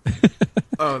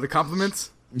 Oh, the compliments?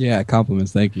 Yeah,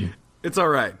 compliments. Thank you. It's all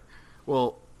right.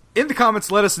 Well, in the comments,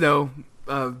 let us know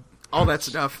all that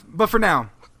stuff. But for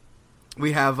now,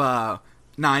 we have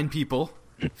 9 people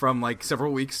from like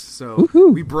several weeks, so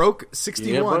Woo-hoo. We broke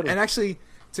 61. Yeah, and actually,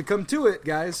 to come to it,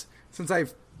 guys, since I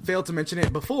failed to mention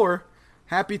it before,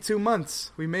 happy 2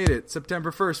 months. We made it.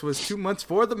 September 1st was 2 months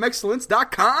for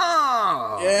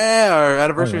themexcellence.com. Yeah, our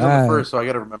anniversary's on the 1st, so I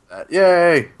gotta remember that.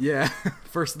 Yay! Yeah,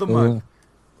 first of the month.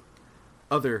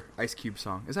 Other Ice Cube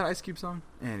song. Is that Ice Cube song?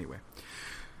 Anyway.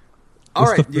 All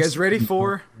right, you guys ready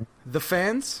for the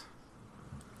fans?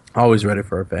 Always ready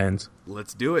for our fans.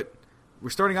 Let's do it. We're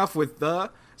starting off with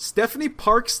Stephanie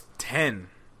Parks 10.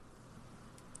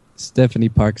 Stephanie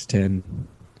Parks 10.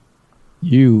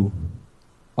 You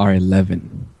are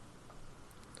 11.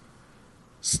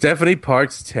 Stephanie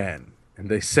Parks 10. And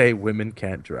they say women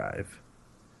can't drive.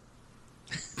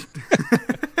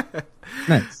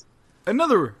 Nice.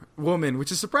 Another woman,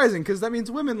 which is surprising because that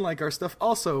means women like our stuff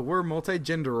also. We're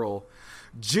multi-genderal.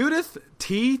 Judith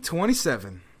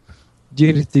T27.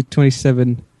 Judith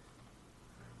T27.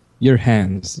 Your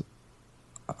hands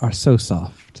are so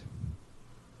soft.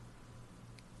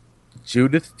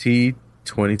 Judith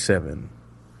T27.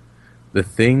 The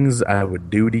things I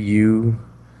would do to you,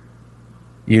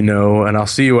 and I'll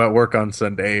see you at work on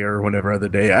Sunday or whenever other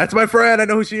day. That's my friend. I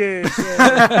know who she is.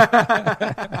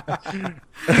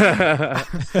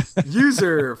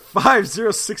 User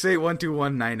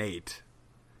 506812198.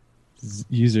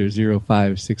 User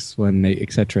 05618,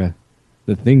 etc.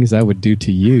 The things I would do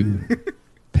to you.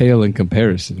 Pale in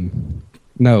comparison.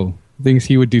 No, things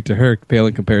he would do to her pale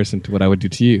in comparison to what I would do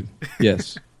to you.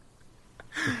 Yes.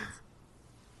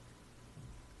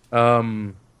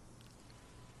 You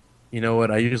know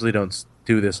what? I usually don't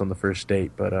do this on the first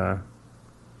date, but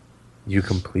you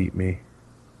complete me.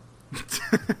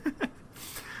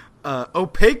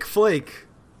 Opaque Flake.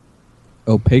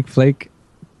 Opaque Flake.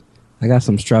 I got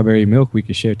some strawberry milk we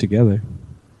could share together.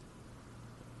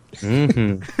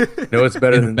 Mm-hmm. No, it's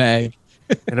better in than a bag.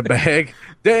 In a bag?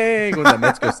 Dang, what's that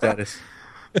Metzger status?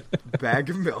 Bag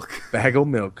of milk. Bag of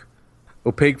milk.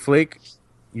 Opaque Flake,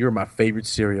 you were my favorite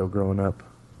cereal growing up.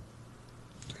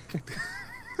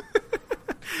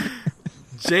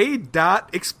 J.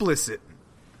 Explicit.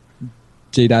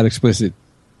 J. Explicit.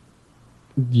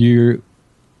 Your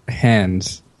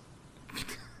hands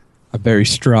are very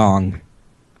strong,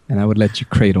 and I would let you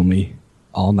cradle me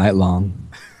all night long.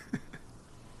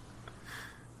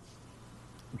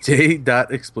 J.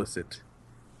 Explicit.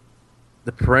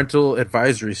 The parental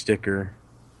advisory sticker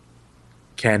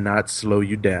cannot slow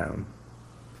you down.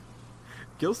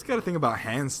 Gil's got a thing about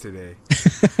hands today.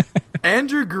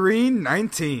 Andrew Green,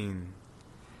 19.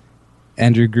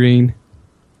 Andrew Green,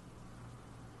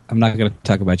 I'm not going to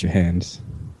talk about your hands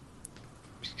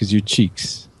because your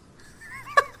cheeks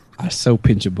are so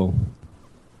pinchable.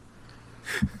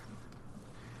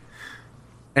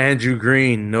 Andrew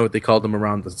Green, know what they called him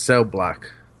around the cell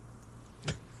block?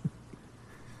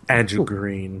 Andrew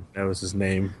Green, that was his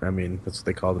name. I mean, that's what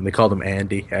they called him. They called him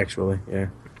Andy, actually. Yeah,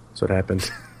 that's what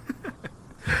happened.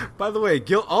 By the way,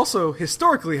 Gil also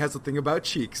historically has a thing about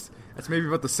cheeks. That's maybe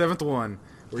about the 7th one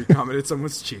where he commented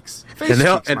someone's cheeks. Face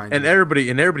cheeks, and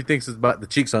everybody thinks it's about the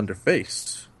cheeks on their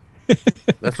face.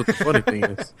 That's what the funny thing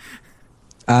is.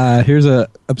 Here's a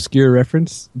obscure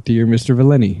reference. Dear Mr.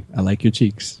 Valeni, I like your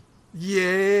cheeks.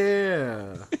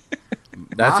 Yeah.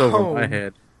 That's over my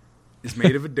head. Is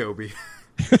made of Adobe.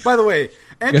 By the way,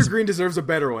 Andrew Green deserves a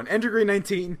better one. Andrew Green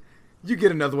 19, you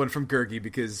get another one from Gergi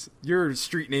because your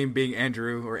street name being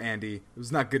Andrew or Andy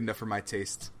was not good enough for my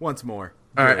taste. Once more.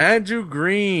 All right, Andrew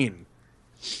Green.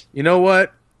 You know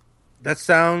what? That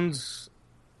sounds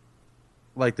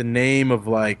like the name of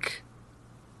Randy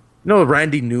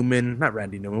Newman. Not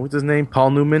Randy Newman. What's his name? Paul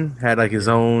Newman had like his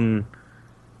own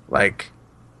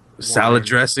salad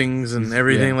dressings and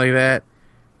everything like that.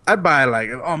 I'd buy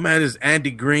oh man, this Andy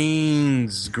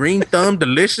Green's Green Thumb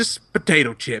Delicious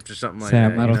Potato Chips or something like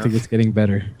that. Sam, I don't think it's getting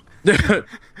better. Well,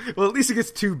 at least he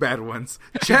gets 2 bad ones.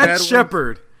 Chad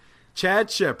Shepard. Chad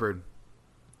Shepard.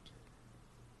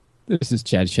 This is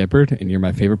Chad Shepard, and you're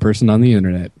my favorite person on the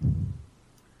internet.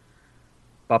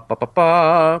 Ba, ba, ba,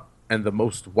 ba. And the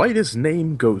most whitest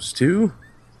name goes to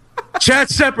Chad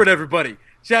Shepard, everybody.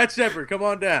 Chad Shepard, come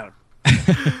on down.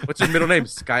 What's your middle name?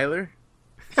 Skyler?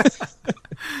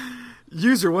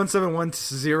 User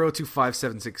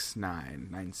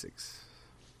 17102576996.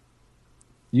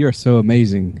 You are so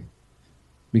amazing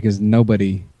because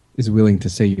nobody is willing to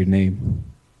say your name.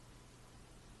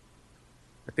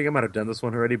 I think I might have done this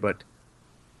one already, but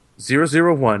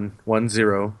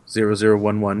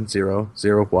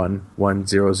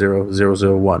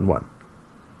 0011000110011000011.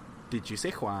 Did you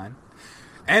say Juan?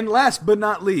 And last but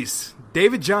not least,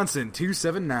 David Johnson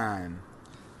 279.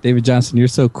 David Johnson, you're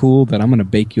so cool that I'm going to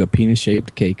bake you a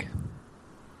penis-shaped cake.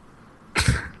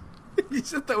 You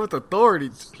said that with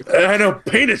authority. I know,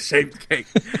 penis-shaped cake.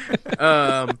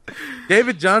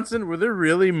 David Johnson, were there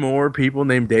really more people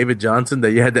named David Johnson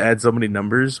that you had to add so many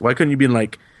numbers? Why couldn't you be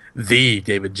like, the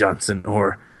David Johnson,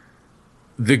 or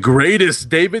the greatest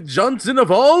David Johnson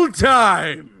of all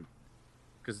time?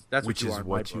 Because that's Which what you is are.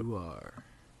 What you are.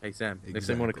 Hey, Sam, next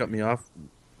time you want to cut me off,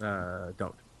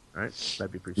 don't. All right?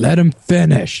 That'd be appreciated. Let him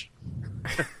finish.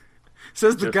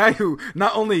 Says the guy who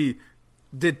not only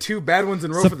did 2 bad ones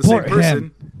in a row for the same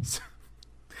person.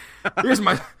 Here's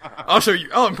my... I'll show you.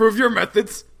 I'll improve your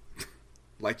methods.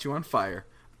 Light you on fire.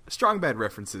 Strong bad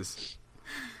references.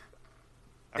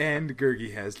 And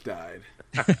Gergi has died.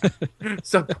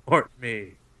 Support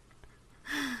me.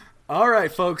 All right,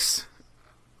 folks.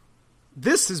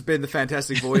 This has been the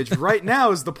Fantastic Voyage. Right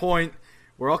now is the point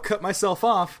where I'll cut myself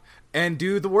off and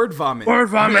do the word vomit. Word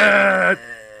vomit!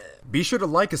 Be sure to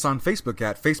like us on Facebook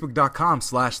at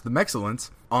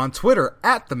facebook.com/themexcellence, on Twitter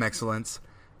at themexcellence,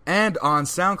 and on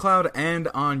SoundCloud and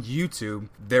on YouTube,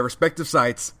 their respective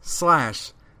sites,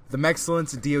 /themexcellence,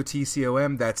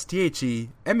 DOTCOM, that's THEMEXCELLENCE,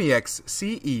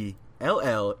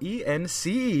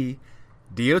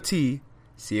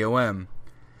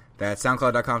 That's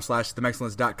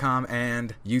soundcloud.com/themexcellence.com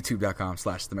and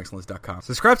youtube.com/themexcellence.com.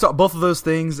 Subscribe to both of those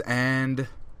things, and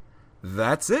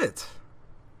that's it.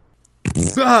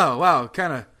 Oh, wow.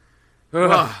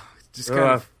 Just kind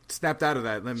of snapped out of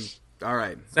that. All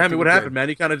right. Sammy, what happened, man?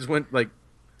 He kind of just went, went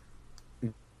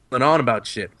on about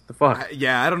shit. What the fuck?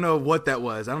 I don't know what that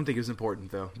was. I don't think it was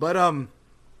important, though. But,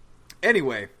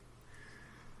 anyway.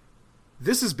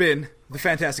 This has been the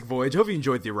Fantastic Voyage. Hope you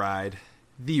enjoyed the ride.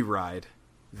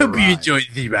 Hope you enjoyed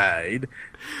the ride.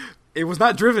 It was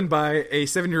not driven by a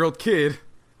 7-year-old kid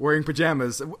wearing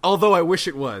pajamas, although I wish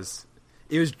it was.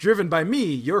 It was driven by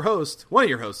me, your host, one of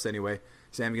your hosts anyway,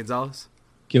 Sammy Gonzalez.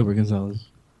 Gilbert Gonzalez.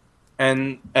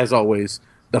 And, as always,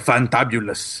 the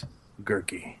fantabulous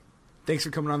Gergi. Thanks for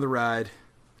coming on the ride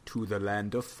to the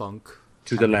land of funk.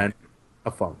 To the land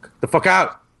of funk. The fuck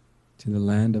out! To the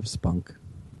land of spunk.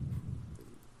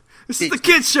 This is the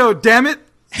kids show, damn it!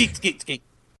 Skeet, skeet, skeet.